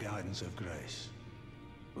 follow the guidance of grace.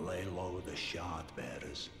 Lay low the shard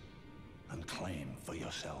bearers and claim for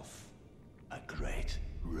yourself a great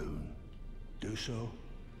rune. Do so,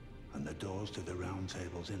 and the doors to the round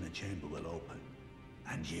table's inner chamber will open,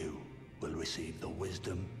 and you will receive the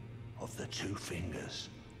wisdom of the two fingers.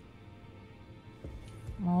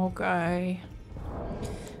 Okay.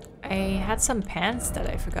 I had some pants that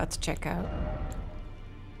I forgot to check out.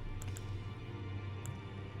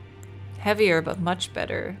 Heavier, but much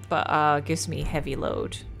better. But gives me heavy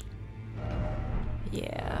load.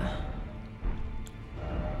 Yeah.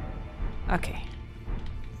 Okay.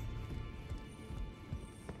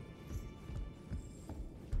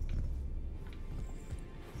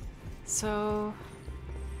 So...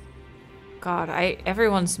 God,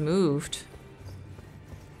 everyone's moved.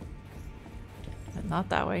 But not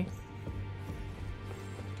that way.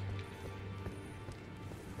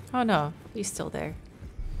 Oh no, he's still there.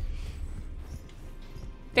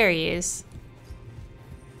 There he is.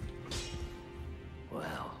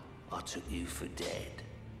 Well, I took you for dead.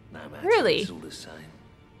 No matter, Really? it's all the same.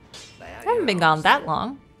 Lay out I haven't your been gone arms that then.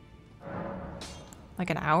 long. Like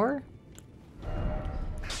an hour?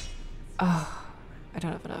 Oh, I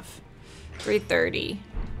don't have enough. 3:30.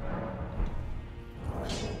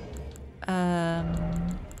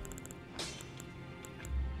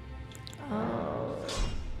 Oh,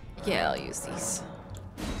 yeah, I'll use these.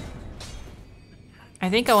 I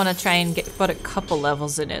think I want to try and put a couple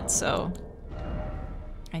levels in it, so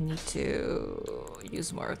I need to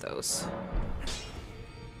use more of those.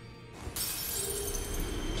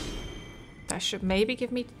 That should maybe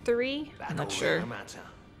give me 3. I'm not sure. No matter.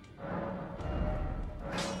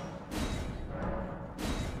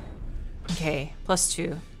 Okay,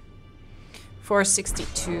 +2.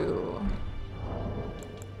 462.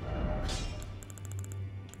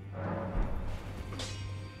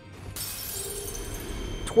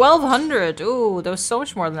 $1,200. Ooh, that was so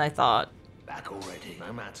much more than I thought. Back already.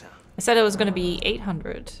 No matter. I said it was gonna be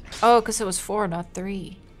 800. Oh, because it was 4, not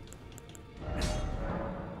 3.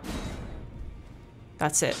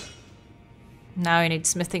 That's it. Now I need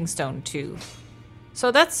smithing stone too.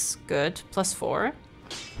 So that's good. +4.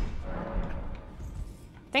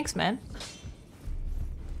 Thanks, man.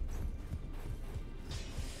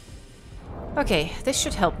 Okay, this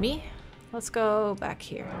should help me. Let's go back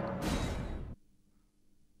here.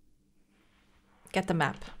 Get the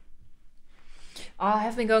map. Oh, I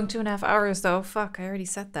have been going 2.5 hours though. Fuck, I already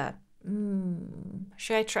said that.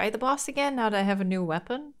 Should I try the boss again now that I have a new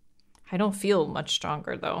weapon? I don't feel much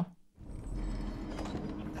stronger though.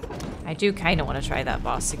 I do kind of want to try that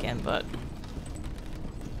boss again, but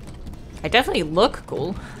I definitely look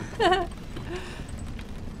cool.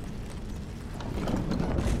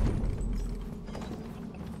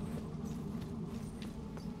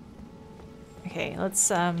 Okay,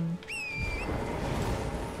 let's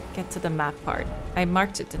get to the map part. I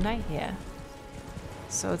marked it, didn't I? Yeah.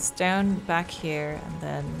 So it's down back here and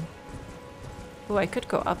then... Oh, I could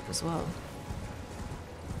go up as well.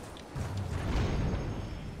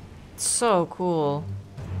 It's so cool.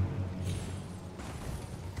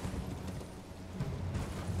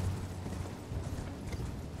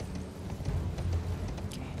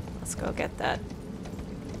 Okay, let's go get that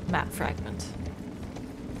map fragment.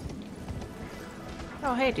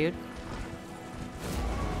 Oh, hey, dude.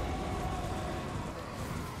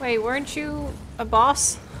 Wait, weren't you a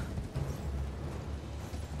boss?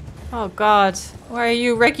 Oh god, why are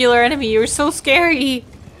you a regular enemy? You're so scary!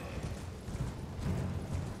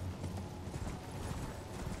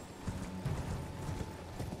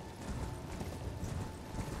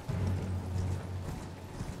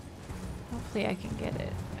 Hopefully I can get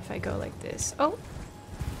it if I go like this. Oh!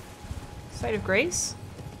 Site of Grace?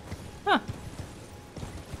 Huh.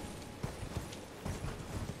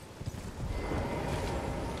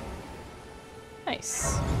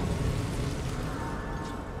 Nice.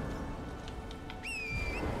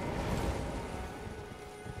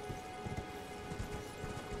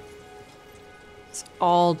 It's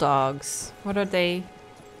all dogs. What are they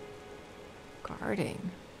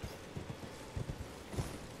guarding?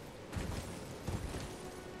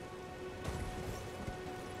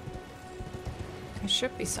 It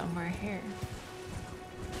should be somewhere here.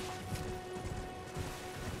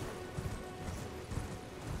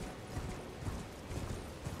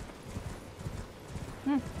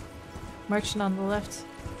 Merchant on the left.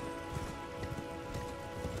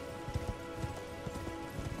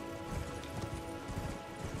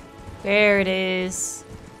 There it is.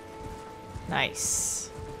 Nice.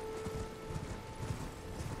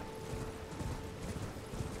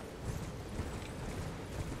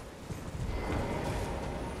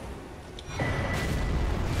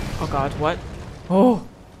 Oh god, what? Oh!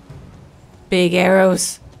 Big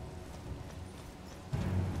arrows.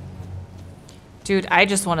 Dude, I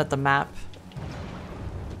just wanted the map.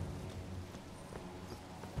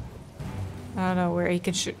 I don't know where he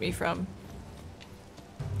can shoot me from.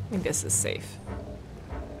 I think this is safe.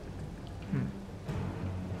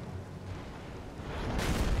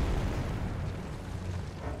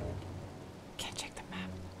 Can't check the map.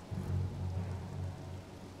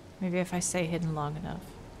 Maybe if I stay hidden long enough.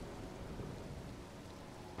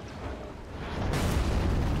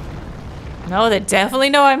 No, they definitely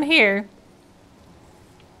know I'm here.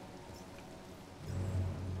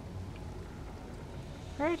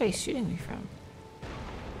 Where are they shooting me from?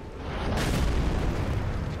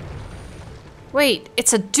 Wait,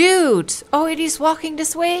 it's a dude! Oh, and he's walking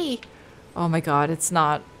this way! Oh my god, it's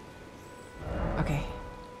not. Okay.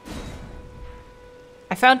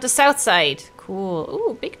 I found the south side. Cool.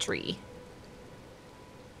 Ooh, big tree.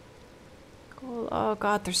 Cool. Oh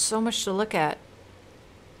god, there's so much to look at.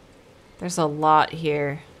 There's a lot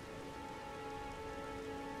here.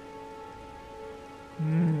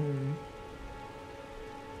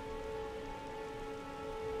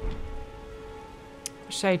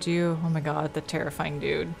 What should I do? Oh my god, the terrifying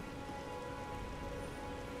dude.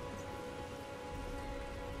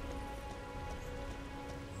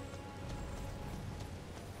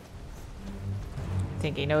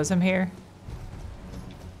 Think he knows I'm here?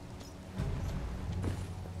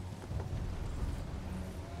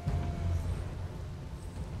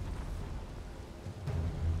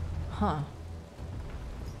 Huh.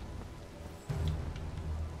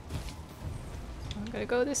 I'm gonna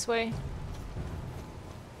go this way.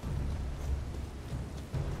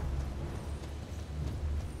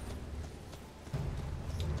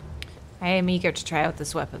 I am eager to try out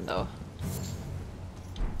this weapon, though.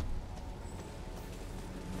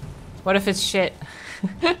 What if it's shit?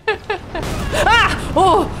 Ah!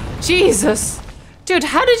 Oh! Jesus! Dude,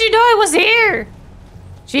 how did you know I was here?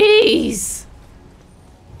 Jeez!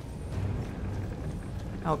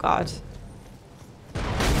 Oh god.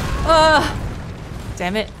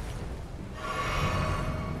 Damn it.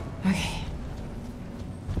 Okay.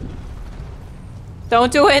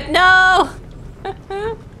 Don't do it! No!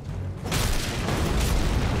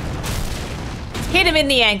 Hit him in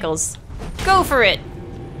the ankles. Go for it.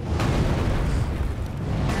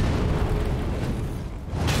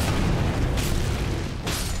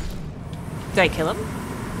 Did I kill him?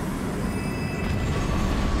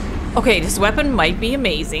 Okay, this weapon might be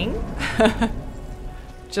amazing.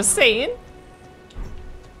 Just saying.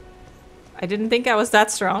 I didn't think I was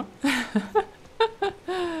that strong.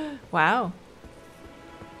 Wow.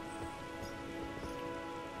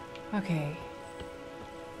 Okay.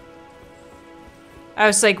 I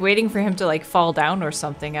was like waiting for him to like fall down or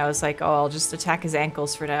something. I was like, oh, I'll just attack his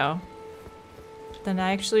ankles for now. But then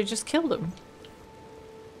I actually just killed him.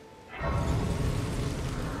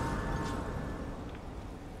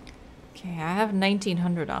 Okay, I have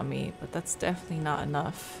 1900 on me, but that's definitely not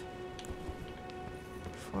enough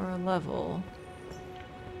for a level.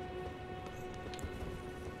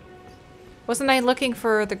 Wasn't I looking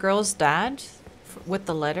for the girl's dad with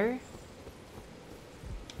the letter?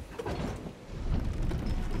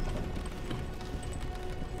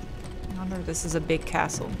 I wonder if this is a big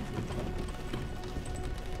castle.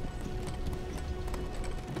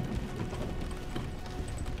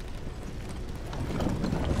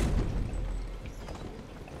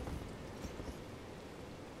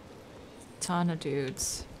 Ton of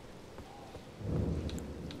dudes.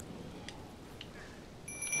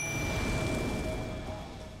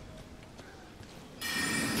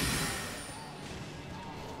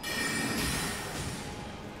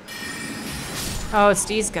 Oh, it's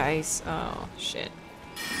these guys. Oh, shit.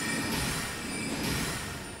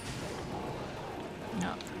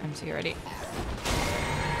 No, empty already.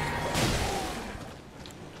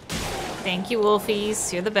 Thank you,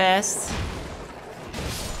 Wolfies. You're the best.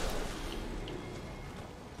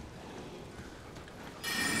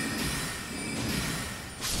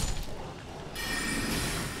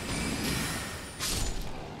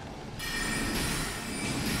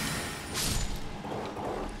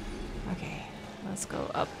 Okay, let's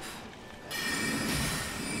go up.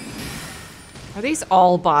 Are these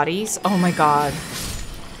all bodies? Oh my god.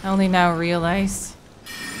 I only now realized.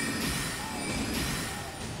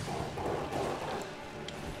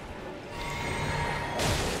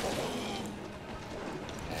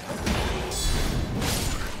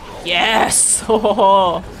 Yes!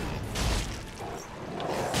 Oh.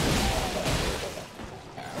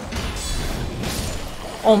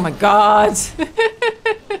 Oh my god.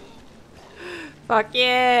 Fuck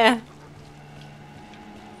yeah.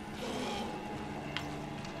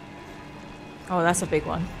 Oh, that's a big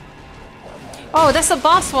one. Oh, that's the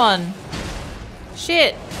boss one.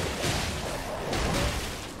 Shit.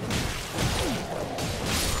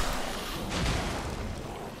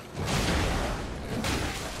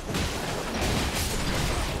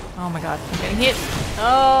 Oh my god, I'm getting hit.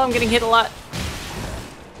 Oh, I'm getting hit a lot.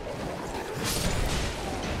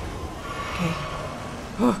 Okay.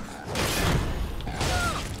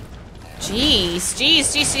 Jeez,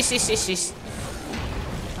 jeez.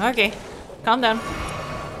 Okay, calm down.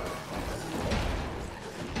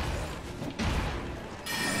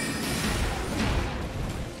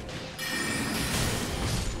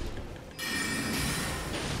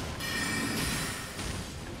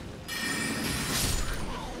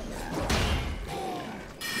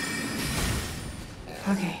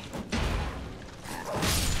 Okay.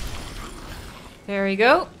 There we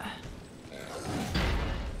go.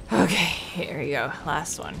 Okay, here we go.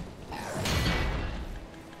 Last one.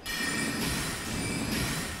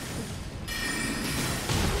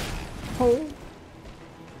 Oh.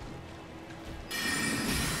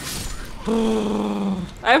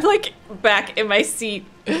 I'm like back in my seat.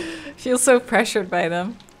 Feel so pressured by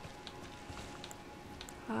them.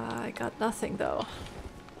 I got nothing though.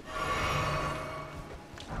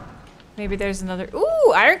 Maybe there's another.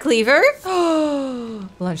 Ooh, Iron Cleaver. Oh,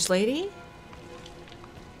 lunch lady.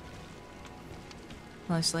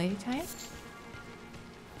 Lunch lady time.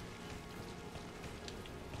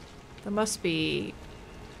 There must be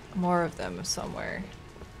more of them somewhere.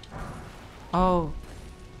 Oh.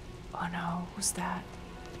 Oh no, who's that?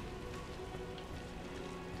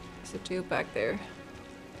 There's a dude back there.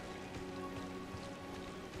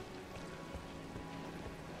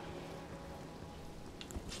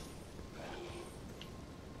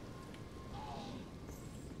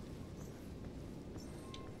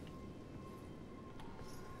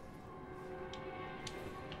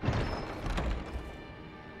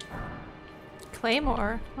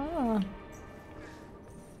 Claymore. Oh.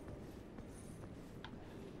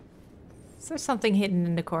 Is there something hidden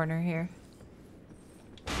in the corner here?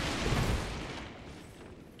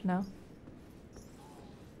 No?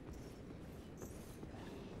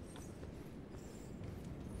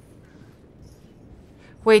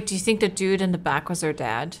 Wait, do you think the dude in the back was her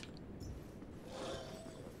dad?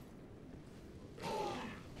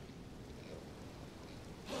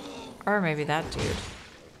 Or maybe that dude.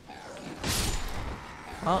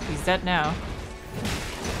 Well, he's dead now.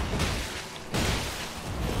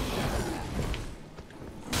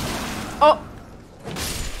 Oh!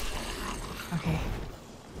 Okay.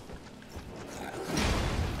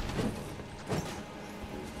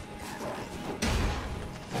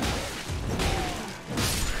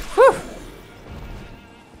 Whew!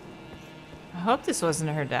 I hope this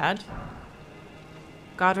wasn't her dad.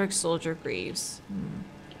 Godric Soldier grieves.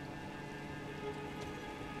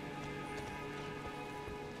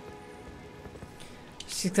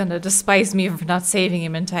 She's gonna despise me for not saving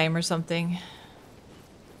him in time or something.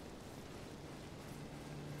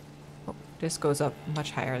 Oh, this goes up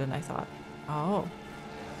much higher than I thought. Oh.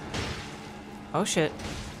 Oh shit.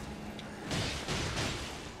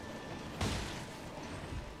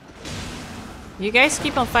 You guys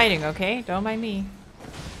keep on fighting, okay? Don't mind me.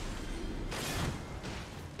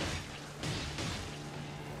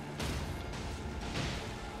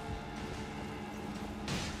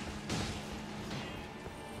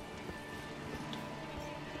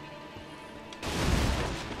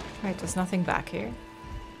 Right, there's nothing back here.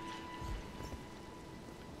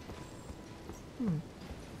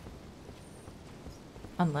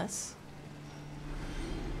 Unless...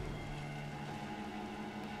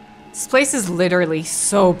 This place is literally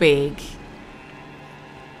so big.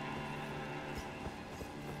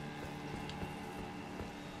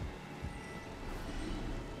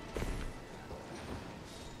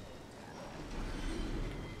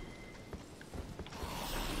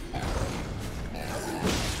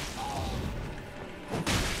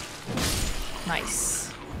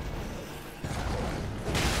 Nice.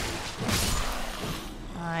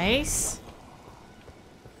 Nice.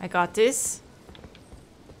 I got this.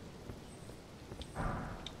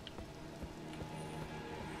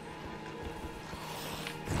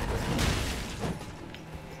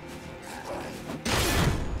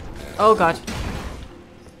 Oh god.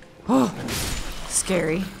 Oh,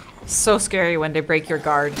 scary. So scary when they break your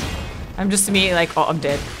guard. I'm just immediately like, oh, I'm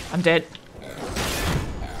dead. I'm dead.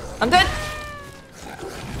 I'm dead!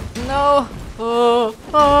 No! Oh,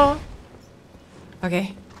 oh.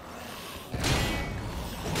 Okay.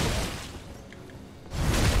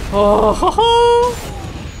 Oh, ho,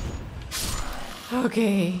 ho.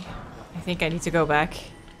 Okay. I think I need to go back.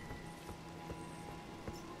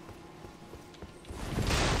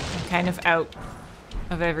 I'm kind of out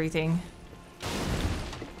of everything.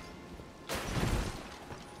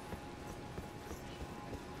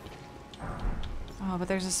 Oh, but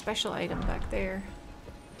there's a special item back there.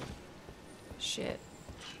 Shit.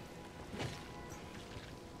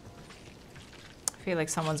 I feel like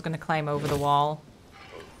someone's gonna climb over the wall.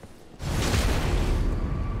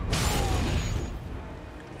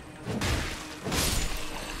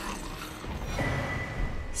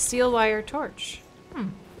 Steel wire torch.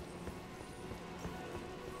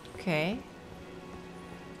 Okay.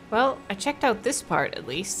 Well, I checked out this part at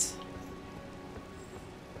least.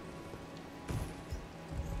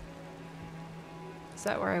 Is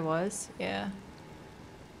that where I was? Yeah.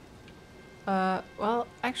 Well,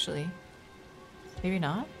 actually, maybe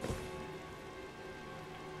not.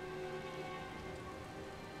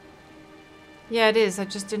 Yeah, it is. I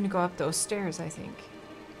just didn't go up those stairs, I think.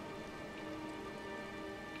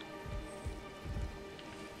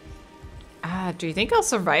 Ah, do you think I'll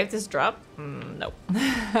survive this drop? Nope.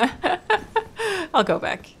 I'll go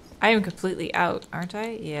back. I am completely out, aren't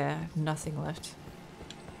I? Yeah, I have nothing left.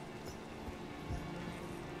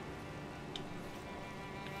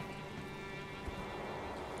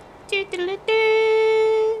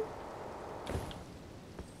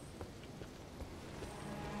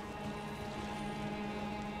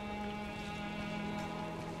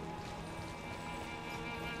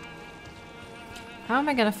 How am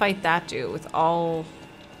I gonna fight that dude with all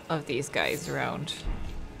of these guys around?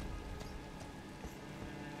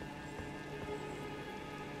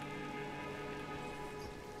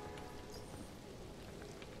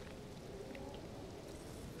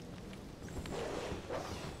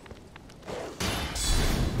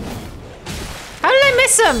 How did I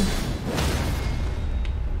miss him?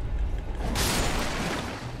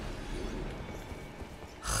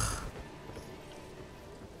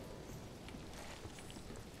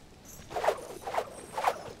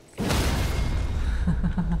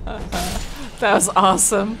 That was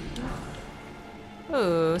awesome.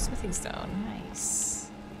 Oh, smithing stone.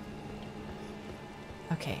 Nice.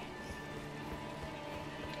 Okay.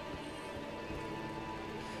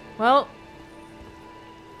 Well,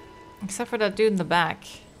 except for that dude in the back.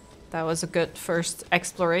 That was a good first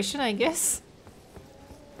exploration, I guess.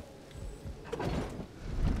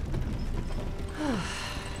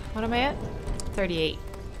 What am I at? 38. I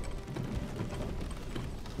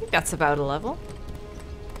think that's about a level.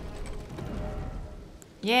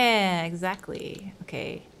 Yeah, exactly.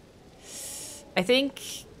 Okay. I think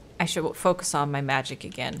I should focus on my magic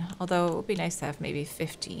again. Although it would be nice to have maybe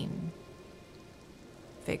 15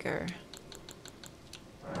 vigor.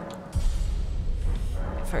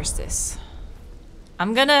 First this.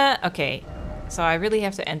 I'm gonna... Okay. So I really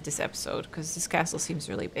have to end this episode because this castle seems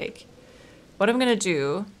really big. What I'm gonna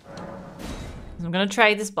do is I'm gonna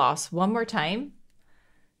try this boss one more time.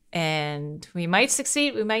 And we might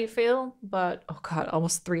succeed, we might fail, but oh god,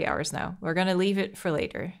 almost 3 hours now. We're gonna leave it for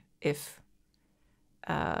later. If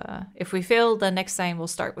we fail, then next time we'll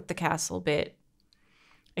start with the castle bit,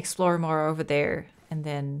 explore more over there, and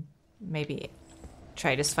then maybe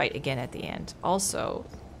try this fight again at the end. Also,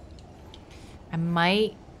 I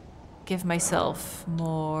might give myself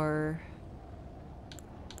more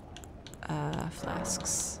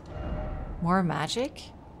flasks. More magic?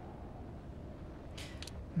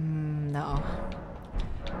 No.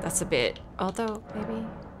 That's a bit... Although, maybe...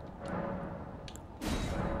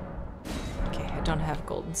 Okay, I don't have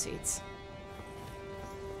golden seeds.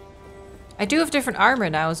 I do have different armor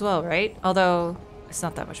now as well, right? Although, it's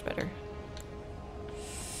not that much better.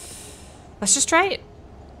 Let's just try it.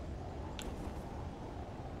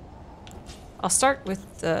 I'll start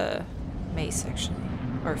with the mace, actually.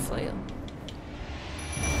 Or flail.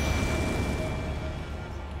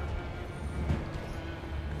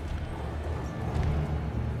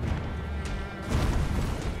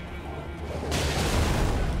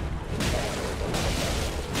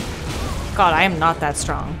 God, I am not that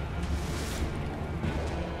strong.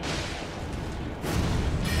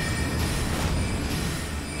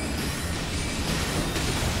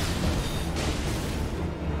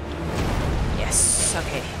 Yes,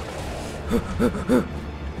 okay.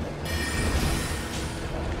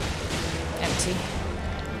 Empty.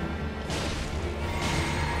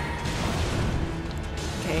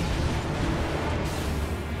 Okay.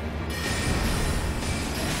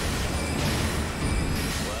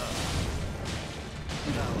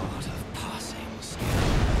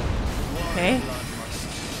 Okay.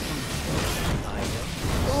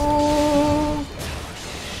 Oh.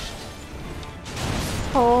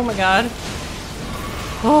 Oh my god.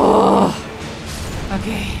 Oh.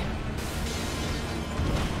 Okay.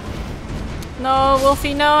 No,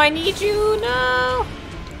 Wolfie, no, I need you. No.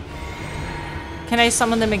 Can I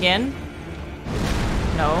summon them again?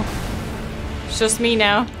 No. It's just me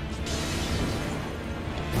now.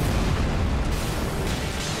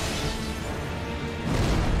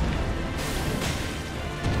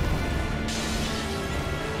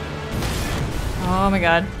 Oh my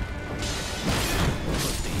god.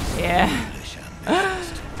 Yeah.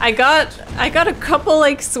 I got a couple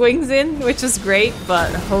like swings in, which is great,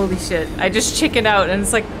 but holy shit. I just chickened out and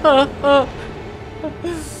it's like, oh.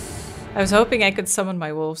 I was hoping I could summon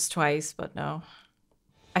my wolves twice, but no.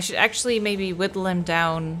 I should actually maybe whittle him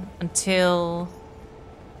down until...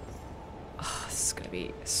 Oh, this is gonna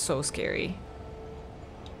be so scary.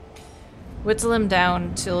 Whittle him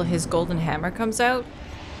down till his golden hammer comes out.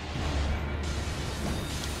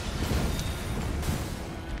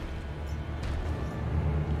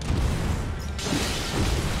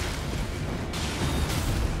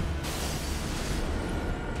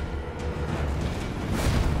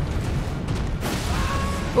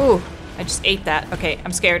 Ooh, I just ate that. Okay,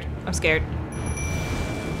 I'm scared. I'm scared.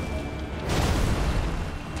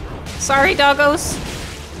 Sorry, doggos.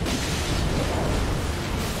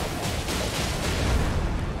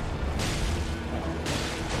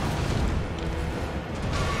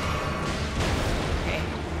 Okay.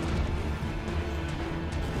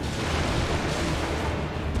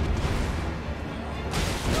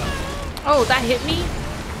 Oh, that hit me?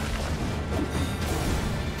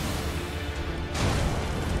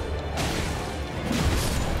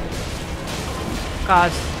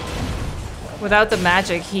 God. Without the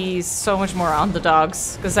magic, he's so much more on the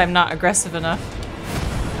dogs because I'm not aggressive enough.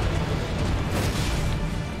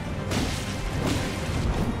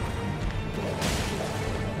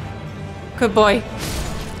 Good boy.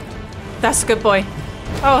 That's a good boy.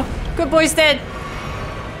 Oh, good boy's dead.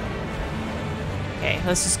 Okay,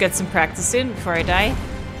 let's just get some practice in before I die.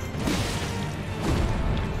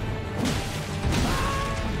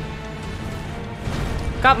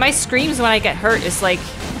 God, my screams when I get hurt is like...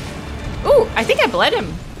 Ooh, I think I bled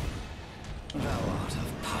him.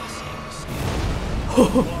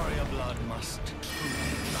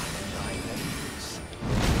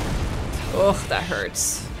 Oh, that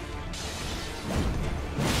hurts.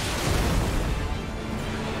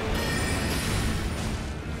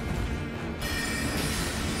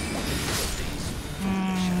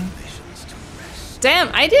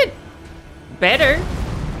 Damn, I did better.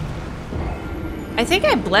 I think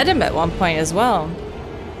I bled him at one point as well.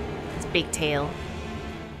 His big tail.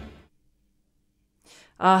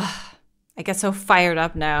 I get so fired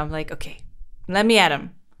up now. I'm like, okay, let me at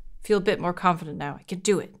him. Feel a bit more confident now. I can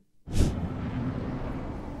do it.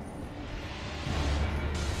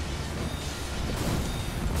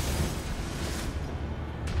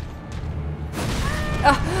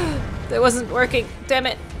 That wasn't working. Damn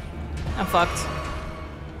it. I'm fucked.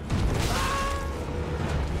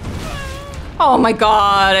 Oh my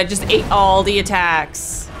god, I just ate all the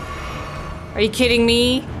attacks. Are you kidding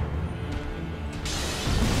me?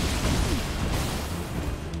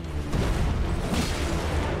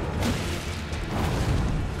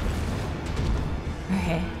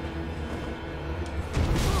 Okay.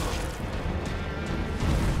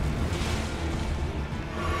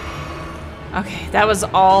 Okay, that was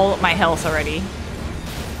all my health already.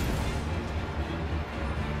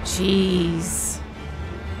 Jeez.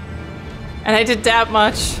 And I did that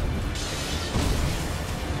much.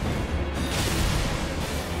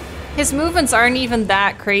 His movements aren't even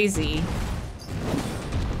that crazy.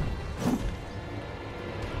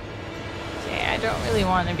 Okay, I don't really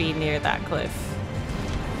want to be near that cliff.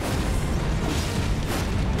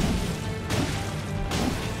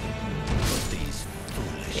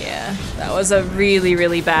 Yeah, that was a really,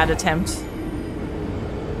 really bad attempt.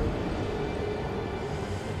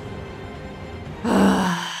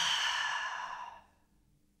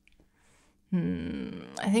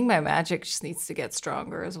 I think my magic just needs to get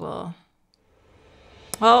stronger as well.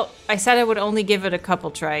 Well, I said I would only give it a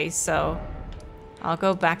couple tries, so I'll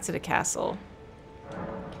go back to the castle.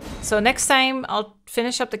 So next time I'll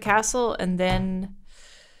finish up the castle and then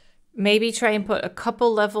maybe try and put a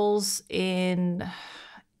couple levels in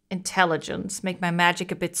intelligence, make my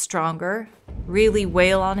magic a bit stronger, really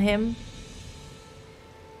wail on him,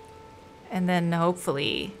 and then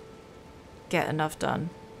hopefully get enough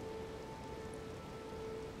done.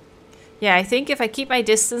 Yeah, I think if I keep my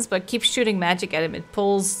distance but keep shooting magic at him, it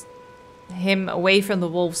pulls him away from the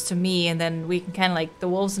wolves to me, and then we can kind of like, the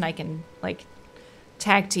wolves and I can like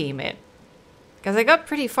tag team it. Because I got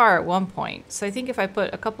pretty far at one point, so I think if I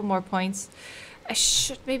put a couple more points, I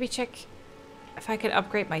should maybe check if I could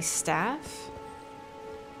upgrade my staff.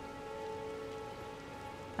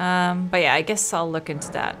 But yeah, I guess I'll look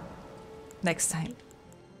into that next time.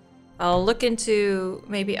 I'll look into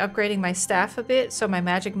maybe upgrading my staff a bit so my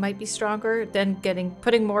magic might be stronger, then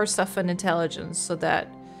putting more stuff in intelligence so that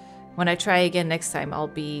when I try again next time I'll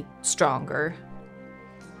be stronger.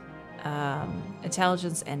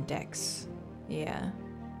 Intelligence and dex. Yeah.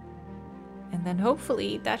 And then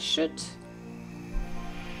hopefully that should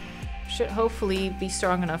hopefully be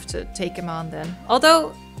strong enough to take him on then.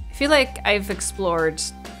 Although I feel like I've explored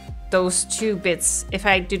those two bits. If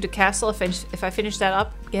I do the castle, if I finish that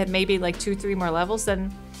up, get maybe like 2-3 more levels,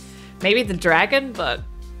 then maybe the dragon, but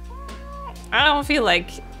I don't feel like,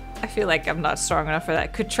 I feel like I'm not strong enough for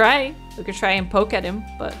that. Could try. We could try and poke at him,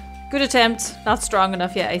 but good attempt. Not strong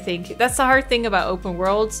enough yet, I think. That's the hard thing about open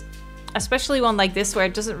worlds, especially one like this where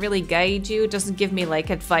it doesn't really guide you. It doesn't give me like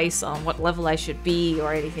advice on what level I should be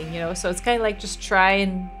or anything, you know? So it's kind of like just try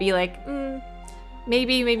and be like,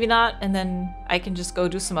 maybe, maybe not, and then I can just go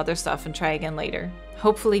do some other stuff and try again later.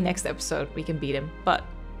 Hopefully next episode we can beat him. But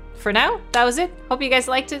for now, that was it. Hope you guys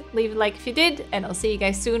liked it. Leave a like if you did, and I'll see you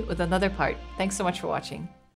guys soon with another part. Thanks so much for watching.